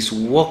 she's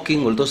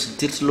walking, although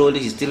still slowly,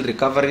 she's still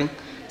recovering.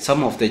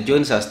 Some of the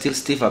joints are still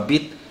stiff a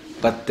bit,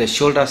 but the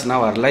shoulders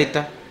now are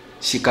lighter.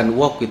 She can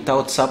walk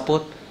without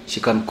support. She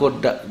can go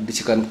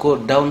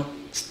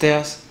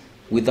downstairs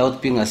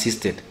without being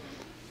assisted.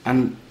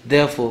 And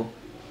therefore,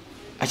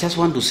 I just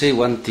want to say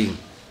one thing.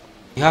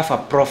 You have a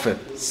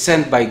prophet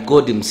sent by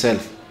God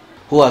himself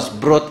who has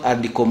brought a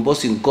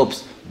decomposing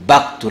corpse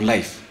back to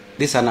life.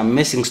 This is an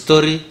amazing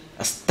story,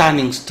 a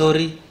stunning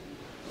story.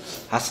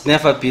 Has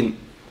never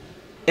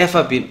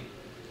ever been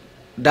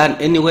done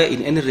anywhere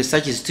in any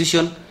research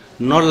institution.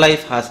 No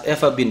life has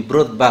ever been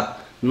brought back.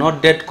 No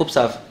dead corpse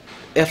have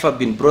ever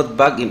been brought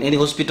back in any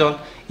hospital,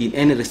 in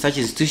any research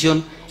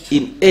institution,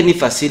 in any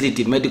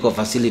facility, medical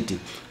facility.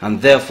 And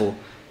therefore,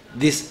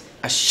 this is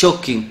a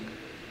shocking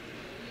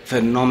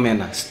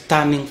phenomena,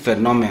 stunning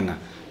phenomena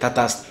that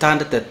has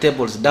turned the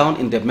tables down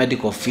in the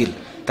medical field.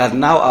 That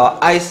now our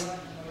eyes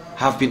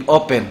have been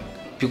opened,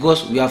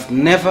 because we have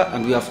never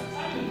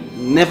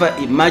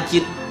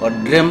imagined or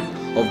dreamt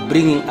of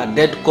bringing a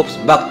dead corpse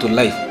back to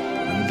life.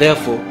 And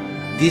therefore,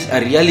 this is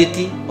a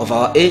reality of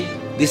our age,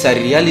 this is a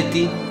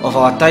reality of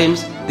our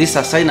times, this is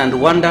a sign and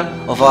wonder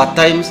of our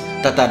times,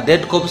 that a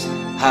dead corpse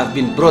have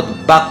been brought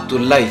back to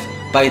life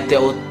by the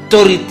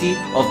authority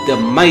of the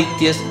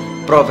mightiest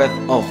prophet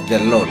of the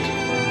Lord.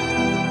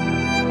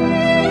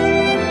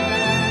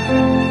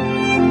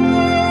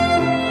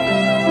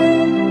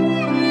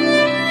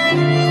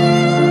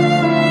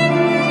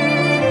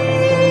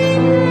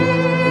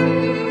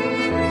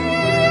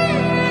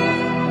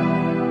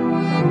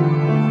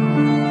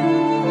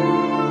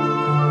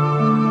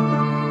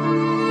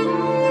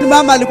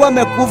 Mama alikuwa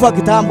amekufa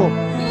kitambo.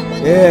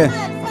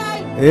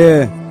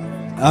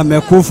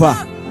 Amekufa.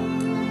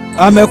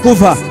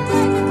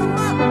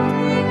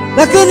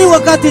 Lakini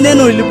wakati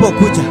neno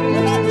lilipokuja,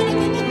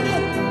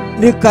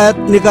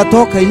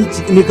 nikatoka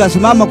nje,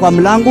 nikasimama kwa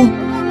mlango,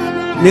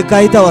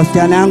 nikaita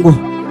wasichana yangu,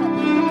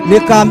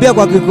 nikaambia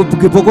kwa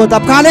kipokota,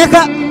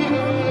 "Kaleka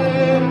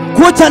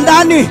kucha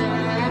ndani,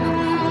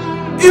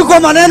 iko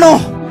maneno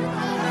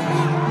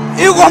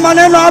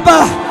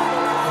hapa,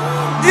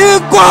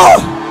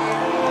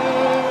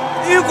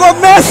 iko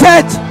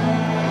message,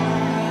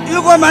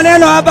 iko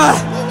maneno hapa."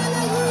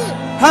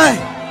 Hai,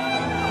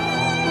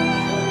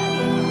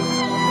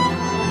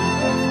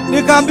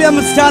 nikaambia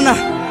msichana,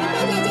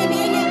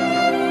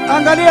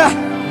 "Angalia,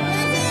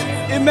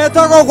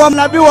 imetoka kwa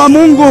nabii wa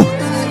Mungu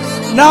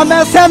na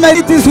amesema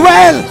it is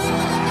well."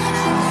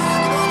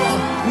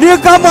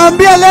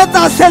 Nikamwambia, "Let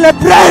us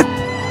celebrate,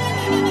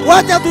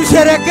 wacha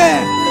tusherekee,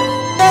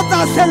 let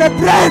us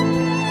celebrate,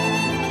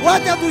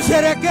 wacha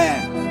tusherekee.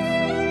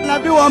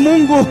 Nabii wa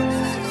Mungu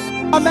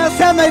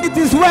amesema it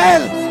is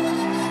well,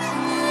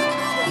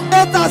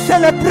 let us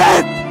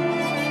celebrate,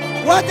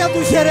 wacha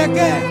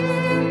tusherekee."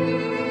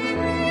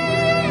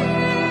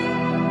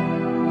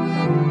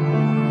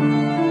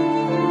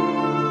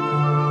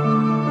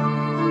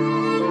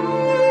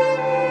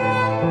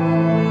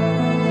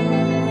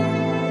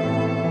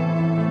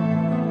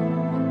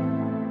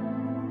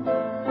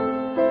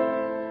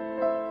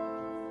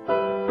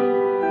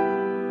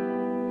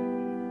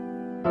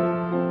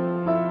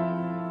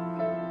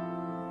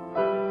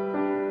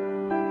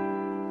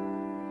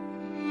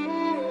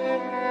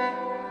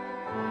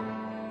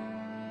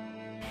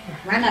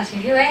 Bwana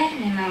sifiwe,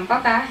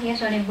 nimeokoka.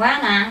 Yesu ni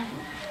Bwana.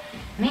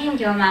 Mimi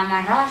ndio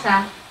Mama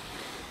Rosa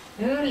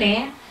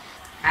yule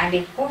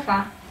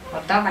alikufa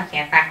kutoka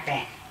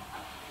Chepakte.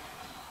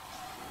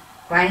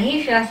 Kwa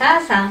hivyo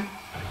sasa,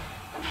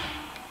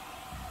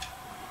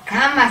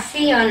 kama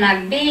sio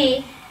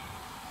nabii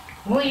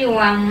huyu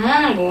wa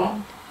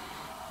Mungu,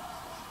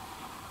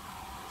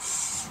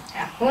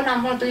 hakuna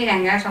mtu ile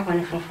angeweza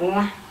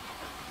kunifufua.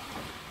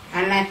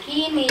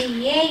 Lakini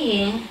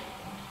yeye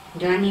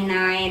ndio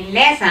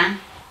ninawaeleza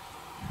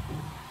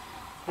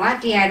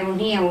watu ya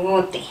dunia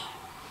wote,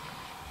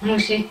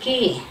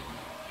 msikie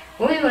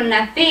huyu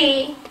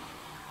nabii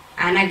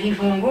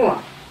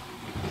anakifungua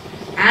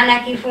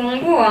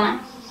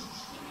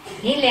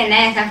ile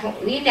naweza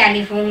ile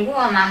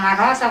alifungua Mama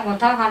Rosa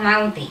kutoka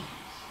mauti.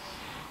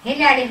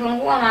 Ile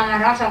alifungua Mama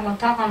Rosa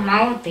kutoka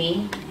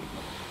mauti,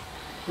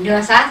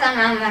 ndio sasa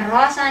Mama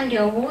Rosa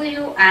ndio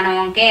huyu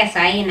anaongea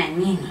sahi na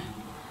nyinyi.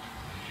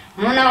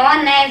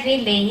 Mnaona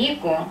vile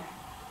iko,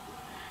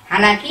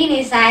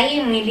 lakini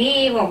sahi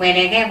mwili wako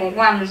kuelekea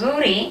kuwa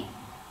mzuri,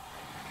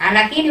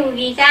 lakini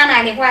ukijana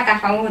alikuwa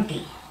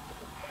tofauti.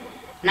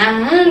 Na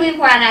Mungu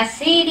kwa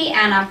anasiri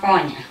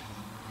anaponya.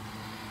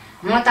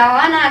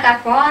 Mtaona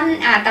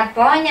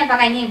ataponya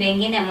mpaka nyinyi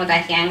wengine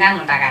mtashangaa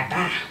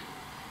mtakataa.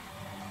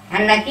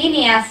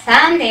 Lakini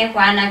asante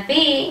kwa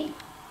nabii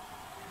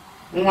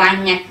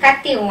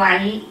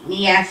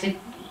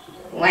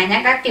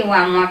wanyakati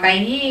wa mwaka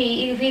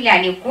hii vile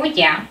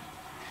alikuja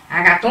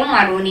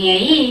akatuma dunia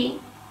hii,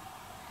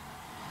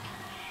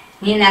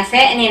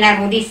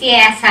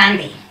 ninarudishia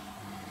asante.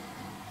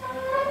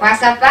 Kwa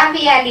sababu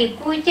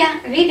alikuja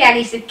vile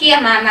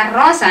alisikia Mama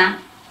Rosa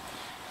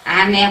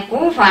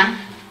amekufa,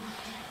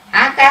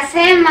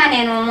 akasema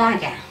neno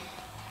moja,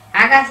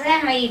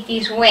 akasema it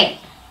is well.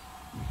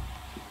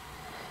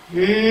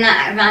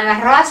 Na Mama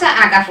Rosa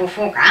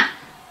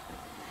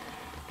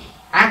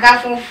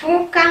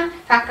akafufuka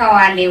mpaka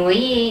waleo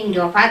hii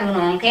ndio bado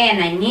naongea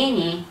na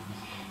nyinyi.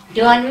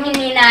 Ndio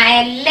mimi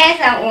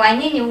naeleza wa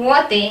nyinyi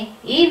wote,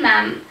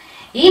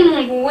 hii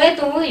Mungu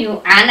wetu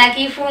huyu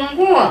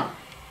anakifungua.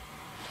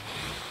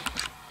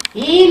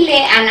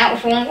 Ile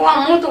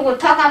anafungua mtu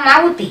kutoka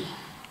mauti.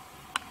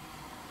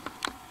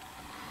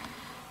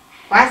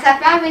 Kwa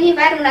sababu ni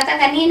bado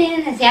unataka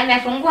nini? Si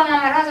amefungua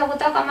Mama Rosa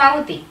kutoka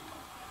mauti.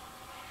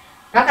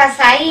 Mpaka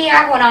saa hii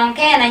hapo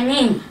naongea na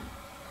nyinyi.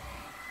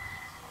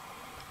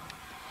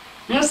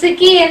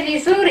 Msikie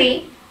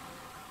vizuri.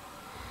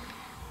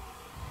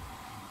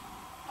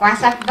 Kwa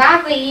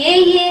sababu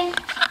yeye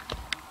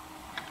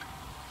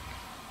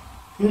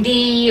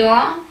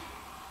ndiyo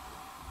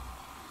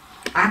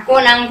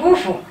akona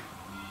nguvu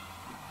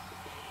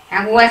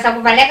ya kuweza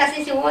kupeleka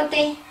sisi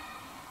wote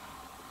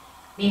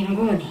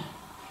mbinguni.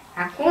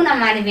 Hakuna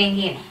mahali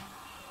pengine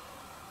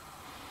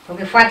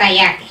tukifuata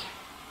yake.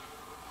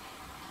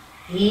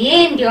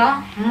 Yeye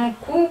ndio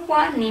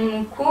mkubwa, ni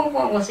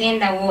mkubwa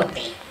kushinda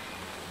wote.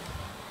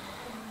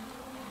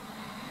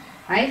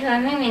 Kwa hivyo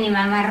mimi ni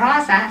Mama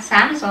Rosa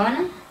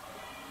Samson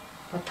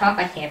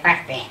kutoka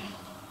Chepakte.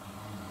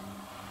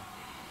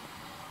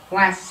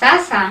 Kwa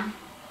sasa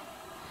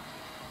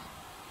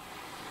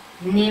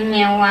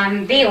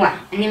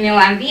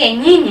nimewaambia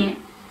nyinyi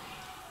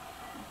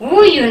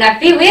huyu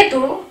nabii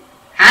wetu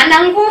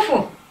ana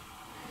nguvu,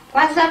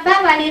 kwa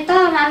sababu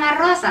alitoa Mama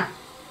Rosa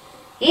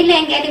ile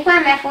ingelikuwa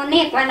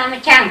amefunikwa na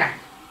mchanga,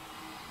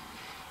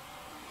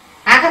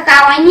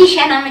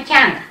 akakawanyisha na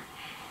mchanga.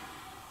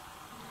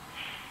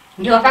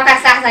 Ndio mpaka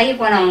sasa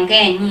ipo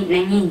naongea na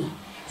nyinyi.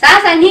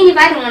 Sasa nyinyi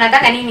bado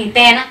mnataka nini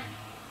tena?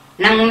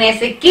 Na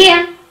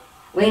mmesikia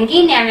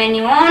wengine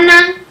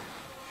ameniona.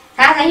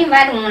 Sasa nyinyi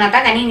bado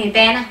mnataka nini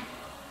tena?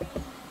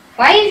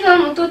 Kwa hivyo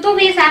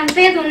mtutubi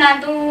samsetu na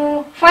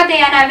tufuate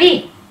ya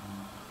nabii.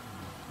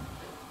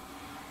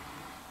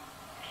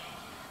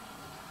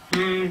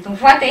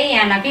 Tufuate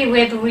ya nabii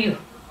wetu huyu.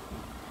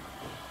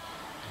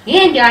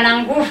 Yeye ndio ana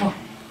nguvu.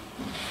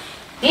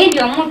 Yeye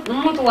ndio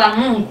mtu wa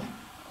Mungu.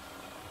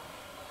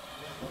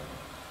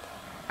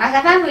 Kwa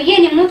sababu yeye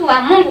ni mtu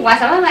wa Mungu, kwa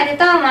sababu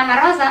alitoa Mama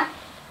Rosa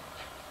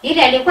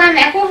ile alikuwa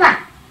amekufa.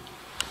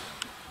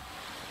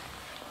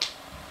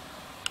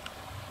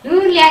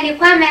 Yule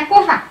alikuwa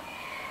amekufa.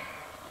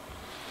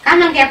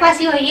 Kama ingekuwa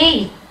sio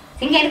yeye,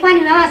 singelikuwa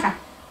nimeoza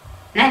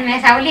na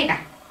nimesaulika.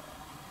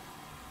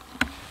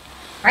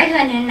 Kwa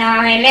hivyo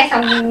ninawaeleza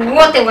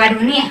wote wa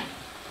dunia,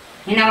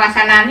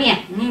 ninawasalamia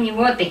nyinyi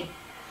wote,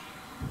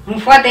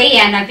 mfuate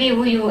hii nabii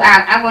huyu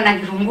ako na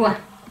kifungua.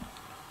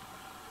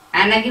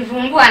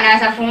 Anakifungua,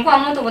 anaweza fungua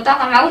mtu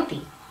kutoka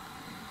mauti.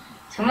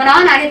 So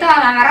mnaona alitoa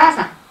Mama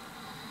Rosa,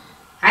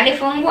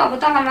 alifungua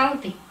kutoka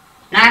mauti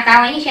na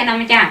akawanyisha na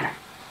mchanga.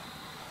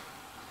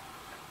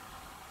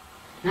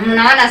 Na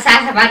mnaona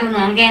sasa bado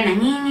naongea na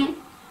nyinyi,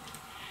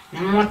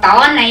 na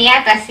mtaona yeye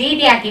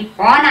atasidi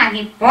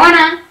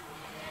akipona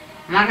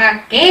maka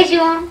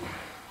kesho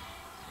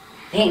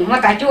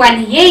mtajua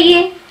ni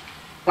yeye,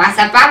 kwa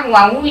sababu wa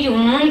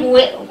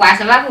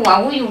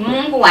huyu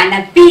Mungu wa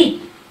nabii.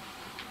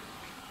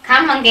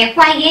 Kama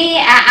angekuwa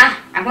yeye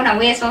hakuna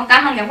uwezo,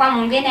 kama angekuwa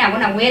mwingine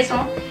hakuna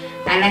uwezo,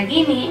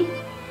 lakini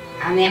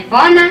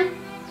amepona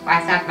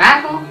kwa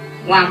sababu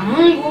wa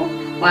Mungu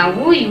wa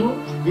huyu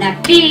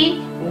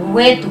nabii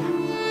wetu.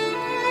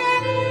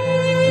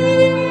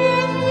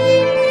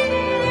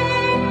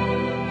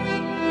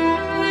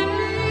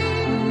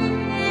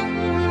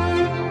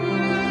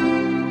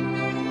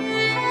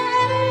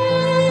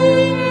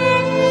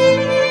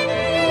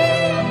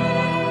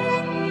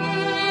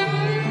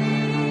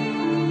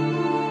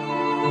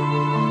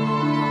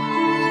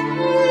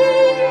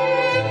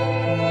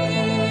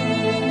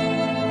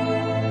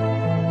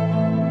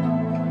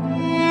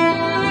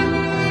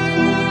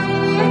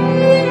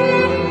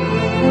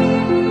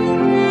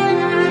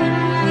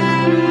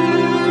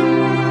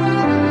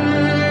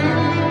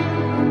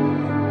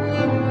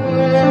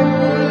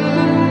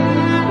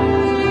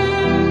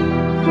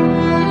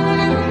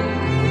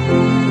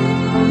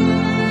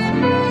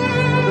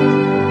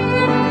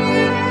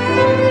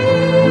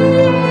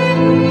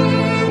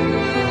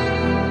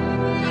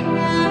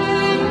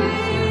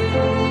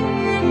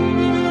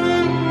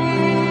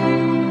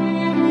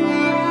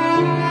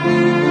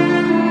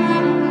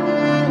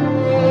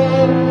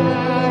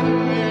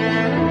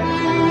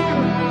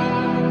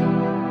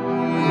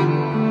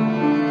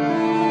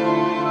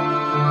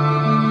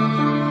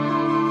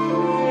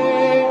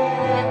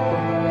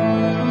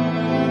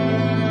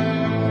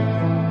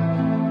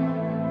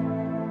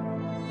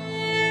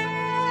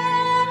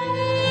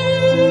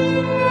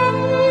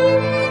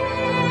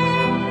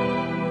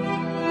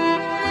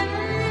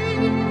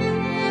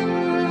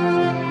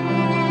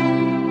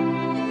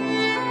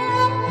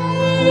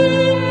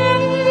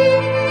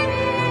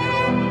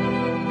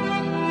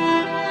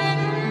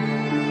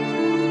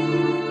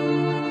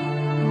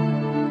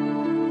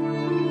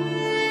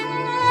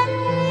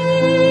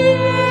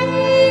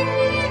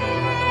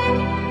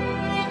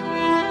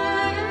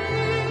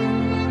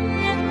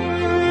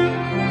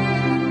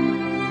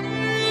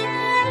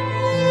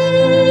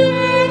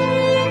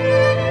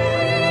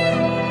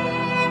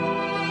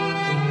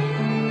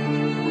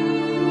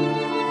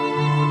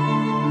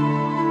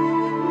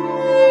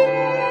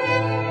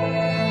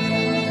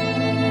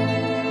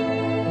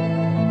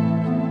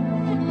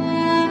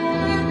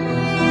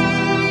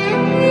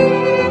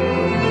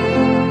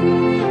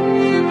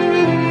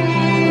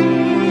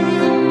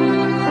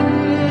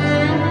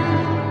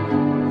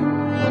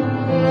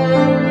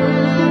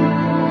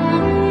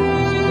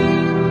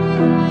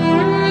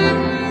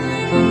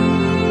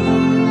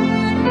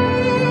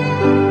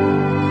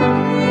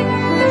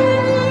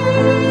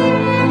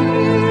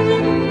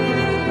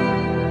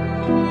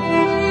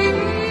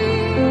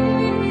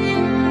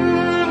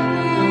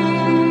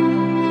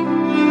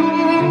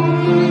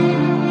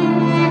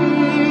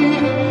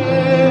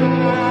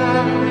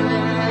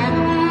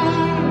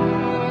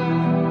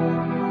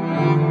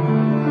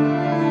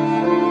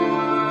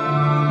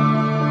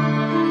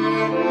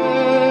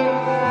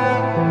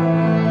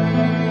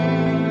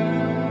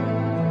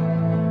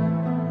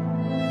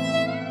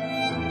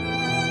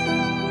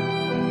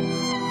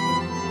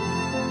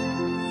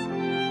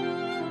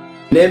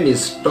 Name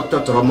is Dr.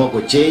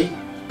 Toromoko J.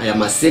 I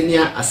am a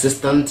Senior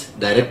Assistant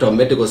Director of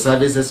Medical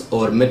Services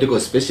or Medical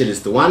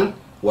Specialist 1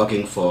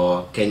 working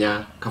for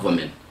Kenya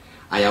government.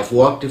 I have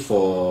worked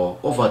for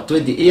over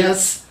 20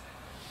 years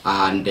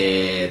and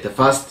the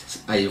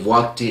first I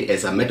worked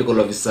as a medical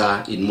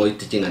officer in Moi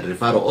Teaching and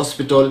Referral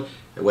Hospital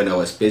when I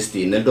was based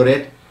in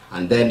Eldoret,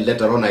 and then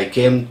later on I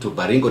came to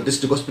Baringo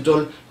District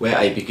Hospital where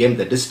I became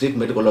the District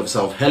Medical Officer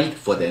of Health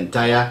for the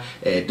entire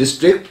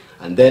district.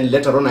 And then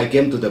later on I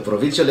came to the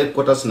provincial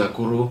headquarters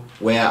Nakuru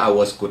where I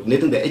was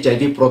coordinating the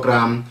HIV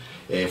program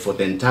for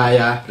the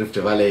entire Rift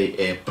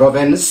Valley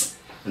province.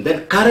 And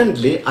then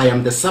currently I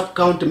am the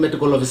sub-county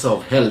medical officer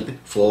of health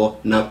for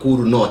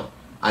Nakuru North.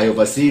 I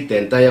oversee the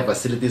entire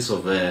facilities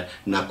of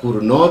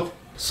Nakuru North.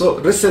 So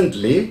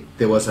recently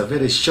there was a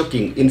very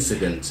shocking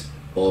incident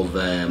of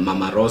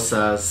Mama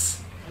Rosa's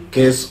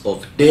case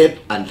of death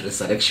and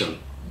resurrection.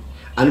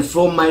 And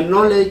from my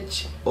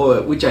knowledge,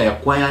 which I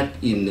acquired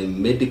in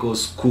medical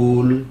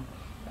school,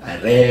 I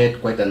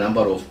read quite a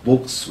number of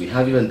books. We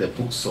have even the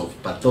books of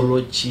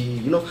pathology,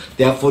 you know,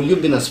 they are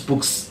voluminous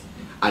books.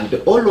 And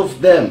all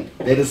of them,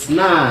 there is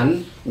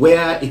none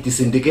where it is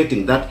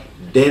indicating that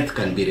death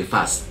can be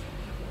reversed.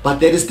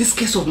 But there is this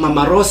case of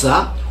Mama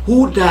Rosa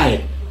who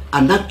died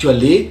and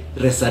actually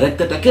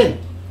resurrected again.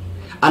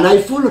 And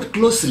I followed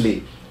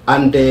closely,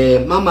 and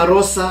Mama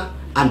Rosa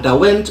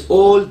underwent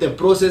all the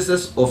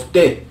processes of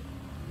death.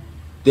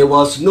 There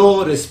was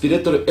no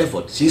respiratory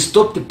effort. She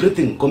stopped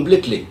breathing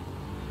completely.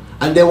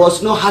 And there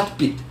was no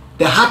heartbeat.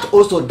 The heart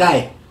also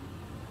died.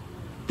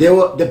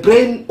 The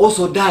brain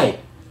also died.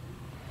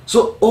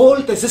 So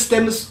all the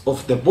systems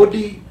of the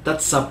body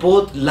that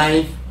support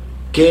life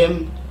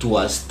came to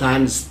a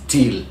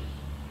standstill.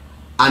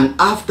 And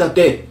after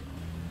death,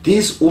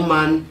 this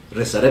woman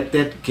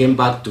resurrected, came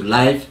back to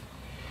life.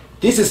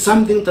 This is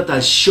something that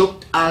has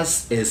shocked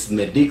us as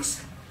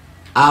medics.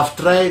 I've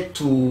tried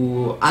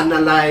to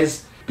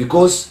analyze,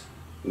 because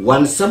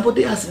when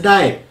somebody has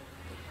died,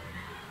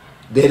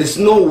 there is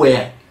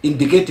nowhere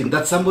indicating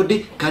that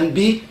somebody can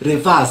be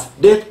reversed.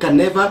 Death can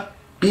never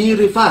be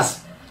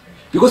reversed.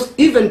 Because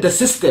even the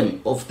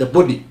system of the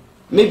body,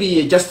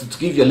 maybe just to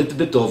give you a little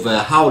bit of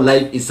how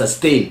life is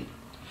sustained,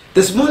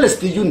 the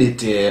smallest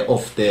unit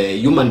of the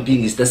human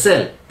being is the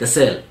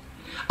cell.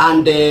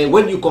 And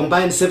when you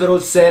combine several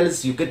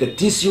cells, you get the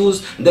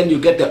tissues, then you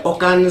get the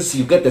organs,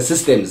 you get the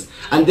systems.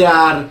 And there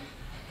are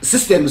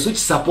systems which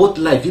support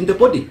life in the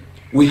body.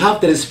 We have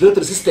the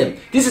respiratory system.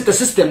 This is the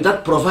system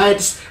that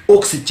provides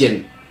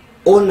oxygen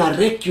on a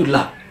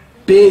regular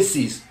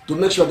basis to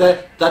make sure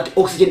that that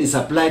oxygen is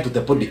applied to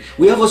the body.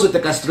 We have also the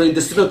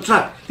gastrointestinal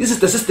tract. This is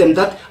the system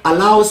that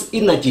allows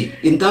energy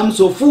in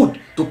terms of food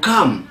to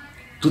come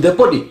to the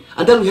body.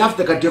 And then we have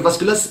the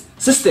cardiovascular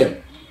system.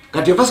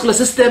 Cardiovascular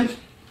system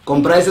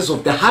comprises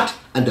of the heart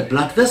and the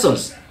blood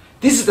vessels.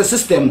 This is the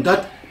system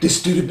that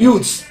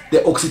distributes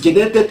the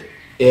oxygenated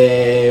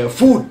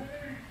food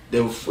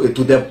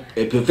to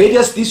the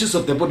various tissues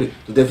of the body,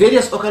 to the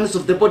various organs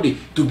of the body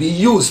to be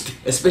used,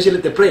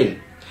 especially the brain.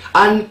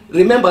 And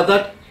remember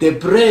that the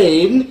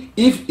brain,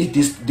 if it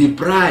is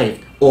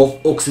deprived of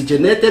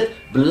oxygenated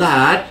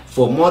blood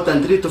for more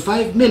than 3 to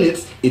 5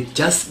 minutes, it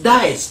just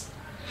dies.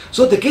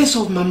 So the case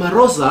of Mama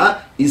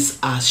Rosa is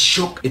a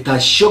shock. It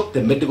has shocked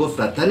the medical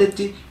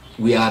fraternity.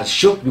 We are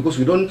shocked because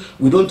we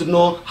don't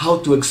know how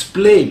to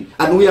explain.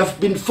 And we have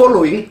been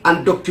following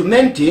and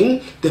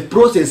documenting the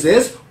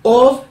processes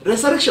of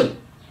resurrection.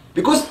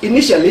 Because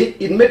initially,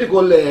 in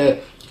medical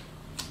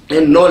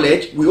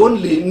knowledge, we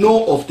only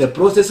know of the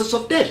processes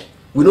of death.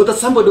 We know that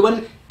somebody,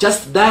 when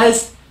just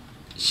dies,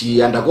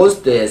 she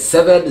undergoes the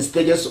 7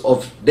 stages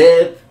of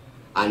death.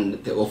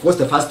 And of course,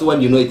 the first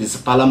one, it is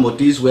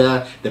palamotis,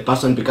 where the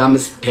person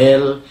becomes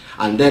pale.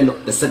 And then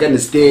the second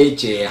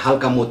stage,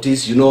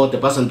 halkamotis, the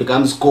person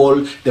becomes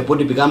cold, the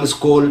body becomes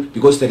cold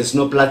because there is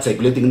no blood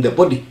circulating in the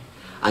body.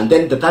 And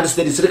then the third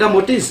stage is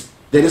rigamotis.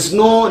 There is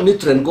no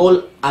nutrient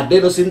called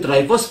adenosine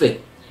triphosphate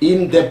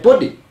in the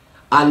body.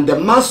 And the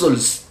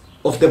muscles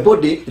of the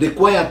body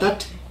require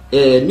that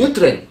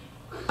nutrient,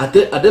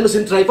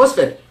 adenosine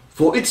triphosphate,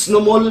 for its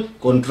normal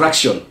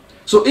contraction.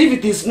 So if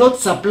it is not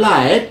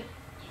supplied,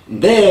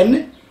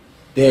 then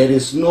there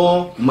is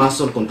no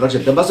muscle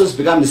contraction. The muscles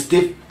become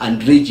stiff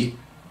and rigid.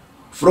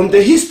 From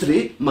the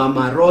history,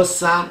 Mama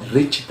Rosa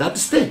reached that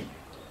stage.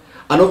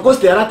 And of course,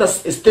 there are other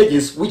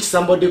stages which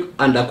somebody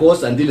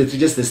undergoes until it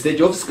reaches the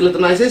stage of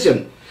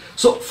skeletonization.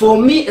 So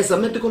for me as a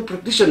medical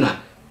practitioner,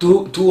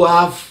 to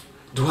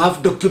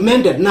have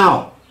documented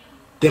now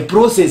the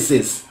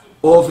processes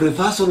of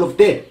reversal of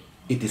death,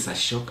 it is a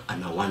shock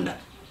and a wonder.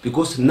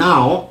 Because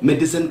now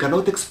medicine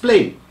cannot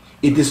explain.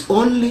 It is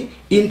only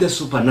in the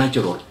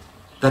supernatural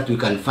that we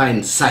can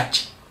find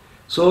such.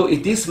 So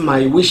it is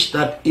my wish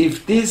that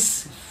if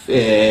this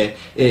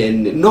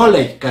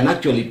knowledge can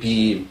actually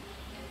be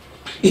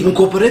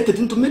incorporated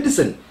into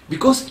medicine,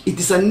 because it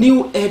is a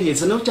new area,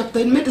 it's a new chapter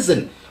in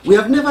medicine. We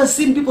have never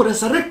seen people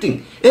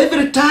resurrecting.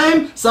 Every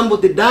time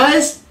somebody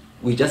dies,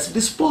 we just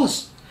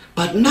dispose.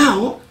 But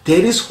now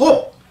there is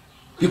hope,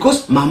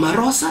 because Mama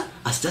Rosa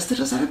has just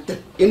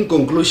resurrected. In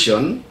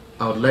conclusion,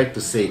 I would like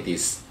to say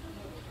this.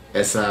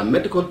 As a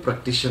medical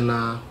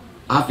practitioner,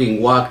 having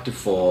worked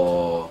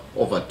for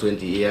over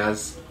 20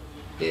 years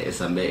as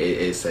a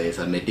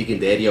medic in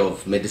the area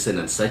of medicine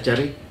and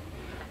surgery,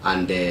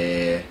 and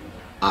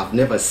I've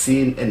never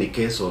seen any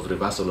case of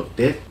reversal of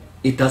death.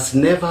 It has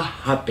never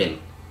happened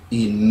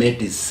in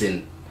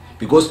medicine,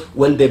 because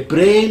when the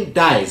brain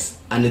dies,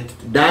 and it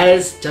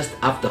dies just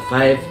after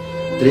 3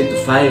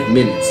 to 5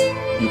 minutes,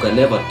 you can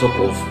never talk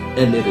of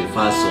any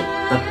reversal.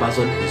 That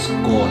person is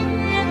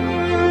gone.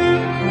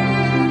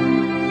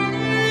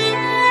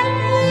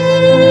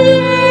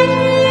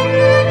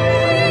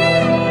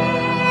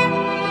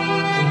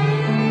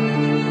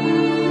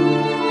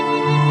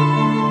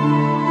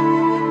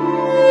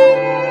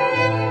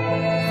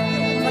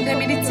 Von der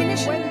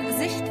medizinischen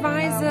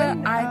Sichtweise,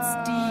 als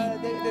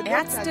die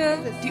Ärzte,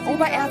 die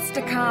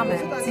Oberärzte kamen,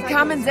 sie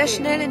kamen sehr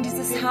schnell in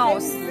dieses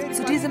Haus,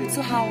 zu diesem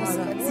Zuhause.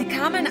 Sie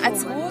kamen,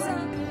 als Rosa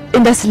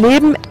in das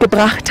Leben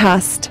gebracht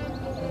hast.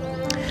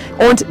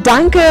 Und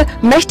danke,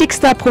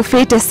 mächtigster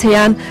Prophet des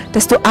Herrn,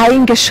 dass du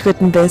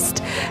eingeschritten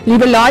bist.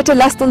 Liebe Leute,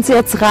 lasst uns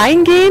jetzt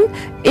reingehen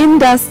in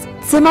das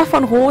Zimmer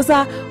von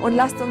Rosa und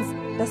lasst uns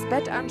das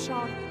Bett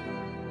anschauen.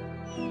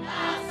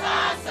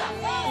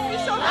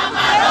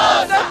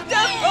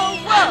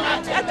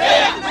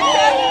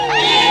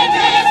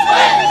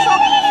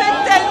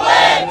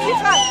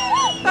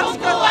 Parce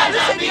que le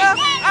Seigneur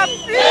a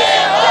plus de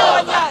témoignages,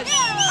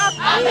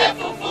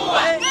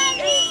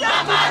 et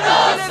certifie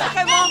qu'il est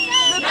vraiment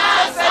le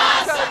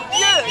prophète que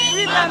Dieu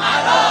lui-même a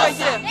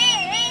envoyé.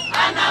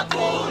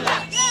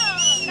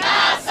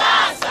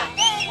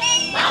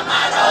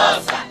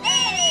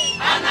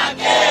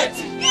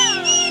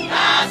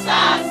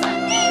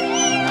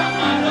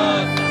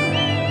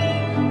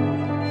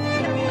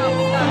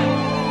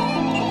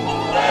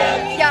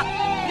 Ja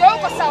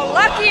joukossa on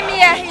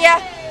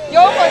lakimiehiä,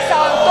 joukossa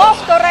on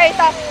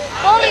tohtoreita,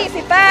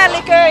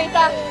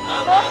 poliisipäälliköitä,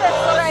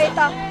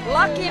 professoreita,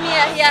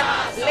 lakimiehiä,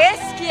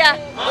 leskiä,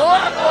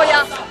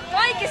 orpoja,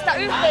 kaikista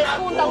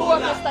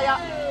yhteiskuntaluokista ja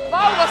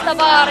vauvasta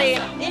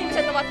vaariin.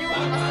 Ihmiset ovat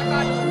juhlimassa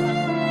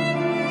kadulla.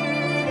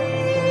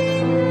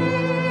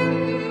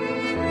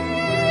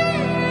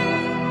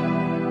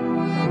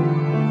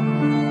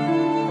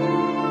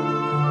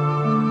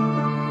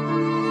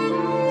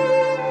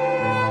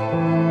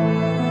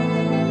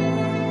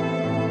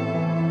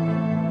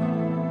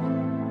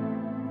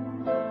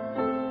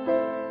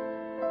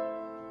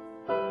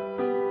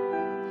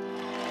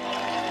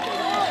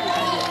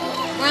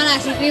 Bwana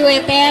asifiwe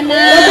tena.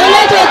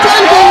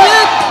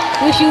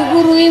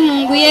 Tushukuru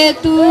Mungu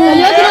yetu.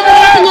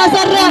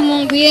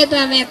 Mungu yetu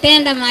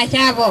ametenda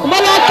maajabu.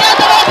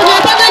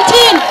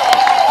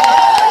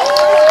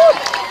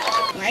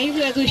 Kwa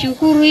hivyo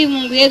tushukuru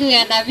Mungu yetu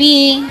ya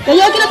nabii.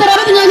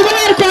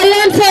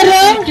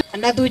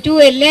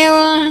 Anatujue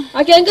leo.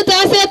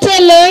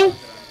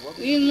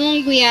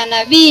 Mungu ya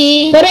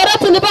nabii.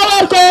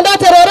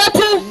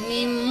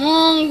 Ni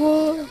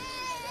Mungu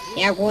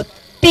ya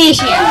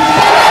kutisha.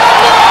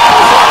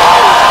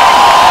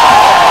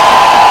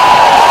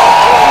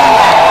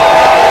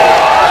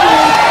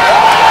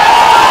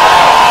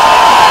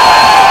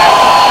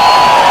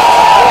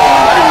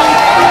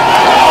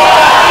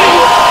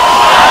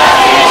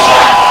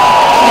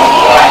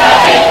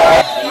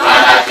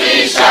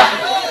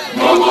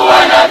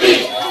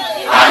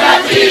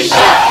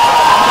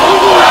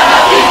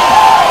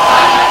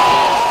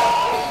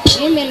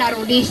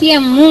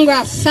 Narudishia Mungu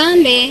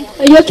asante.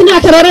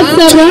 Yokina tarara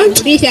sasa.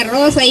 Rudisha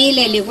rosa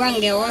ile ilikuwa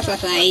ngeosa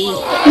saa hii.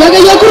 Nyaga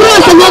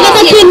yokurosa nyaga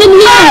tatini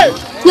nya.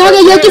 Nyaga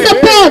yokisa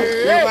pep.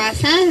 Kwa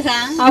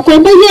sasa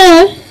akwenda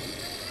ye.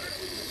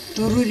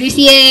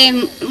 Turudishie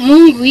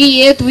Mungu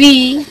yetu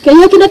hii.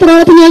 Yokina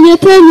tarara tinyenye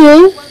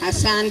tenye.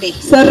 Asante.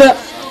 Sara.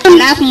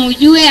 Alafu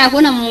mjue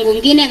hakuna Mungu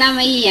mwingine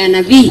kama hii ya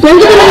nabii.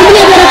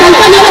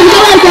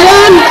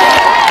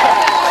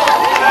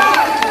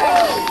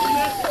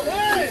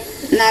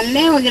 Na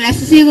leo kila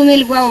siku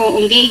nilikuwa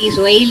ongea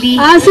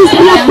Kiswahili. Sisi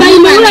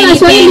tunafanya na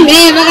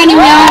Kiswahili. Mpaka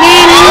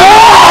nimeongea.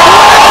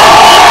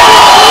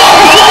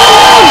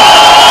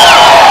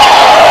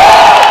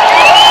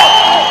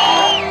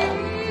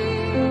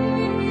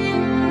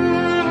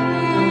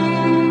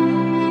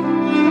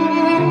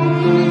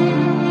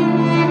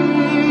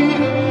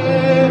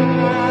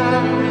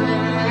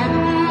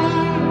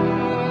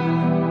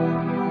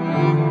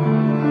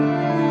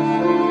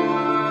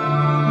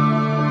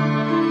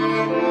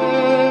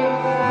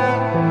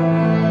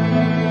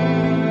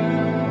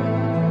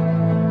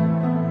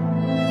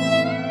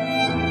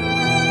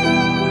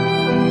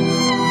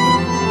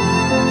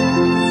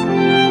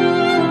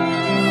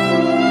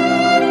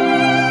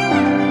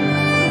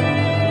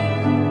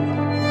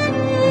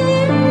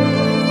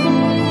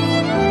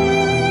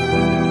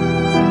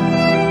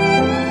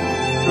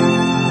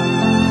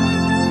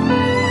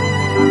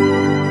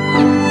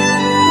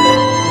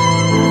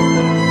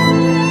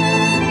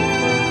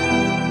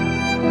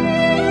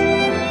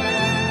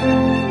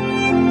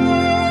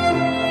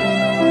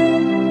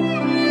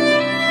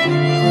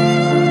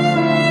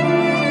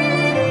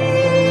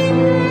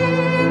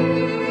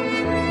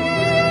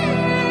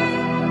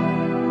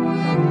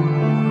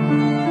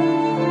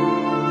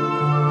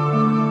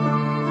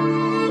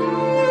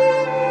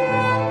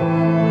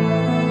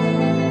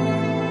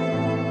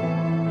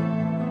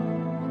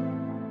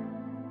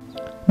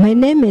 My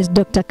name is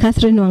Dr.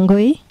 Catherine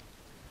Wangoi,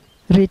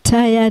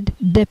 retired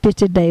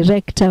Deputy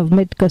Director of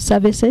Medical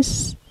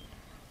Services,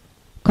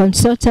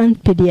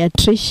 consultant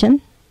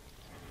pediatrician.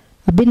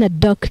 I've been a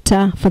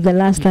doctor for the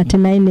last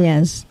 39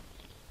 years.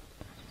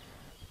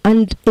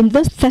 And in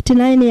those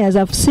 39 years,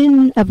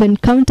 I've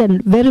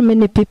encountered very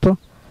many people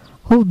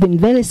who've been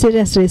very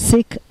seriously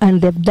sick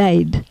and they've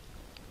died.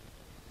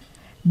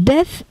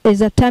 Death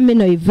is a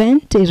terminal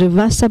event,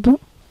 irreversible,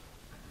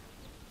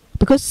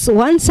 because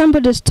once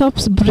somebody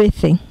stops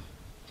breathing,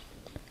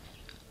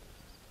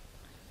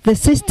 the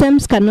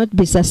systems cannot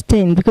be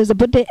sustained because the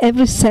body,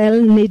 every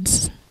cell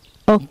needs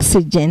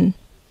oxygen.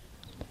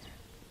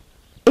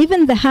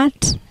 Even the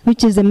heart,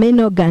 which is the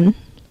main organ,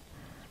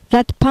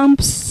 that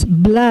pumps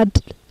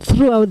blood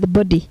throughout the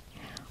body.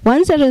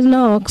 Once there is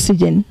no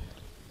oxygen,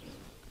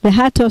 the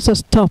heart also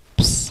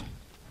stops.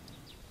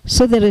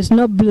 So there is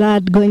no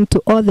blood going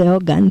to all the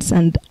organs,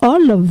 and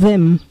all of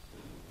them,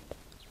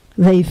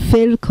 they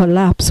fail,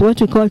 collapse,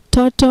 what we call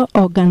total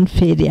organ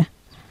failure.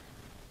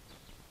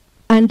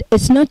 And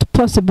it's not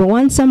possible,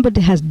 once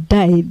somebody has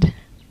died,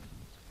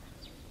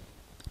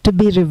 to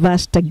be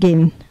reversed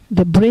again.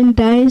 The brain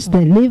dies,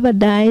 the liver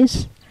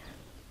dies,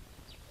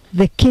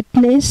 the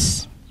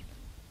kidneys,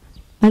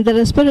 and the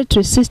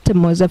respiratory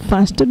system was the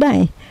first to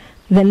die.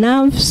 The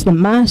nerves, the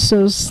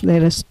muscles,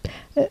 the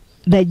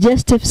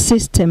digestive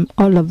system,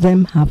 all of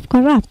them have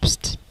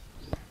collapsed.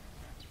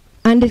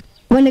 And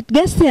when it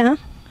gets there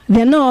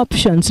are no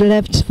options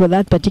left for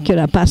that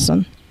particular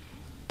person.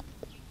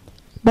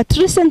 But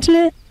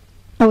recently,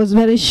 I was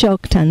very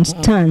shocked and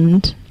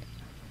stunned.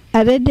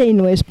 A lady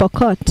in West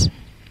Pokot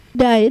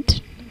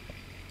died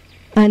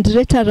and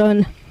later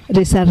on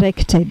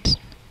resurrected.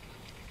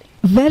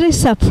 Very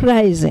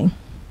surprising.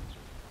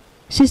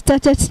 She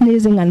started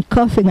sneezing and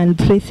coughing and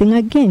breathing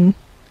again.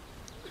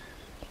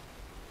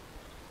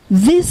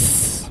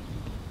 This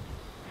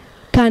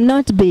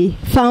cannot be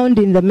found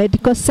in the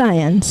medical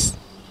science.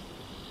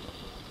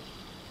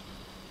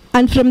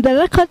 And from the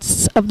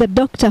records of the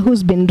doctor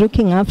who's been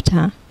looking after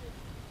her,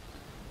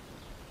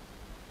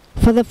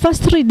 for the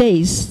first 3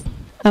 days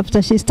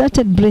after she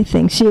started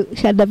breathing, she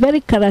had a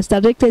very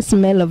characteristic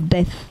smell of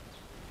death.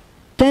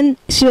 Then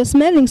she was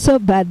smelling so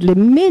badly,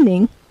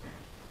 meaning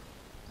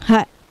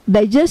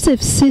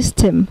digestive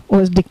system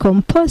was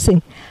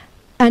decomposing.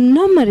 And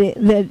normally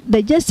the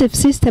digestive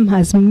system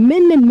has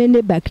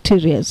many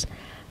bacteria.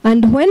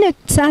 And when it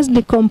starts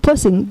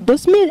decomposing,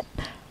 those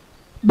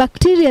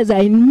bacteria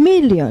are in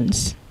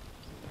millions.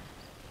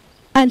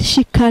 And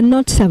she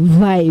cannot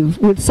survive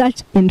with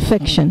such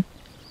infection.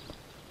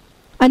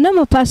 A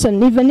normal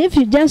person, even if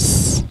you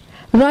just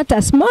rot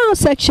a small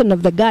section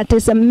of the gut,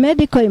 is a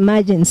medical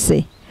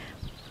emergency.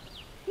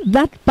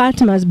 That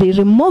part must be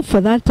removed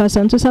for that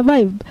person to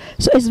survive.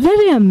 So it's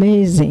very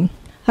amazing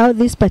how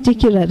this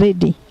particular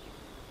lady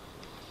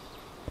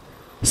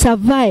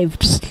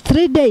survived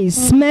 3 days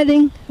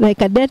smelling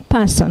like a dead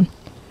person,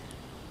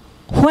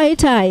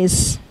 white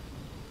eyes.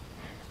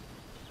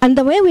 And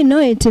the way we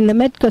know it in the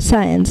medical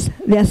science,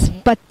 there's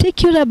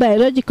particular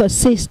biological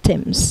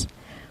systems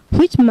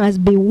which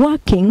must be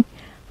working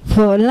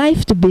for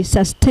life to be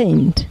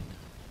sustained.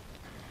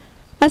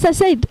 As I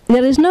said,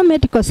 there is no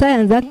medical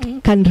science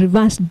that can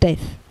reverse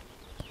death.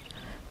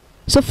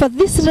 So for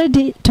this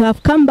lady to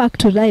have come back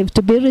to life,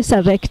 to be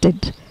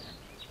resurrected,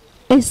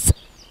 is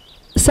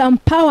some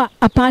power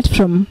apart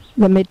from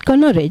the medical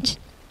knowledge.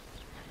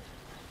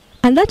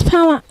 And that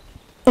power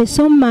is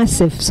so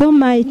massive, so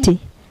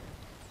mighty,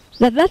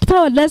 that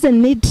power doesn't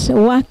need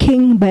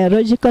working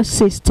biological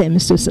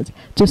systems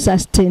to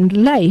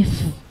sustain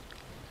life.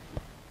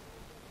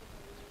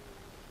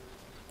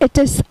 It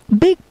is a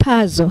big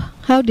puzzle.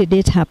 How did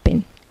it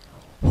happen?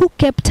 Who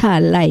kept her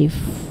alive?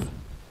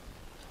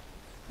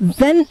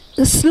 Then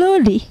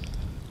slowly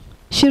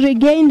she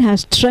regained her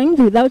strength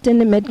without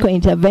any medical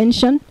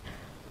intervention,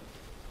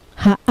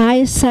 her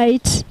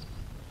eyesight,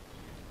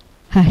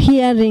 her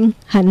hearing,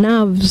 her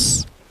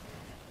nerves.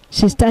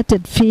 She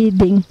started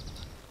feeding.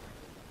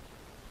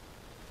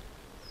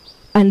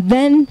 And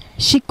then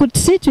she could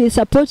sit with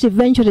support.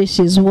 Eventually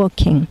she's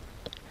walking.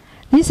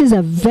 This is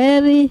a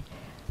very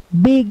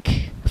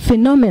big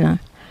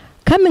phenomena.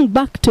 Coming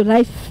back to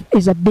life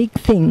is a big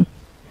thing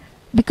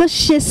because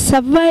she's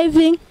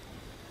surviving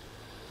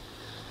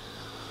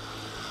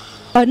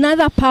on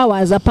other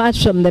powers apart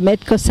from the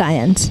medical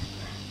science.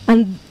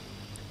 And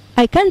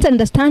I can't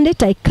understand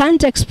it, I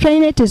can't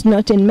explain it, it's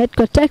not in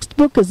medical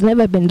textbook, it's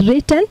never been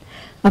written.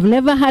 I've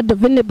never heard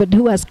of anybody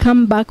who has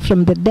come back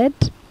from the dead.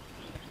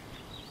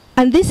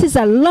 And this is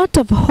a lot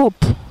of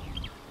hope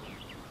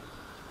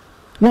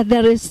that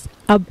there is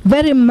a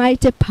very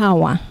mighty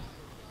power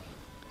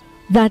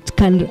that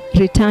can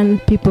return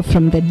people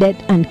from the dead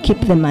and keep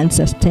them and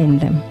sustain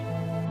them.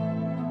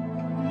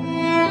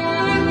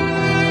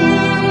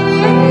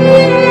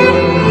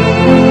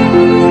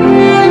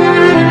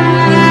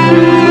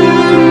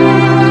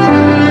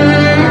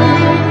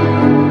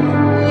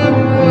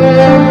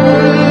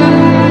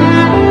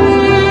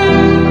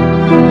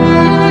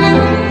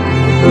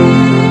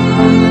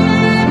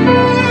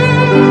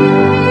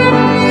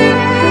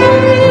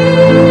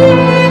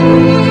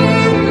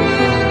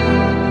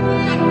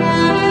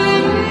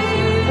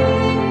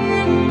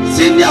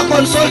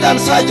 Consultant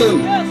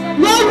surgeon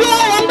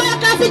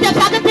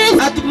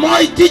at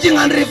Moi Teaching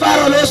and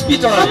Referral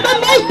Hospital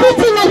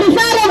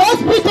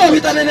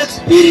with an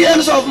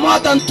experience of more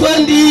than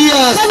 20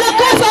 years.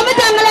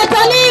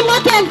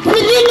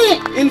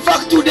 In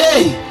fact,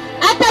 today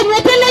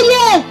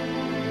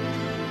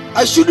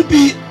I should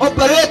be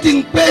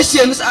operating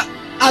patients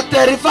at the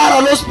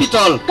referral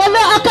hospital.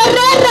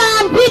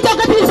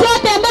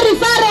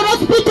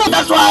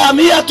 That's why I'm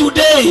here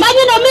today.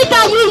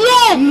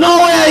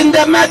 Nowhere in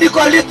the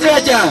medical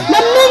literature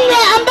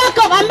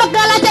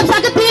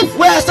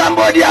where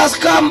somebody has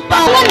come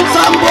back,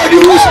 somebody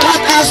whose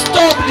heart has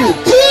stopped, the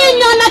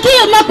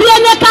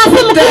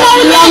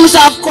lungs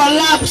have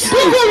collapsed,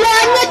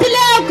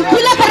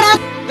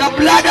 the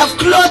blood have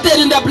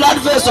clotted in the blood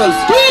vessels,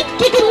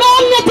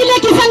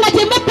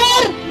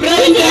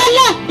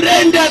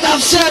 brain death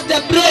have said,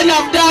 the brain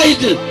have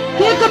died.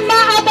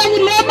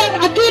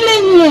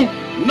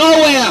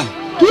 Nowhere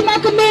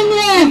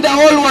in the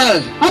whole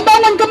world.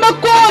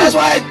 That's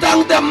why I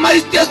thank the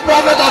mightiest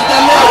prophet of the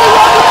Lord.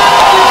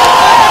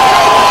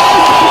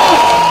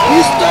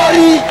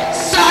 History,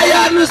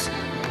 science,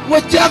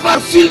 whatever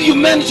field you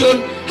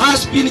mention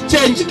has been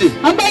changed.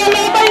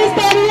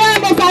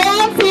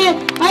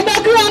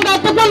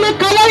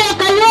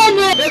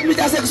 Let me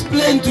just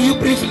explain to you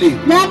briefly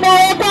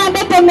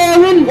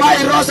why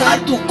Rosa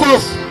had to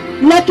cough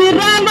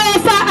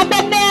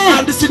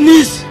and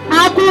sneeze,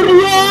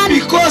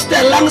 because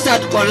the lungs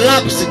had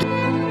collapsed.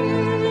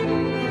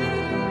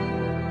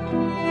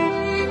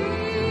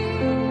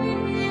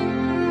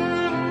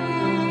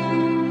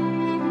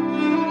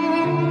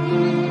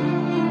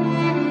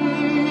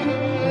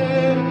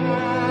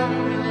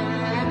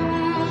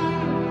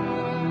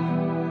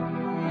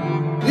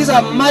 This is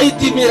a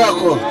mighty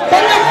miracle.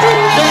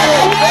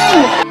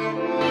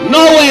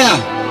 Nowhere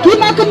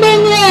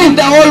in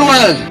the whole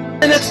world.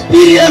 An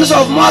experience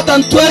of more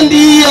than 20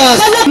 years.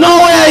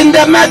 Nowhere in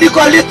the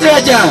medical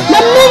literature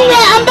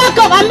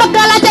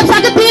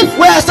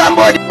where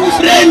somebody whose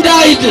brain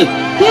died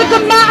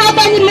Kikma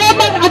abani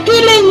leba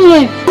akilinye.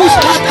 Whose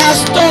heart has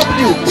stopped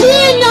you?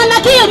 Chinyo na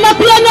kiyo na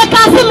pianya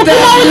kasi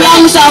mkula. The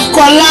lungs have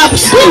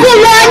collapsed.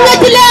 Kikulenye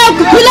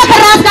kile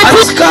karaka.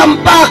 Has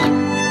come back.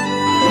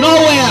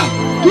 Nowhere.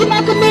 Kima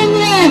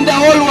kumenye. In the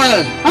whole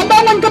world.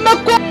 Ambana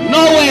nkamakwa.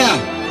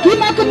 Nowhere.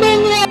 Kima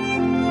kumenye.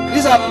 This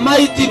is a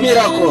mighty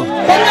miracle.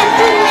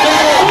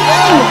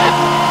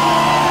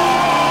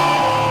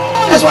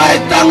 That's why I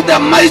thank the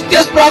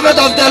mightiest prophet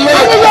of the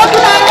Lord.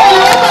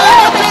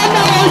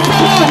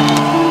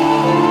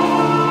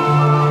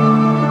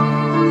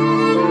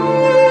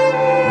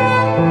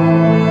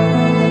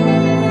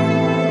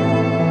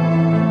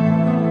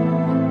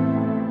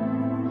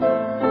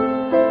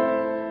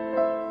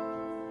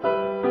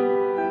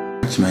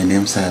 My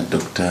name is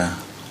Dr.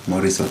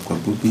 Maurice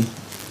Okwabubi.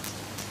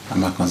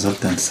 I'm a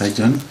consultant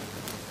surgeon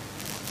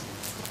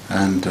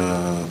and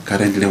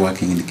currently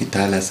working in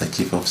Kitale as a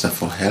Chief Officer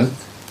for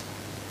Health.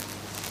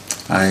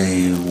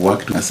 I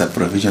worked as a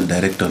Provincial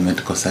Director of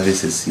Medical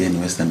Services here in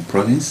Western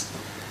Province.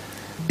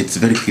 It's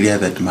very clear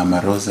that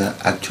Mama Rosa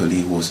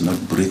actually was not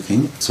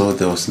breathing, so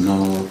there was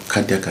no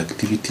cardiac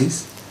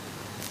activities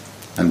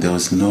and there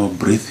was no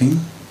breathing.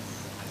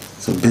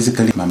 So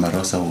basically Mama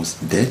Rosa was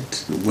dead.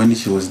 When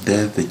she was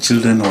dead, the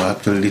children were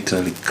actually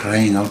literally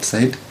crying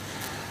outside,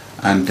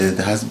 and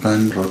the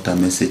husband wrote a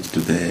message to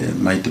the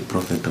mighty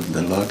prophet of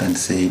the Lord and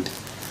said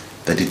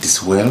that it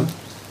is well.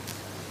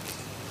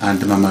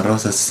 And Mama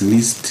Rosa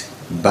sneezed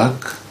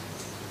back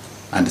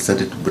and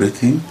started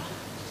breathing.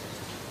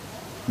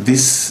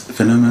 This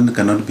phenomenon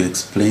cannot be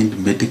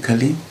explained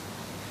medically.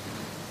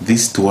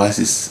 This to us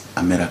is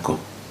a miracle.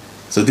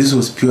 So this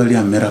was purely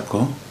a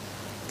miracle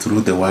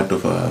through the word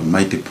of a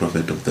mighty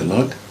prophet of the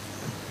Lord.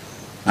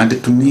 And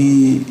to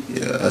me,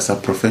 as a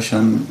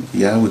profession,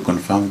 yeah, we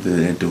confirmed the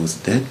lady was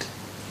dead.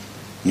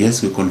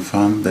 Yes, we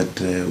confirmed that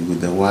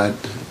with the word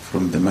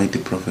from the mighty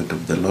prophet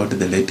of the Lord,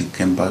 the lady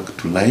came back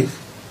to life.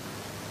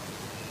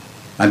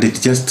 And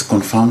it just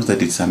confirms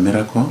that it's a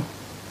miracle.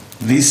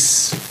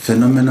 This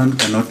phenomenon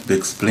cannot be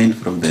explained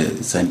from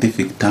the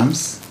scientific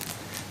terms,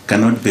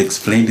 cannot be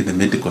explained in the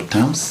medical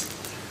terms,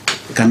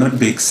 cannot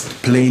be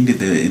explained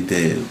in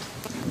the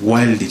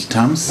worldly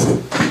terms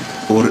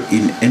or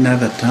in any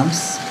other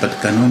terms, but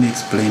can only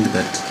explain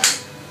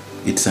that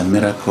it's a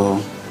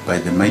miracle by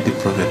the mighty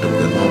prophet of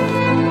the Lord.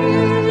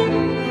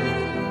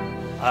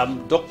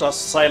 I'm Dr.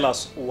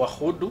 Silas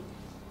Wahudu,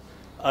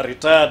 a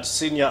retired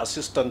Senior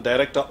Assistant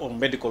Director of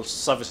Medical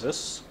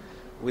Services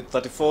with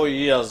 34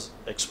 years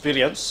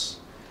experience.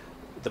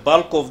 The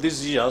bulk of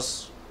these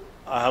years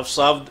I have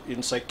served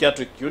in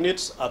psychiatric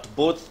units at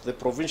both the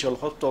Provincial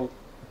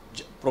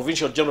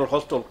General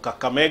Hospital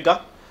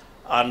Kakamega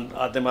and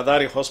at the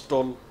Madari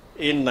Hospital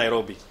in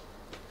Nairobi.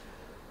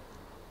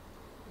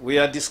 We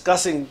are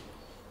discussing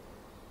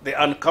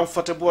the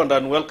uncomfortable and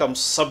unwelcome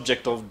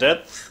subject of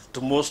death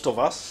to most of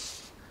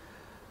us.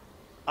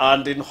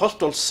 And in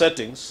hospital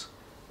settings,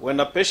 when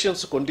a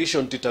patient's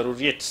condition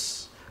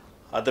deteriorates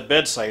at the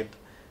bedside,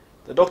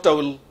 the doctor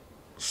will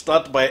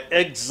start by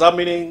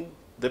examining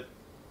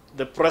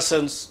the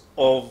presence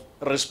of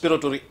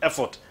respiratory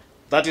effort.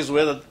 That is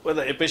whether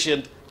a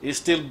patient is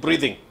still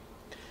breathing.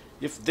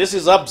 If this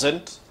is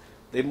absent,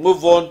 they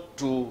move on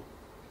to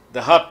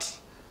the heart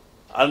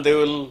and they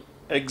will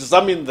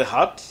examine the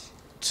heart,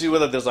 see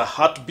whether there's a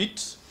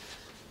heartbeat.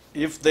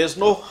 If there's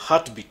no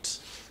heartbeat,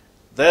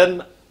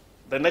 then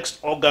the next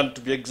organ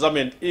to be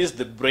examined is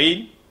the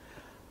brain.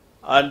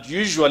 And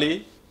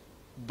usually,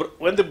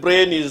 when the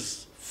brain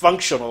is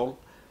functional,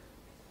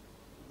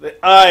 the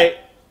eye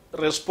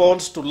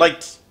responds to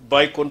light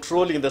by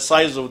controlling the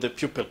size of the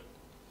pupil.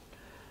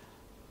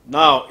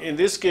 Now, in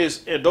this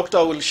case, a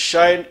doctor will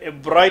shine a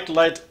bright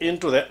light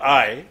into the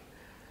eye,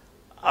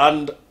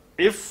 and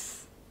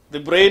if the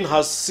brain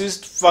has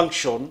ceased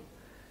function,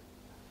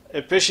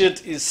 a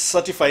patient is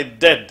certified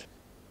dead.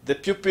 The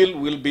pupil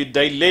will be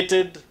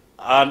dilated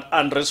and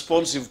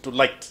unresponsive to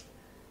light.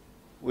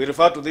 We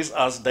refer to this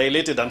as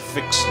dilated and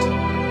fixed.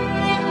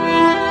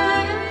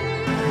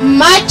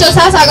 Macho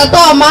sasa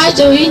akatoa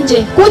macho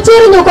nje.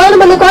 Kuchiri nyumbani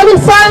mlikoni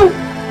sang.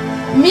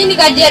 Mimi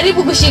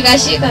nikajaribu kushika.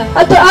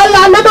 Ati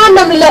Allah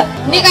anamanda mle.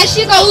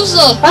 Nikashika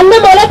uso.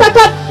 Meleta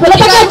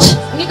kat.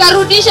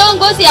 Nikarudisha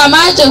ngozi ya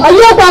macho.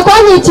 Ayo kwa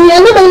kwani ti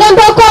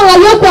mlenda kwa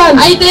ayo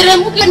kwa.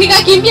 Aiteremka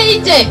nikakimbia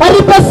nje.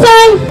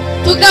 Alipasang.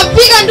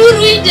 Tukapiga nduru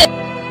nje.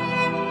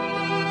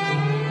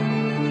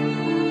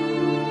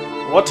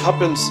 What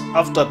happens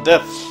after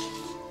death,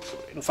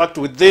 in fact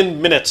within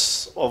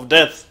minutes of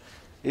death,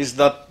 is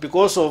that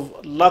because of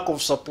lack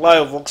of supply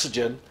of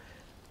oxygen,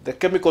 the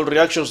chemical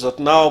reactions that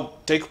now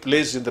take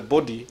place in the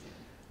body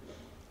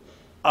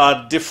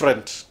are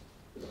different.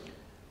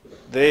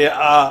 They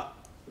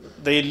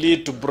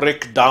lead to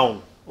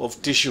breakdown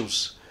of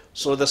tissues.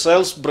 So the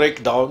cells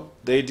break down,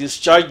 they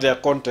discharge their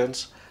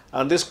contents,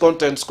 and these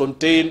contents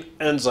contain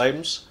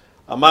enzymes,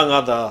 among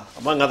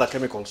other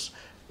chemicals.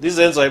 These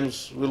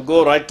enzymes will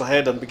go right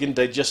ahead and begin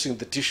digesting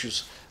the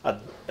tissues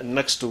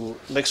next to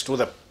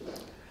them.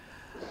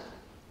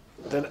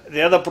 Then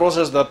the other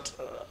process that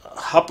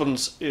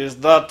happens is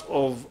that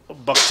of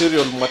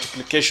bacterial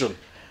multiplication.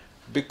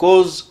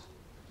 Because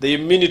the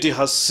immunity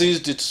has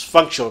ceased its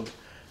function,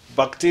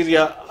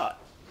 bacteria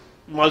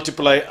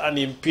multiply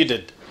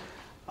unimpeded.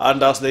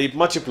 And as they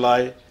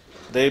multiply,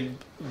 they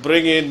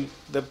bring in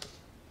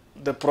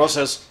the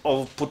process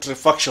of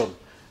putrefaction.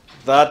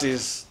 That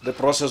is the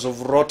process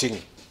of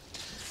rotting.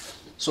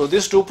 So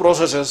these two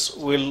processes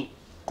will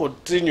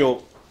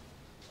continue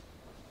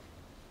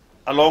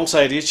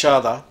alongside each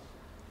other,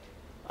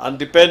 and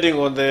depending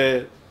on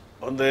the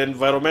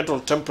environmental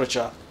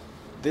temperature,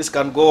 this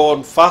can go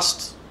on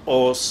fast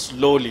or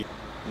slowly.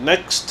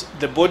 Next,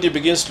 the body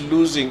begins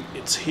losing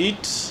its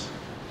heat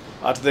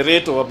at the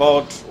rate of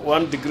about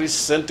 1 degree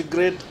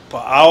centigrade per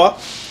hour,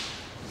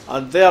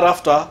 and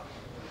thereafter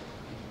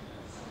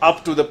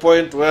up to the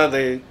point where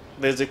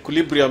there's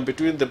equilibrium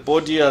between the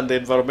body and the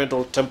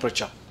environmental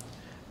temperature.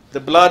 The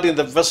blood in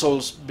the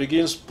vessels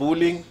begins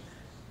pooling,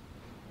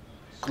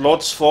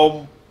 clots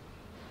form,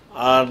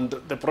 and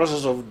the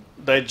process of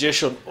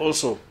digestion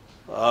also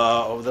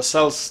of the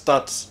cells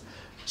starts.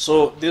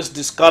 So this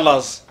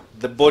discolors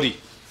the body.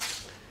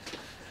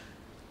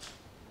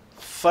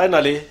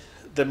 Finally,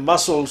 the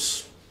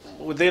muscles,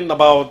 within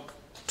about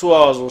 2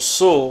 hours or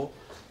so,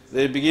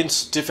 they begin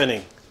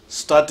stiffening,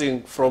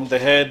 starting from the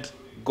head,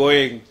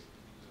 going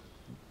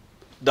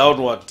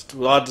downward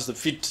towards the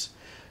feet.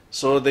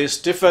 So they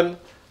stiffen,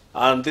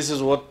 and this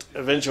is what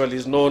eventually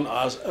is known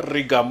as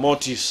rigor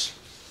mortis.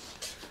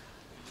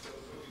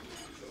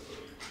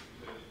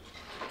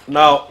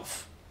 Now,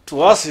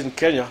 to us in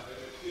Kenya,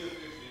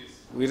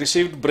 we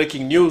received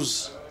breaking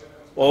news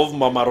of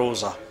Mama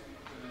Rosa.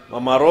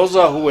 Mama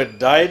Rosa, who had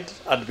died,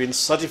 had been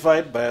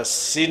certified by a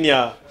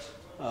senior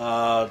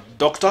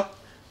doctor,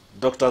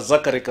 Dr.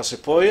 Zachary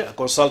Kasipoi, a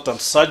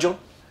consultant surgeon.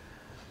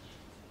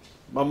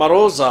 Mama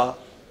Rosa,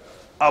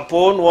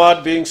 upon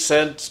word being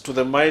sent to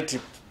the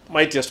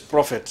mightiest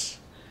prophet,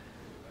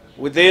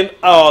 within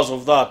hours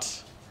of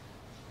that,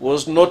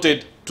 was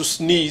noted to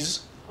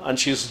sneeze, and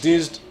she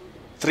sneezed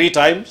 3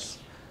 times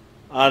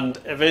and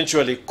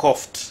eventually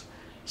coughed,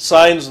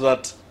 signs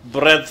that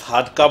breath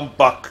had come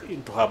back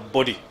into her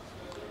body.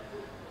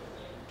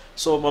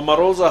 So Mama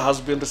Rosa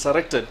has been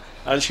resurrected,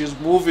 and she's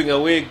moving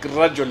away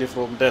gradually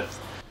from death.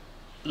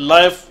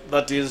 Life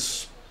that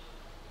is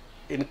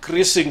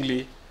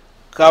increasingly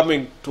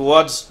coming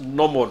towards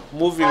normal,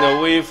 moving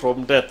away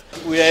from death.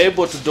 We are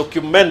able to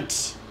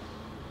document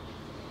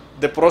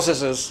the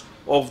processes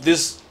of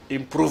this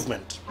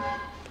improvement.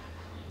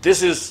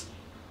 This is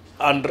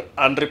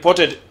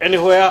unreported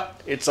anywhere.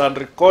 It's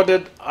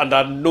unrecorded and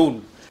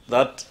unknown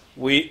that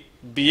we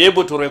be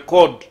able to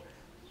record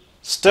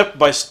step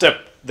by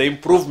step the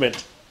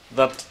improvement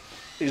that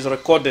is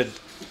recorded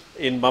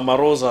in Mama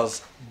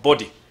Rosa's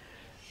body.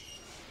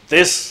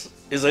 This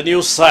is a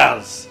new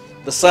science,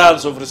 the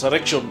science of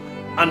resurrection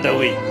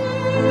underway.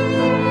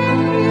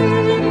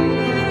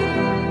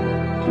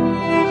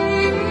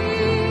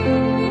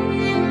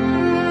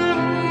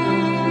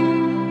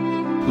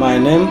 My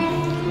name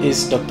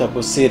is Dr.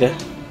 Busire.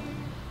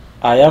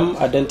 I am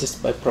a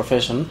dentist by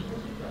profession.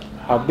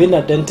 I've been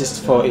a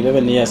dentist for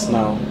 11 years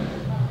now.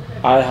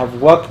 I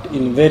have worked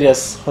in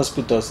various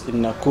hospitals in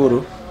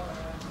Nakuru,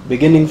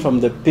 beginning from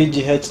the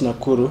PGH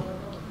Nakuru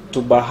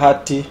to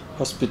Bahati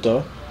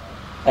Hospital,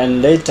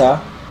 and later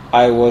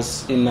I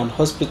was in an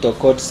hospital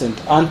called St.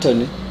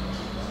 Anthony,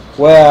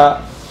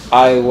 where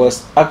I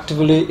was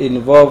actively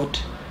involved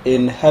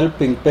in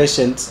helping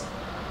patients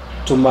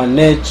to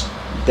manage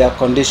their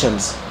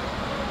conditions.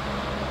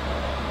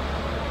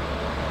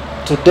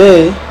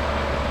 Today,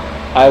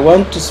 I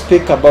want to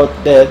speak about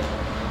death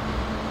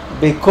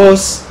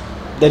because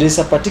there is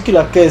a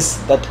particular case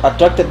that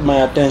attracted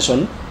my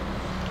attention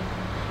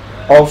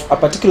of a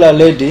particular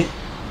lady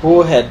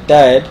who had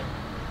died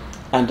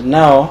and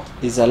now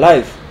is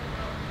alive.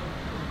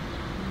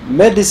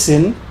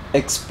 Medicine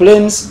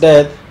explains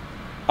death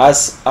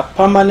as a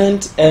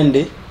permanent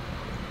end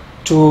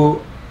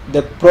to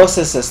the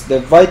processes, the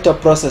vital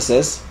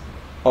processes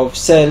of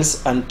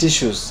cells and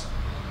tissues.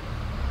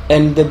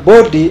 And the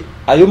body,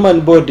 a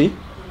human body,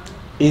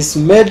 is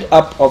made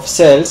up of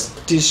cells,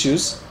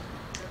 tissues,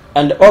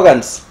 and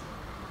organs.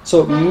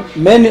 So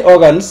many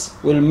organs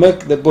will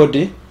make the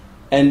body,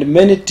 and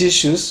many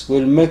tissues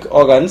will make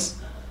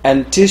organs,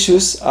 and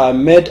tissues are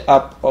made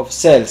up of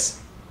cells.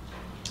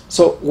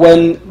 So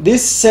when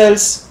these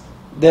cells,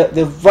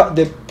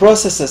 the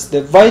processes,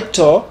 the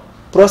vital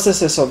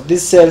processes of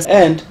these cells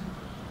end,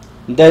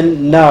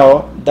 then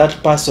now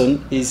that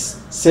person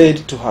is said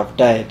to have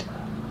died.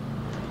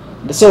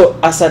 So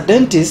as a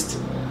dentist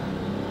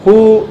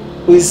who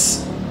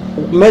is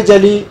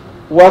majorly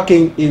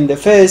working in the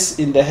face,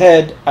 in the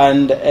head,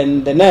 and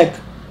the neck,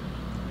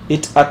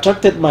 it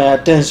attracted my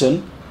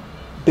attention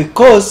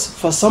because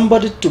for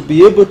somebody to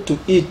be able to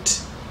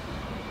eat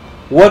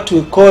what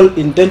we call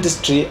in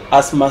dentistry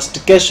as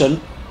mastication,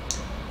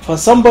 for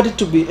somebody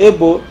to be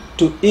able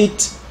to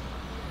eat,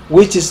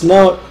 which is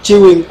now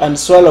chewing and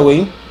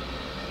swallowing,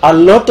 a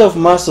lot of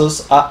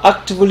muscles are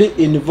actively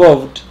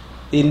involved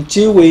in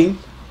chewing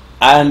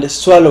and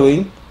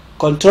swallowing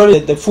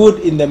controlling the food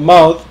in the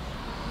mouth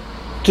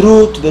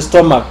through to the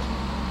stomach.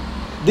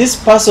 This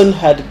person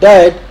had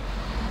died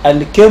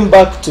and came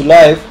back to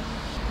life,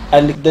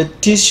 and the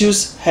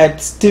tissues had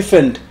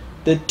stiffened.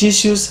 The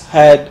tissues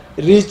had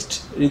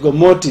reached rigor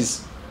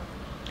mortis.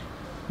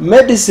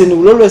 Medicine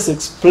will always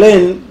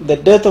explain the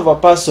death of a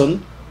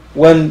person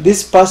when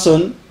this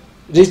person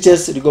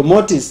reaches rigor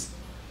mortis.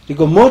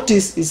 Rigor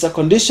mortis is a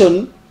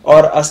condition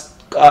or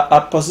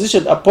a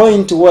position, a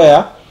point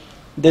where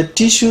the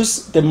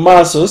tissues, the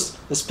muscles,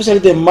 especially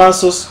the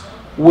muscles,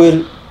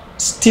 will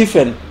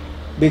stiffen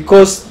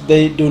because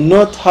they do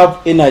not have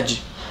energy.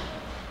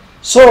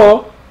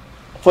 So,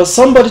 for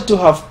somebody to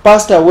have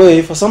passed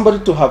away, for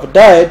somebody to have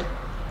died,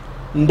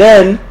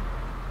 then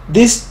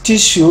this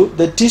tissue,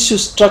 the tissue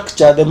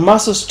structure, the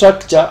muscle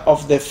structure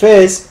of the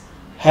face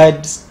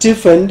had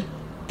stiffened.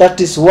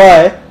 That is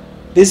why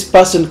this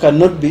person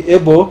cannot be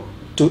able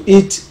to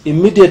eat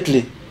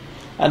immediately.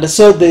 And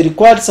so they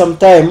required some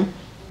time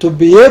to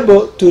be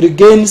able to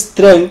regain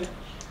strength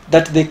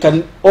that they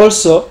can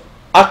also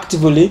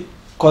actively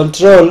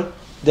control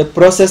the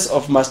process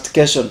of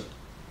mastication.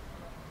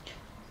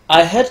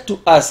 I had to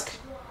ask,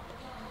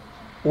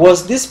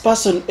 was this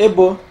person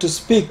able to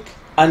speak?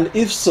 And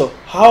if so,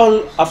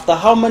 after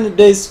how many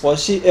days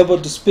was she able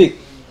to speak?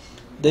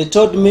 They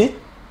told me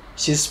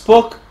she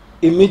spoke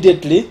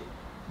immediately,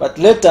 but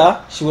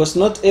later she was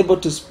not able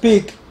to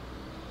speak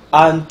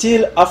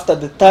until after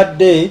the third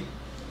day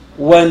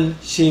when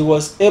she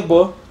was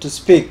able to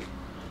speak.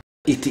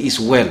 It is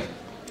well.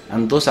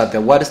 And those are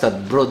the words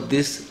that brought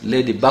this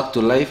lady back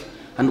to life.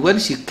 And when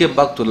she came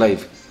back to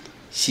life,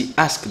 she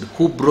asked,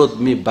 who brought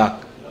me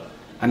back?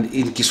 And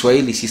in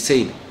Kiswahili she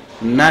said,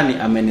 nani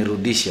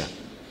amenirudisha?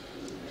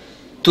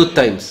 2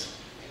 times.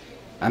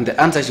 And the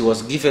answer she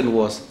was given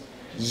was,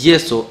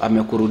 Yesu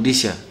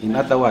amekurudisha. In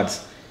other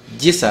words,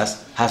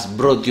 Jesus has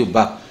brought you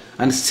back.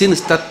 And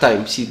since that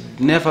time, she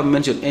never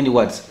mentioned any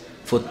words.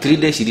 For 3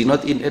 days she did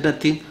not eat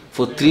anything.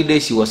 For 3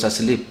 days she was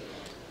asleep.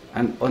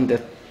 And on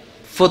the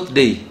 4th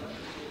day,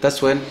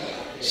 that's when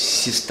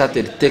she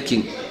started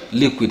taking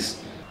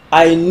liquids.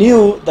 I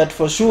knew that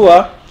for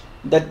sure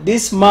that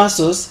these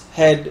muscles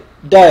had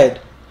died.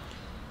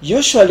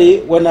 Usually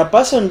when a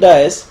person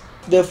dies,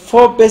 the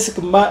 4 basic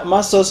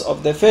muscles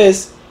of the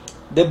face,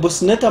 the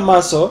buccinator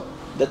muscle,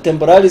 the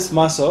temporalis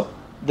muscle,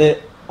 the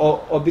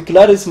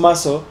orbicularis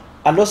muscle,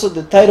 and also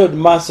the thyroid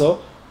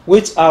muscle,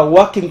 which are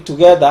working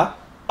together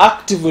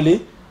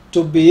actively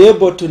to be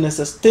able to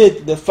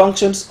necessitate the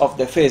functions of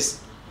the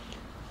face.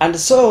 And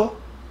so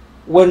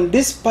when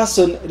this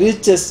person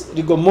reaches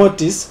rigor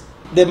mortis,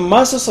 the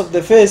muscles of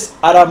the face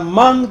are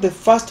among the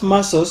first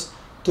muscles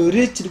to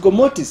reach rigor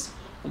mortis.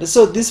 And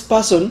so this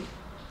person,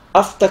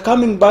 after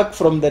coming back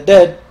from the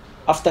dead,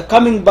 after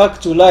coming back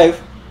to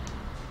life,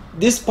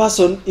 this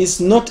person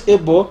is not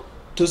able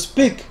to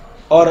speak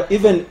or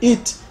even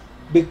eat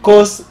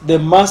because the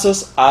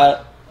muscles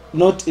are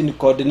not in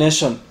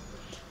coordination.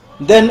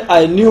 Then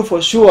I knew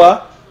for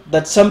sure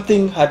that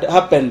something had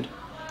happened.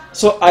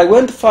 So I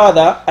went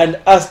further and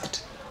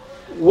asked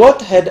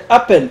what had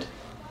happened.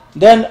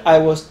 Then I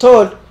was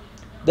told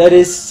there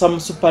is some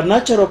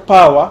supernatural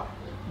power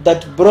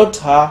that brought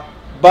her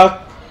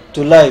back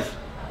to life.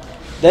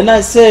 Then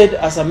I said,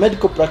 as a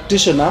medical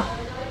practitioner,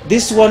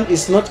 this one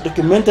is not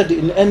documented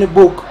in any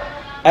book,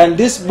 and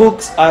these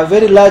books are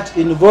very large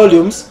in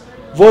volumes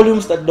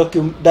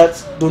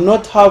that do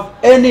not have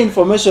any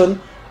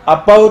information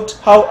about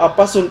how a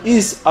person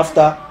is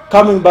after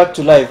coming back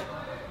to life.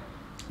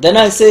 Then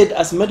I said,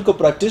 as medical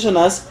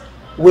practitioners,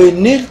 we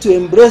need to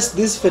embrace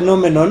this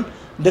phenomenon,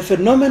 the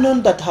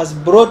phenomenon that has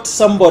brought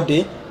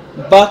somebody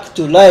back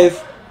to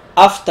life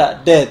after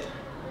death.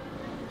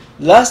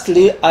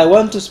 Lastly, I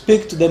want to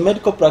speak to the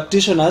medical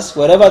practitioners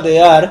wherever they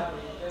are.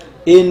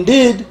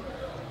 Indeed,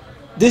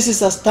 this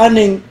is a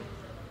stunning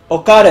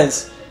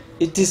occurrence.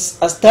 It is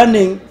a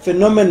stunning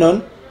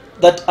phenomenon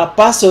that a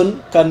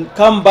person can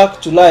come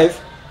back to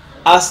life.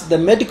 As the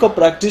medical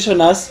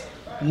practitioners,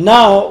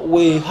 now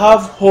we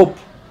have hope.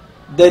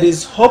 There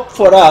is hope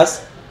for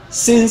us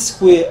since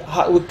we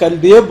can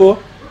be able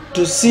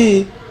to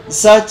see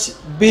such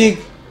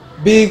big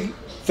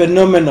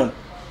phenomenon.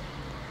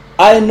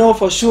 I know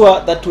for sure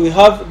that we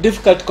have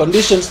difficult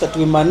conditions that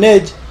we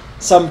manage.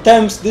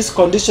 Sometimes these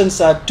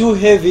conditions are too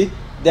heavy,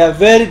 they are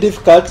very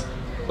difficult,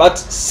 but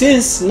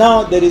since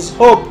now there is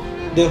hope,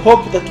 the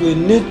hope that we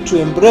need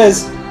to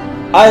embrace,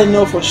 I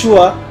know for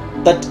sure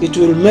that it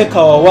will make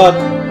our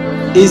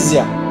work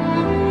easier.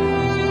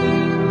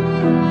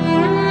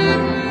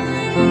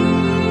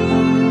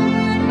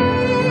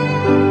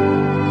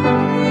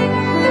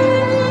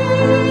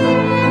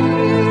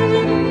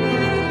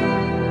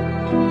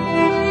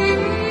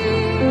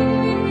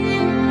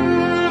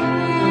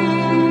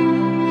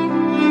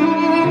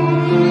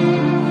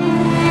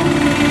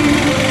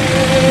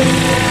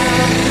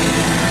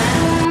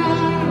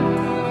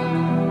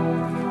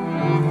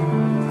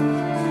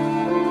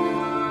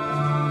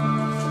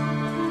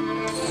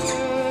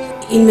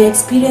 In my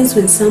experience,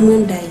 when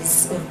someone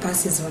dies or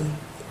passes on,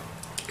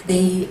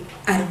 there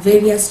are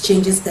various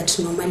changes that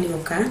normally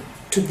occur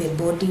to the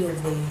body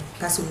of the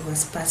person who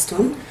has passed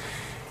on.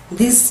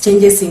 These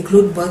changes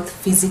include both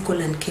physical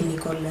and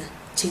chemical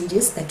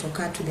changes that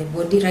occur to the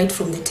body right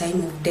from the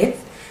time of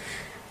death.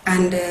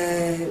 And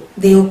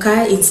they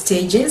occur in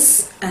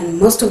stages, and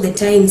most of the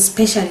time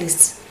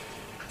specialists,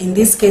 in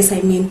this case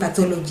I mean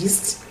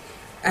pathologists,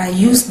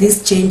 use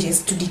these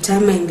changes to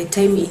determine the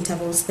time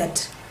intervals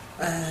that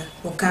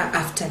occur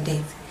after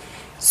death.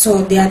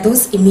 So there are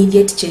those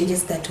immediate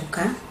changes that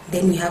occur,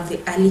 then we have the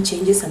early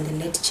changes and the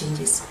late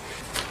changes.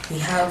 We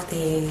have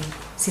the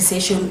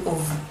cessation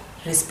of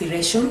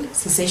respiration,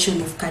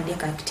 cessation of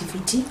cardiac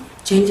activity,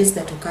 changes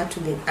that occur to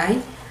the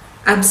eye,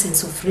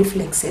 absence of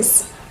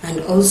reflexes, and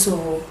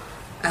also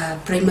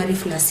primary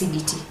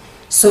flaccidity.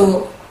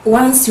 So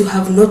once you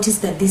have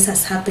noticed that this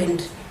has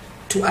happened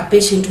to a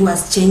patient who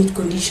has changed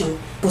condition,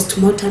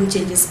 post-mortem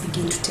changes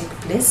begin to take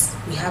place.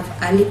 We have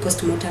early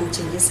post-mortem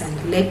changes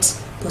and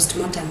late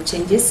post-mortem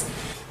changes.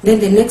 Then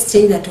the next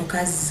change that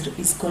occurs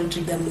is called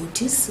rigor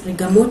mortis.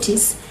 Rigor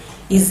mortis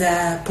is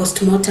a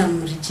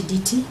post-mortem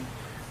rigidity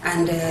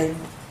and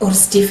or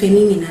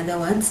stiffening, in other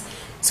words.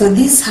 So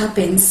this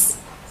happens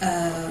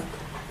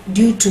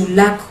due to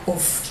lack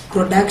of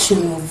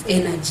production of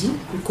energy.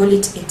 We call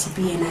it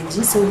ATP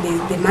energy. So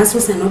the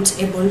muscles are not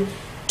able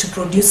to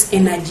produce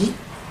energy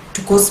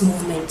to cause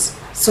movement.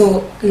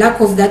 So lack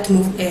of that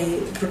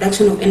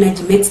production of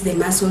energy makes the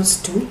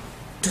muscles to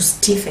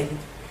stiffen.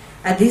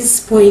 At this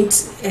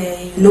point,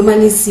 you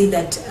normally see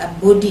that a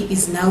body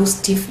is now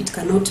stiff. It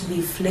cannot be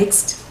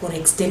flexed or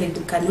extended.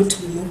 It cannot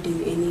be moved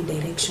in any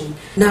direction.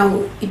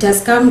 Now, it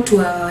has come to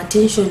our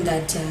attention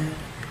that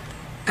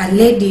a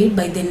lady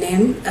by the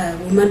name, a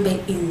woman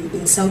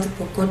in South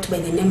Pokot by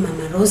the name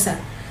Mama Rosa,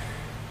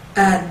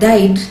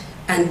 died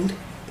and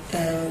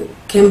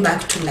came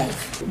back to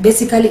life.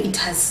 Basically, it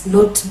has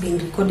not been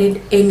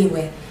recorded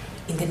anywhere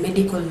in the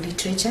medical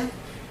literature.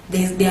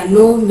 There are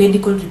no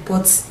medical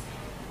reports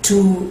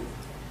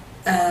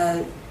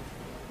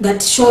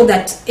that show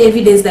that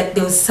evidence that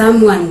there was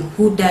someone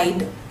who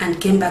died and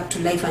came back to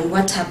life and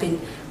what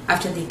happened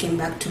after they came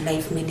back to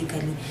life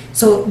medically.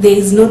 So there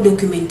is no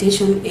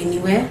documentation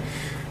anywhere,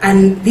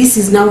 and this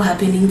is now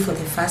happening for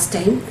the first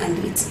time,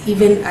 and it's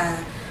even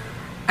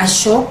a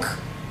shock,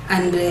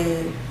 and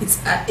it's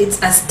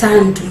a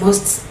stun to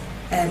most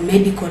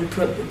medical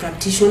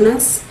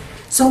practitioners.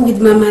 So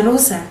with Mama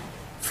Rosa,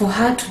 for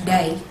her to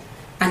die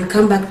and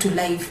come back to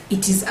life,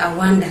 it is a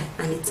wonder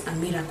and it's a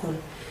miracle.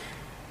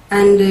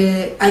 And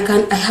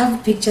I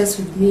have pictures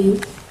with me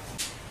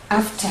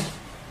after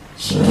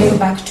she came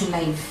back to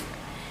life,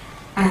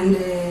 and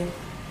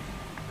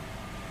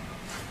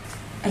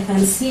I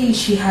can see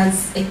she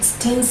has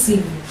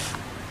extensive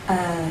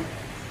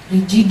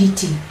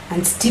rigidity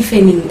and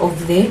stiffening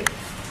of the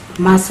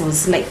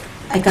muscles. Like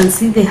I can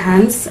see the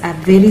hands are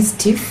very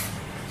stiff.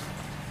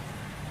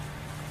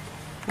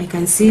 I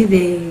can see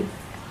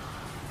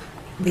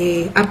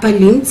the upper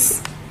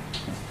limbs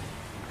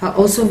are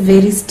also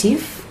very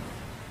stiff,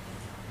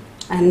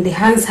 and the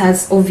hands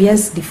has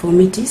obvious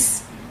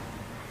deformities.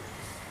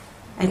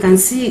 I can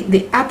see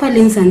the upper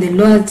limbs and the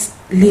lower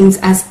limbs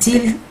are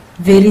still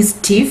very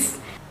stiff.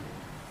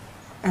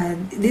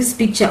 This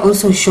picture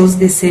also shows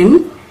the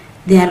same.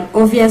 There are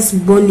obvious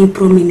bony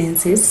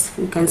prominences.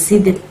 You can see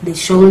the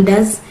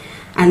shoulders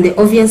and the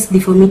obvious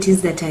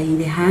deformities that are in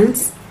the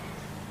hands.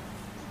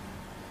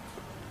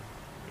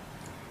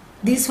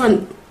 This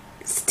one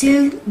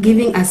still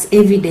giving us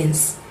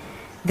evidence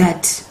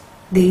that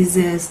there is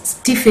a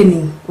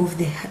stiffening of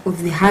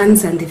the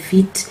hands and the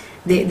feet,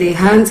 the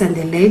hands and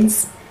the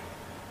legs.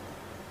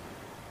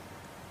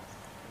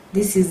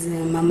 This is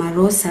Mama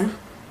Rosa,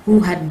 who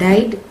had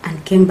died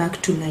and came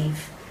back to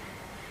life.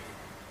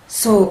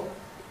 So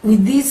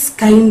with these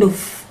kind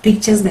of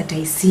pictures that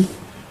I see,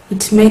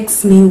 it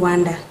makes me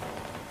wonder,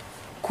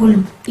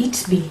 could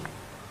it be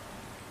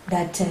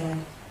that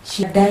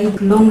she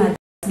died longer?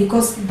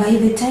 Because by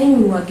the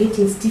time we were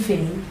getting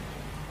stiffening,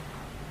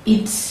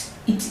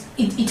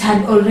 it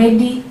had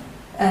already,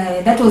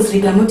 that was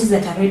rigor mortis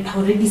that had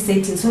already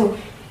set in. So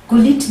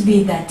could it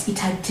be that it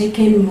had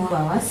taken more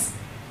hours?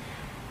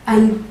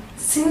 And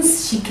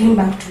since she came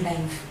back to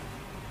life,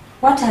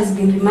 what has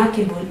been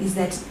remarkable is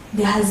that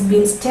there has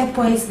been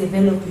stepwise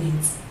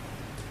developments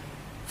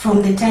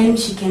from the time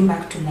she came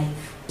back to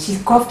life. She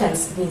coughed and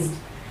sneezed,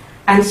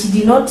 and she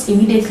did not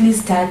immediately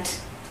start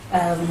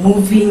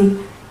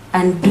moving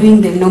and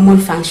doing the normal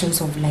functions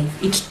of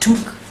life. It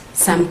took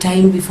some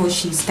time before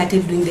she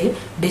started doing the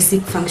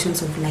basic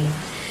functions of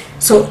life.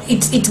 So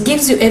it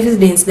gives you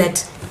evidence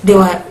that there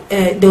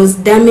was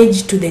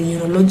damage to the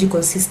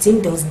neurological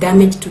system, there was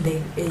damage to the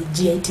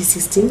GIT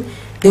system,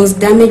 there was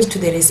damage to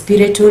the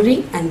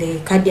respiratory and the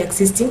cardiac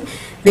system,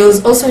 there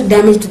was also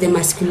damage to the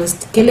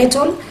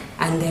musculoskeletal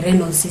and the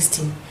renal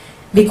system.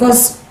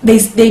 Because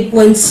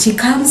when she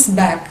comes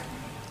back,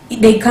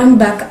 they come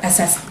back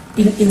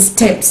in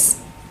steps,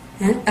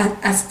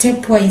 a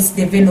stepwise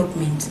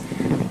development.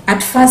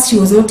 At first she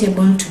was not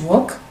able to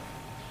walk.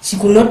 She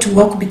could not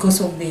walk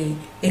because of the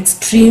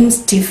extreme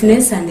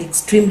stiffness and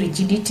extreme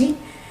rigidity.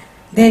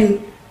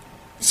 Then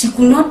she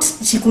could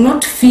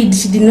not feed.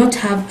 She did not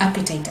have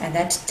appetite at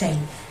that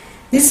time.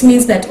 This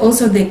means that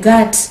also the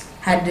gut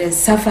had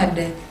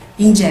suffered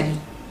injury.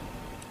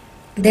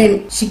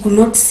 Then she could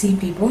not see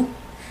people,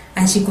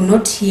 and she could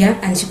not hear,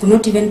 and she could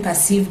not even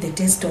perceive the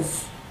taste of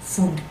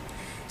food.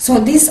 So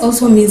this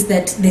also means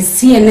that the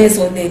CNS,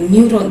 or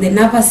the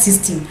nervous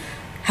system,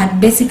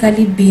 had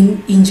basically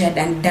been injured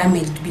and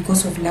damaged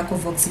because of lack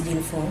of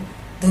oxygen for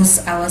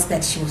those hours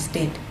that she was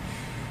dead.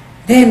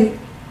 Then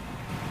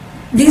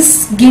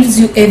this gives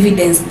you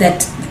evidence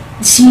that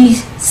she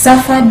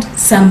suffered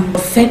some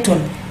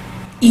fatal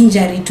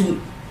injury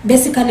to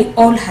basically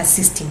all her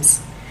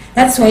systems.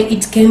 That's why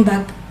it came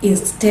back in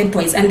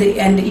stepwise, and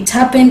it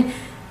happened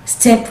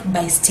step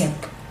by step.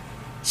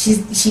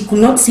 She could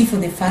not see for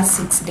the first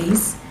 6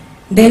 days.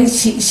 Then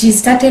she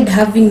started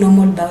having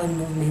normal bowel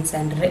movements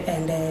and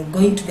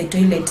going to the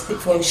toilet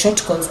for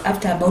short calls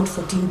after about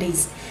 14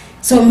 days.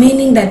 So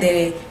meaning that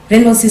the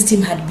renal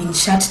system had been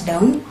shut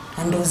down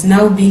and was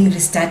now being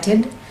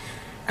restarted.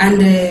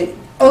 And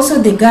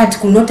also the gut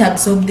could not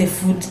absorb the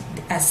food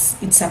as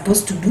it's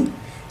supposed to do.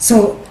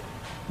 So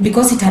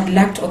because it had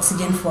lacked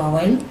oxygen for a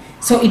while,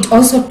 so it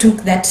also took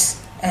that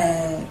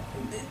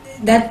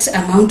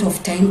amount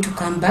of time to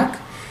come back.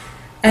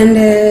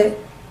 And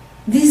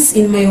this,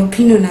 in my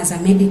opinion, as a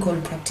medical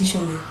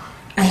practitioner,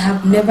 I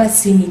have never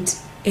seen it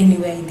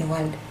anywhere in the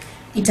world.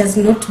 It has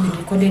not been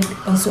recorded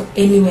also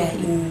anywhere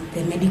in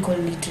the medical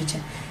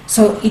literature.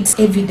 So it's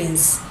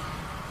evidence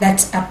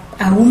that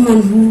a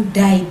woman who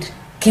died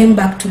came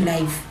back to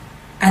life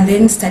and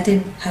then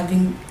started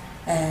having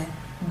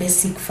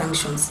basic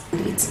functions.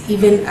 It's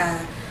even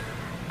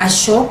a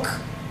shock,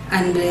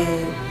 and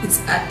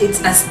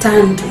it's a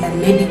stun to the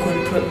medical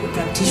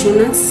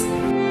practitioners.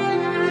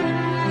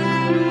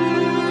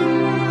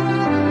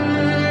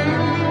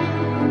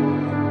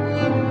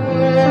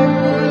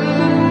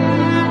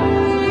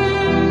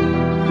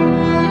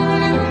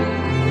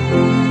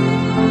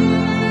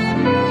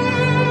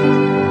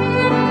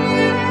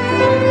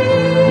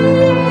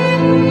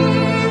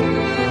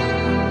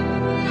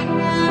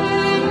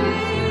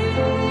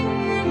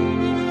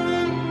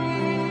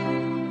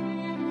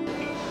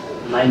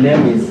 My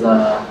name is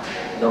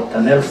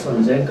Dr.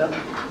 Nelson Jenga.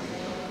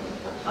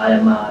 I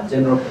am a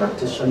general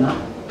practitioner.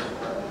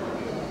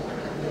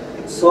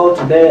 So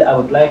today I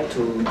would like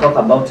to talk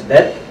about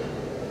death,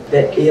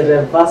 the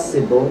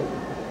irreversible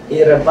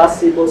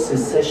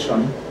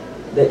cessation,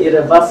 the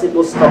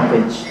irreversible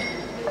stoppage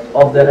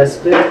of the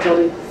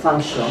respiratory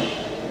function,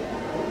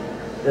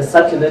 the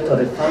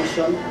circulatory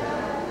function,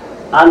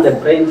 and the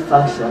brain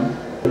function,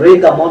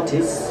 rigor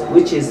mortis,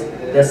 which is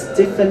the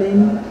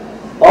stiffening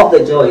of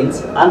the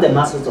joints and the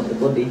muscles of the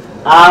body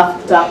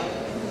after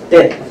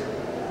death.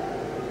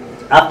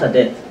 After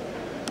death.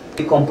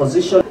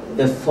 Decomposition,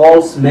 the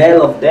foul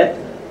smell of death,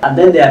 and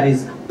then there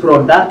is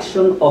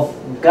production of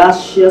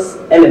gaseous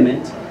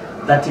element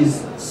that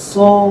is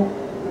so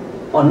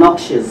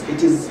obnoxious.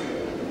 It is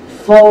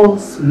foul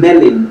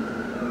smelling.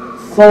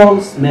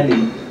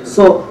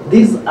 So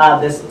these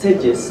are the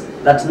stages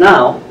that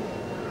now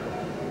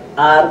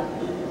are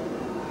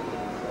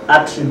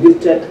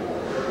attributed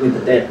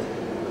with death.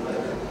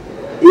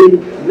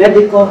 In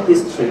medical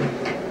history,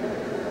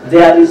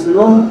 there is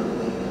no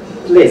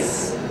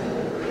place,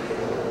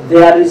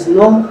 there is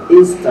no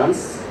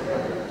instance,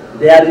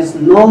 there is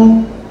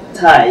no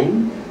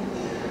time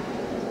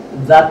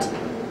that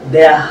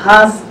there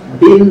has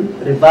been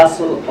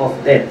reversal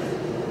of death.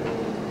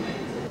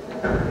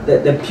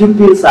 The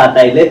pupils are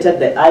dilated,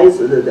 the eyes,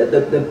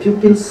 the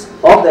pupils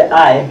of the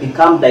eye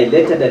become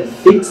dilated and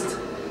fixed,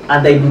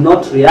 and they do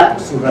not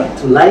react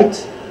to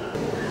light,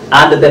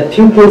 and the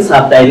pupils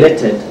have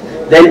dilated.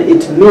 Then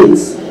it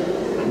means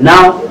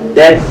now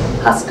death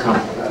has come.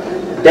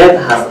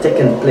 Death has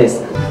taken place.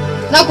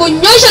 Na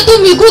kunyosha tu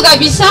miguu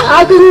kabisa.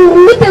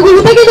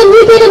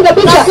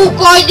 Na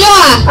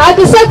kukojoa.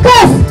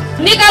 Akisakas.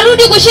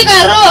 Nikarudi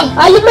kushika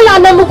roho. Alimela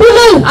na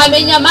mkulu.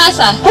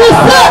 Amenyamaza.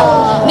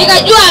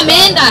 Nikajua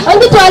ameenda.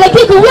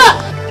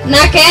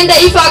 Na kaenda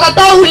hivyo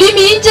akatoa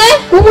ulimi nje.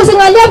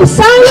 Kumusingalia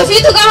busanga.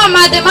 Vitu kama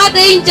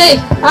mate nje.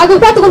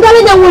 Akupata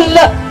kundale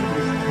nyawula.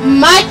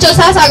 Macho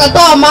sasa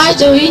akatoa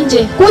macho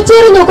nje.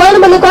 Kuchiri nyukwani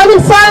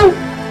malikoni sang.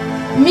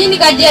 Mimi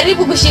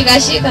nikajaribu kushika.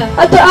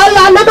 Ato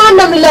ala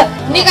anamla.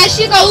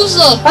 Nikashika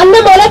uso.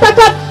 Anamoleta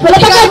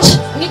kat,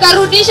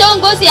 nikarudisha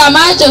ngozi ya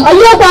macho.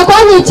 Aliyo kwa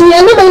kwani chini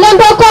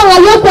nimelenda kwa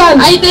aliyo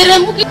kwa.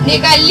 Aiteremki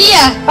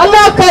nikalia.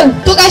 Alakan.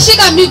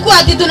 Tukashika miguu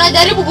ati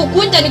tunajaribu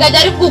kukunja,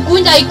 nikajaribu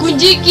kukunja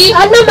ikunjiki.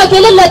 Anamba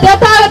kelele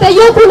tata hata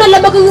yokuna la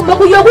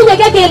makuyokunya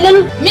kelele.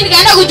 Mimi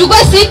nikaenda kuchukua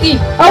siti.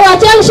 Au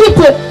achang ship.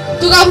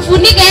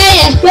 Tukamfunika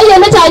yeye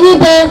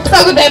anachanyinde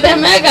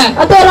tukakutetemeka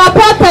atora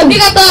papa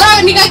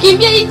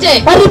nikakimbia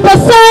nje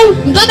alipasang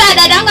mtoto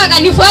dadangu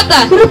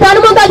akanifuata tulipani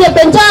montaje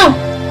benja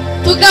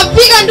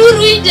tukapiga nduru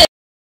nje.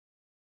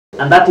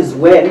 And that is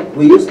when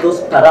we use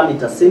those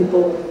parameters,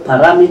 simple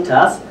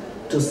parameters,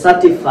 to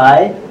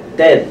certify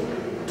death,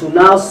 to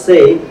now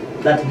say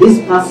that this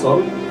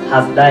person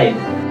has died.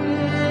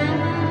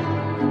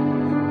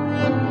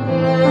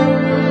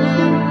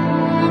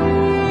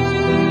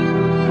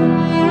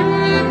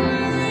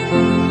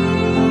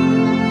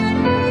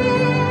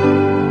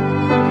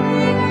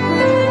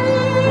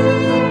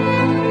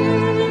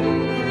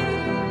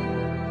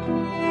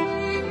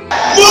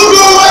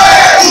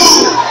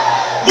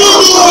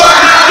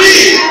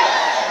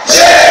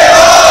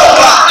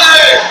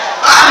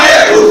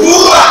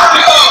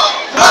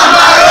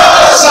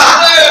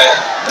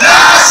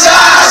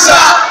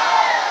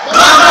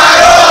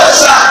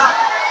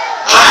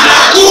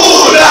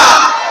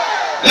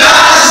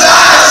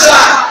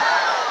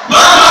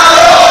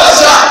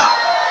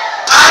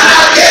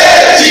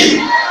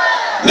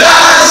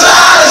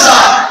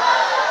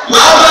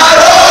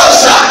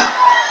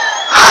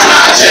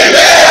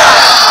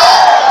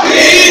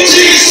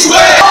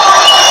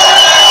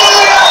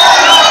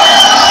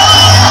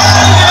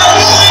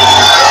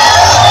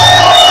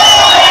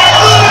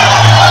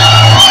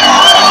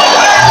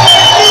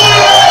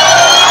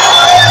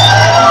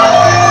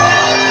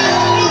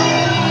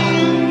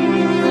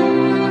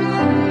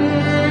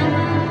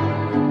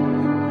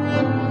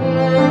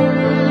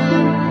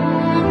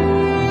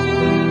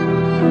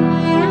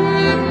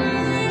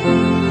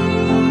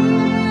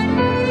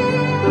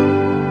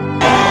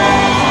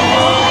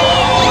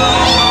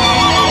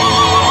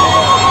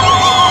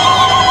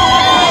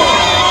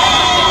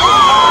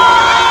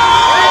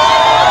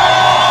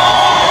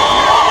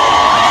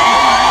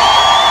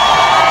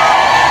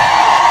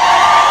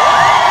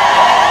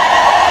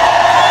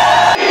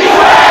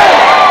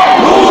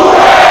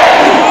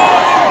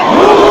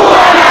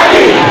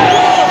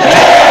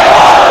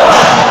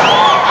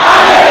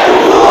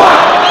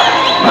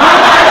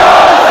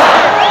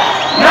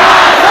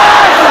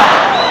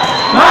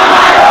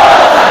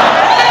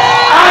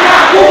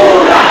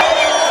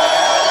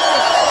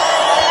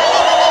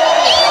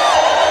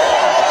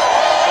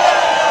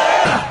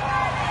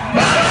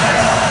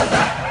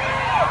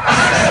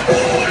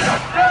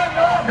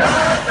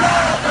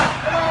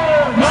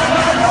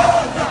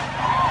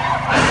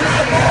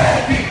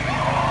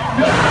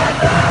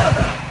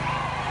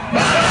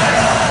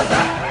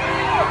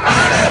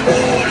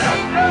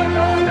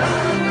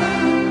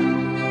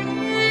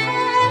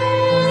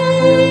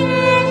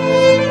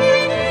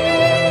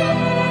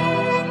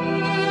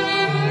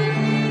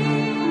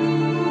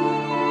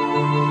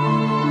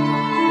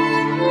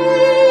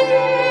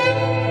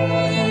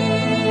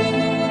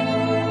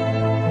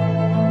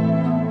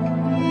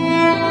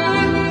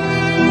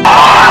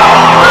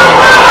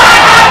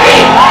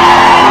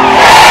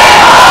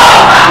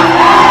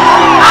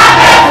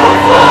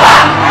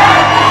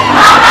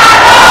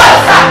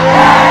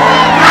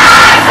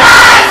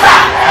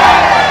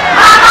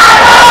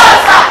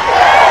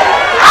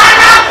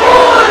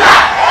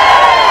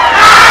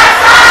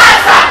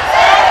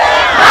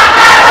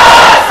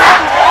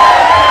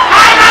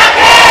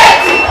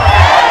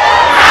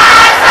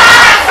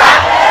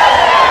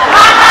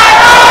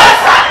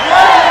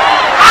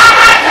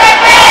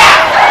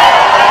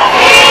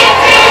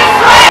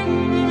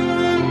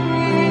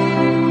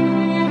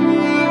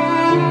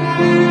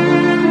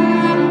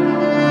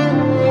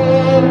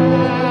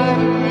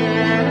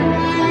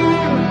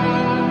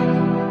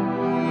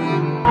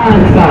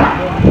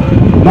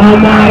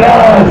 Mama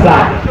Rosa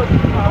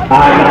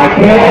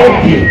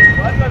anaketi,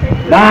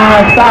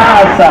 na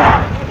sasa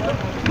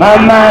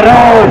Mama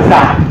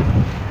Rosa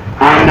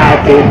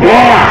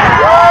anatembea.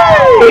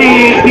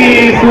 It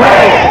is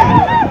well,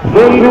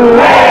 Mungu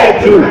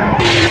wetu.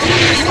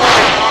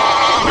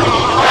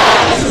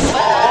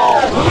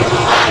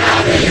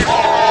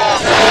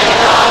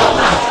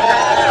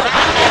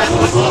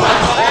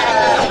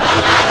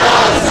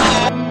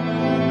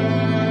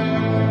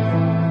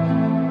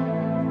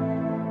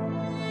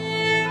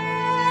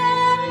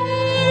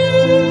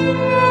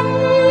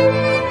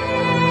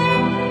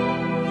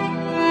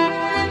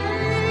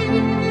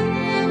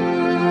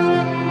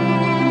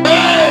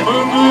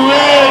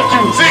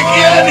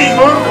 Sikieni,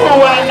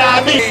 Mungu wa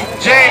nabii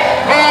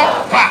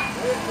Jehova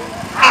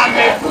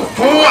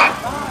amefufua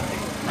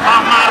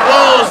Mama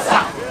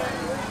Rosa,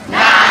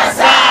 na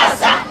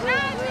sasa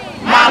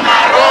Mama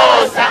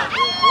Rosa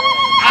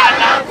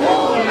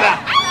anakula,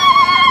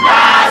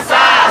 na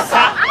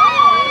sasa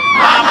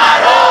Mama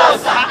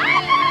Rosa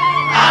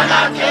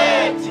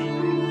anaketi,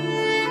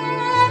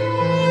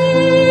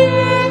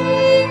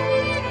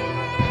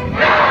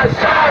 na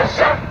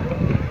sasa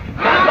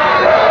Mama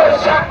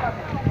Rosa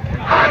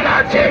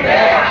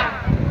anatembea.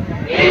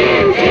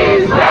 It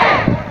is well,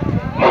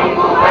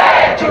 Mungu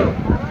wetu,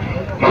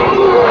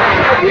 Mungu wa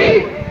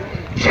nabii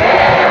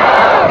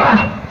Jehova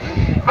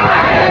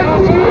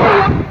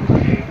amefufua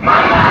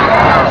Mama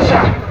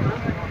Rosa,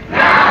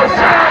 na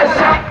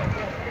sasa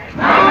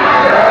Mama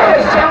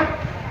Rosa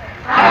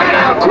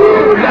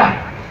anakula.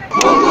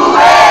 Mungu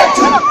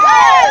wetu,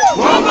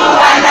 Mungu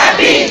wa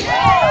nabii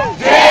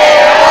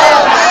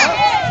Jehova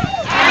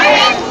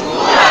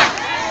amefufua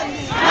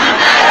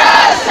Mama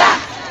Rosa,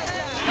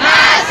 na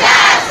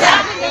sasa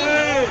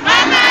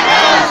Mama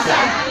Rosa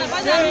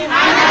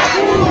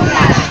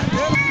anakula.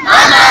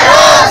 Mama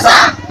Rosa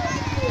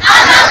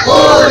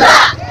anakula,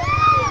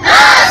 na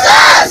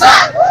sasa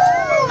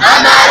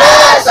Mama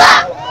Rosa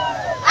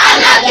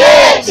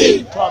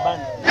anaketi,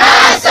 na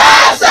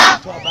sasa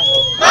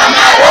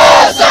Mama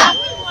Rosa.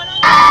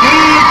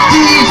 It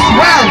is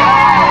well,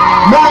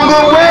 Mungu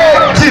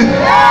wetu,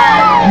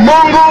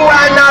 Mungu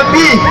wa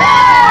nabii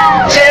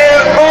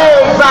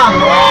Jehova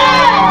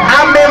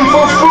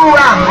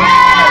amemfufua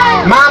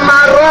Mama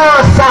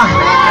Rosa,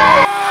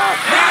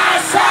 na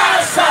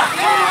sasa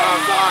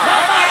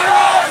Mama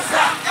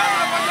Rosa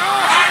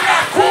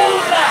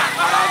anakula,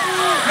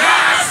 na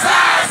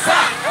sasa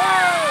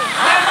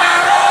Mama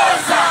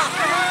Rosa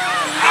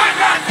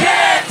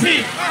anaketi,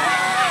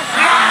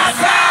 na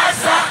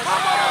sasa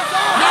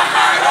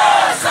Mama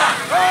Rosa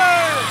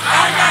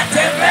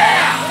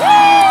anatembea.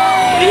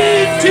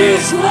 It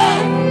is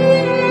well.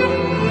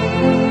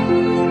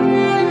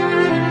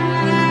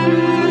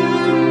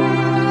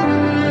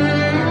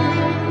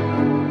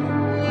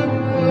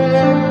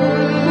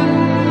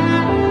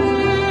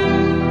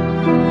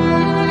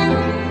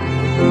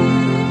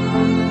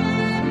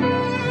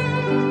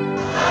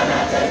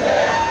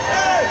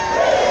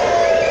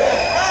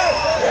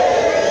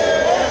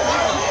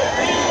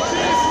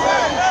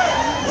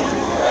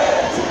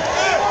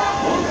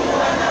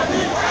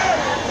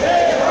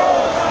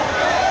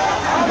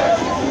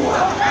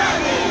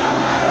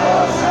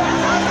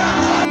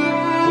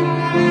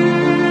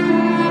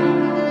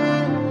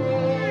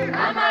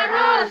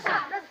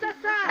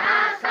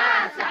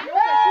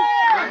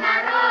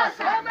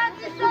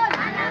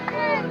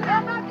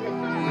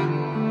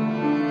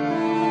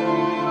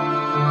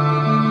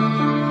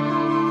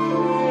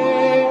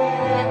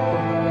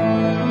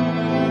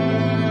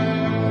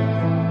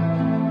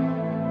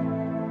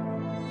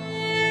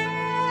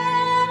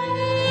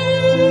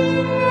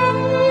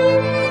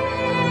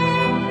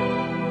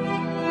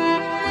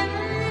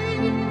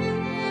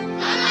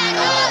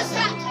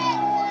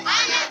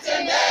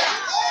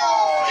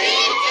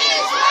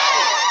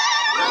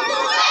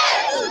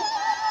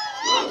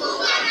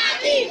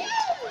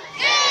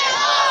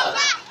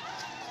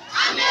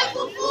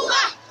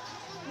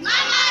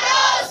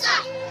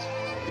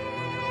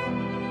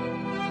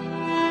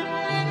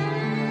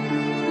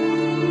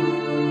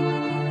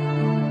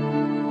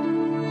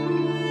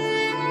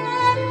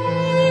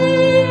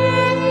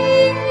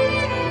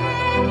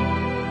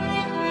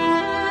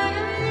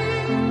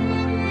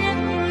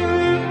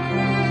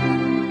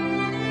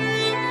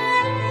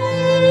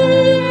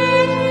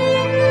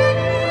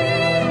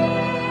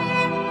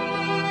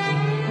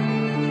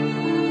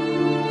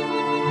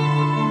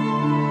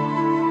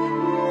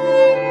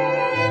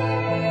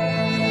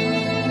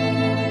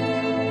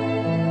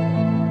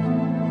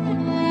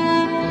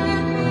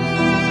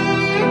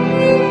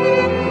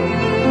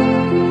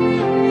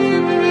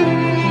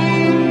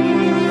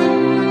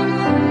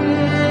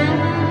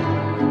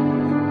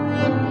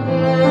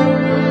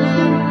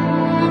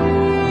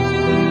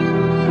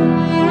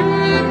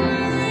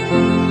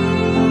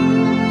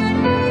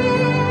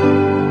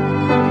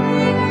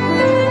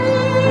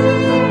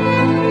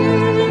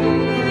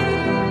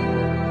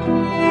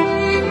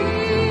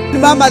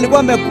 Mama alikuwa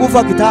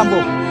amekufa kitambo.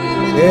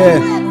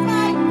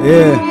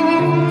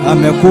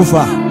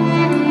 Amekufa.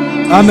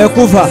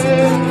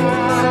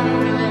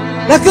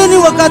 Lakini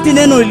wakati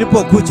neno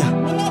lilipokuja,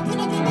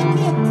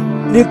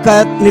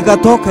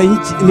 nikatoka nje,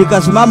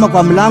 nikasimama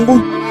kwa mlango,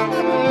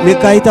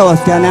 nikaita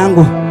wasichana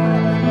yangu,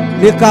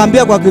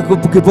 nikaambia kwa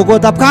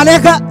kipokota,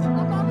 "Kaleka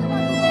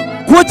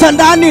kucha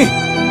ndani,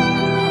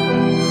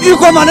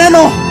 iko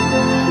maneno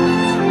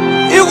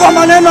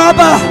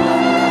hapa,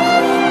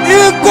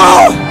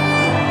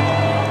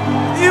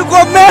 iko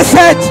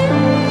message,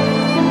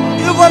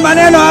 iko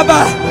maneno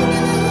hapa."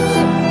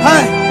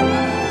 Hai,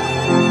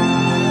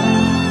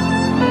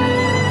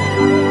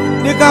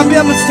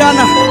 nikaambia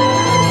msichana,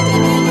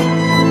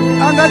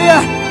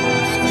 "Angalia,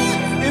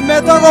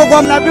 imetoka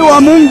kwa nabii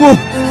wa Mungu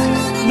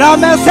na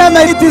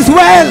amesema it is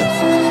well."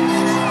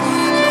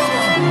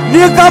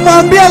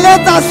 Nikamwambia,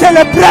 "Let us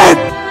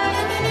celebrate,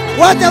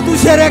 wacha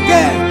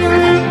tusherekee."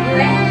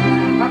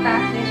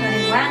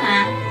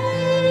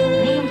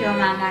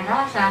 Mama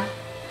Rosa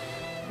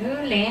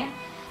yule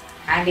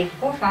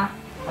alikufa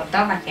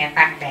kutoka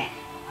Chepakte.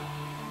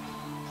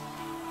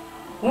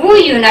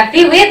 Huyu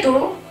nabii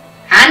wetu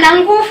hana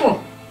nguvu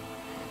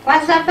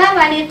kwa sababu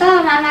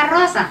alitoa Mama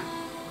Rosa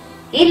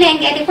ile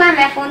ingelikuwa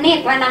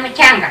amefunikwa na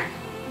mchanga,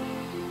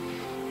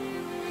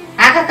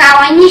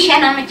 akakawanyisha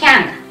na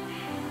mchanga,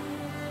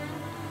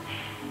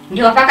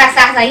 ndio mpaka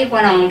sasa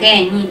ipo naongea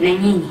na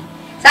nyinyi.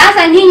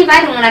 Sasa nyinyi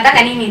bado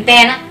mnataka nini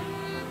tena?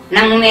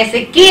 Na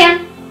mmesikia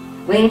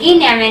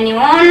wengine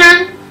ameniona,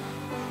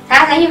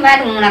 sasa nyinyi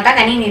bado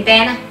mnataka nini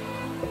tena?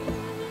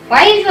 Kwa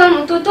hivyo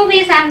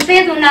mtutubisa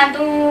msetu na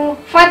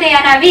tufuate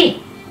ya nabii.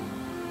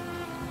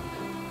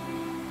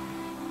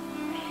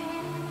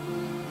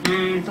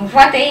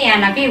 Tufuate hii ya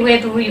nabii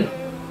wetu huyu.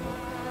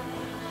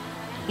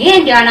 Yeye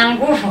ndio ana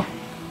nguvu.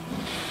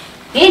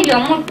 Yeye ndio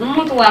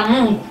mtu wa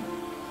Mungu.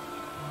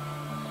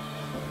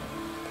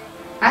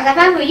 Kwa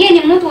sababu yeye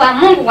ni mtu wa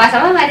Mungu, kwa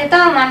sababu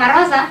alitoa Mama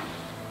Rosa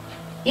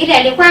ile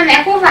alikuwa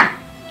amekufa.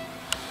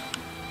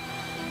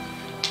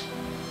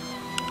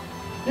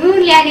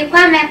 Yule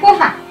alikuwa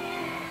amekufa.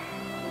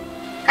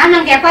 Kama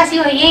ingekuwa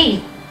sio yeye,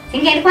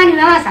 singelikuwa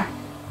nimeoza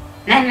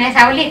na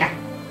nimesaulika.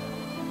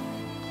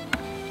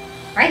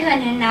 Kwa hivyo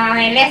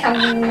ninawaeleza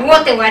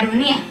wote wa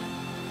dunia,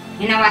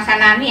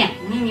 ninawasalamia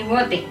nyinyi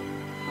wote,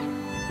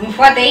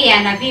 mfuate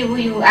hii nabii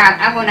huyu.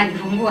 Hapo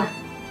anakifungua,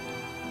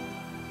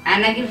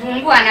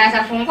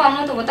 anaweza fungua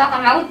mtu kutoka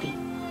mauti.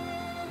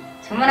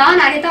 Si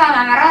mnaona alitoa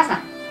Mama Rosa,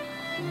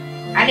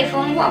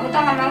 alifungua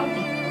kutoka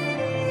mauti.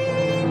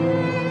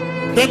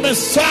 The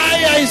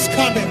Messiah is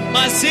coming.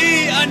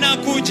 Masihi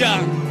anakuja.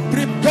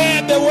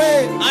 Prepare the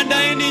way.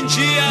 Andaeni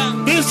njia.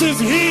 This is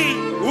he.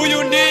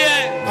 Huyu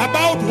ndiye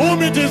about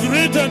whom it is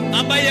written,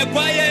 ambaye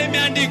kwaye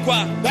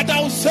imeandikwa, that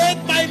I will send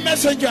my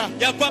messenger,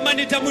 ya kwamba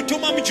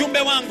nitamtuma mjumbe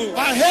wangu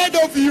ahead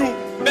of you,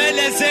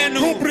 mbele zenu,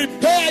 to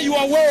prepare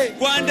your way.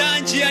 kuandaa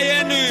njia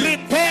yenu.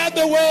 Prepare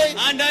the way.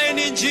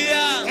 Andaeni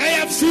njia. I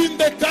have seen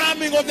the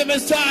coming of the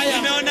Messiah.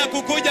 Nimeona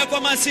kukuja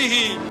kwa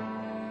Masihi.